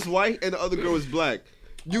girl is. was white and the other girl was black.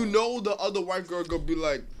 You know the other white girl gonna be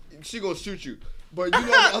like, she gonna shoot you. But you know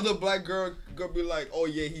the other black girl gonna be like, oh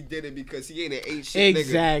yeah, he did it because he ain't an ain't shit nigga.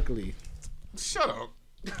 Exactly. Shut up.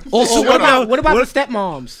 Or Shut what up. about the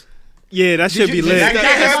stepmoms? Yeah, that should be lit. that can't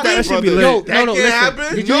happen, That should be brother. lit. No, That can't listen.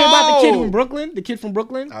 happen? Did you hear about the kid No. from Brooklyn? The kid from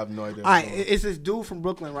Brooklyn? I have no idea. All right, it's this dude from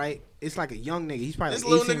Brooklyn, right? It's like a young nigga. He's probably This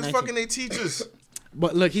like little 18, niggas 19. fucking they teachers.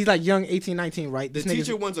 But look, he's like young, 18, 19, right? The This nigga's-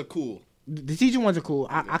 teacher ones are cool. The teacher ones are cool.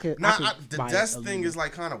 I could. Nah, I could the buy desk a thing little. is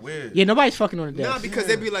like kind of weird. Yeah, nobody's fucking on the desk. Nah, because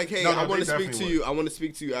they'd be like, hey, No, no, I want they to speak definitely to you. I want to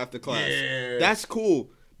speak to you after class. Yeah. That's cool.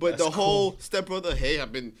 But That's the whole stepbrother, hey,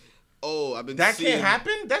 I've been That seeing. can't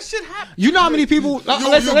happen. That shit happen. You know how many people? You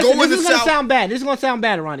Listen, go in this the is gonna South- sound bad. This is gonna sound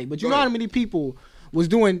bad, Ronnie. But you Go know how ahead. many people was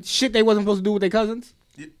doing shit they wasn't supposed to do with their cousins?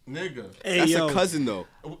 Nigga. Hey, That's yo. a cousin though.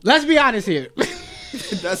 Let's be honest here.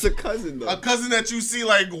 That's a cousin though. A cousin that you see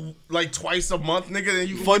like twice a month, nigga. And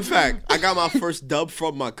you Fun fact: I got my first dub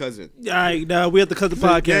from my cousin. All right, now we have to cut the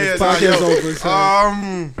podcast. Yeah, Podcast nah, yo. over.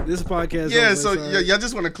 So this podcast. Yeah, over, so son. y'all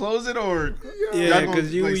just want to close it or Yeah, y'all gonna,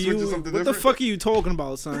 because you, like, switch to something what the different? fuck are you talking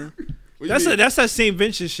about, son? What you That's mean? that St.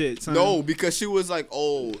 Vincent shit, son. No, because she was like,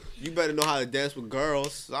 "Oh, you better know how to dance with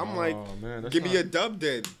girls." So I'm like, man, that's "Give me not- a dub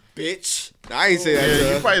then, bitch." I ain't say that. Yeah, to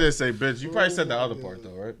you her. probably didn't say bitch. You probably said the other part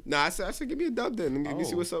though, right? Nah, I said, give me a dub then. Let me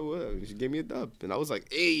see Oh. what's up with her. She gave me a dub, and I was like,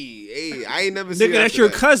 "Hey, I ain't never seen Nigga, her that's after your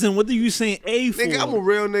that. cousin. What are you saying A for? Nigga, I'm a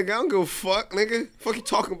real nigga. I don't give a fuck, nigga. Fuck you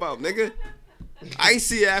talking about, nigga. I ain't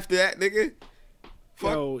see her after that, nigga.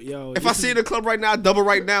 Fuck. Yo. If I see her in the club right now, I double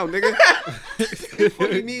right now, nigga.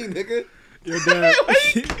 What you mean, nigga? Yo, damn.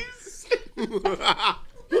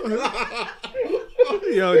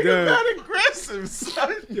 Yo, damn. Not aggressive,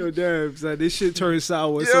 son. Yo, damn, son. This shit turned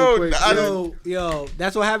sour Yo, so quick. I son. Yo,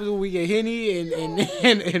 that's what happens when we get Henny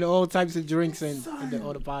and all types of drinks and on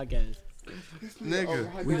the podcast.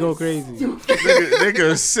 Nigga. We go crazy.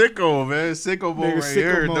 nigga, sicko, man. Sicko boy Nigga, right sicko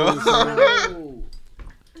here, mode, dog. son.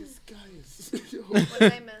 What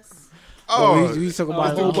did I miss? Oh, we talk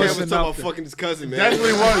about Dude, Kev was busting talking out about the- fucking his cousin, man.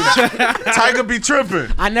 definitely was. Tiger be tripping.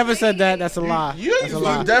 I never said that. That's a lie. That's a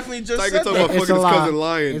lie. You definitely just Tiger said talking that. about It's fucking a his lie. cousin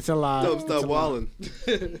lying. It's a lie. Tell him It's stop a lie. wilding.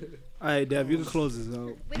 All right, Dev, you can close this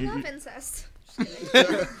out. We love incest.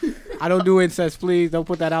 I don't do incest, please. Don't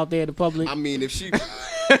put that out there in the public. I mean, if she, Wait,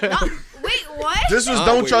 what? This was Ah,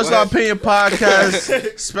 Don't wait, Trust what? Our Opinion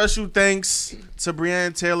podcast. Special thanks to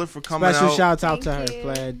Breanne Taylor for coming Special out. shouts out to her, Thank you.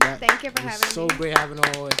 Plaid. That Thank you for was having so me. great having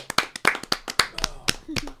her on.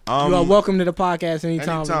 You are welcome to the podcast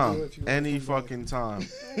anytime. Anytime. Any fucking time.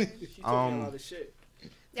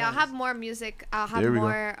 Yeah, I'll have more music. I'll have There we go.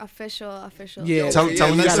 more official. Yeah. Tell me your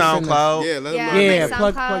you gotta send SoundCloud. yeah, let him Yeah, know. Yeah, my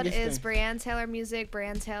plug SoundCloud your is thing. Breanne Taylor Music,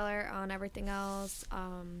 Breanne Taylor on everything else.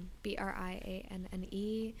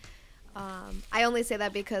 BRIANNE. I only say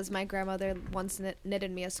that because my grandmother once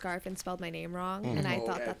knitted me a scarf and spelled my name wrong, and I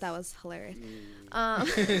thought that was hilarious.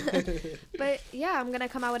 But yeah, I'm gonna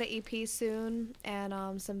come out with an EP soon and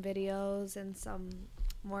some videos and some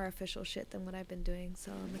more official shit than what I've been doing.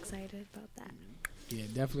 So I'm excited about that. Yeah,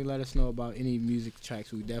 definitely let us know about any music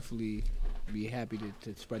tracks. We definitely be happy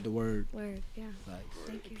to spread the word. Word, yeah. Like,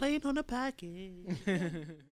 Thank you. Playing on the podcast.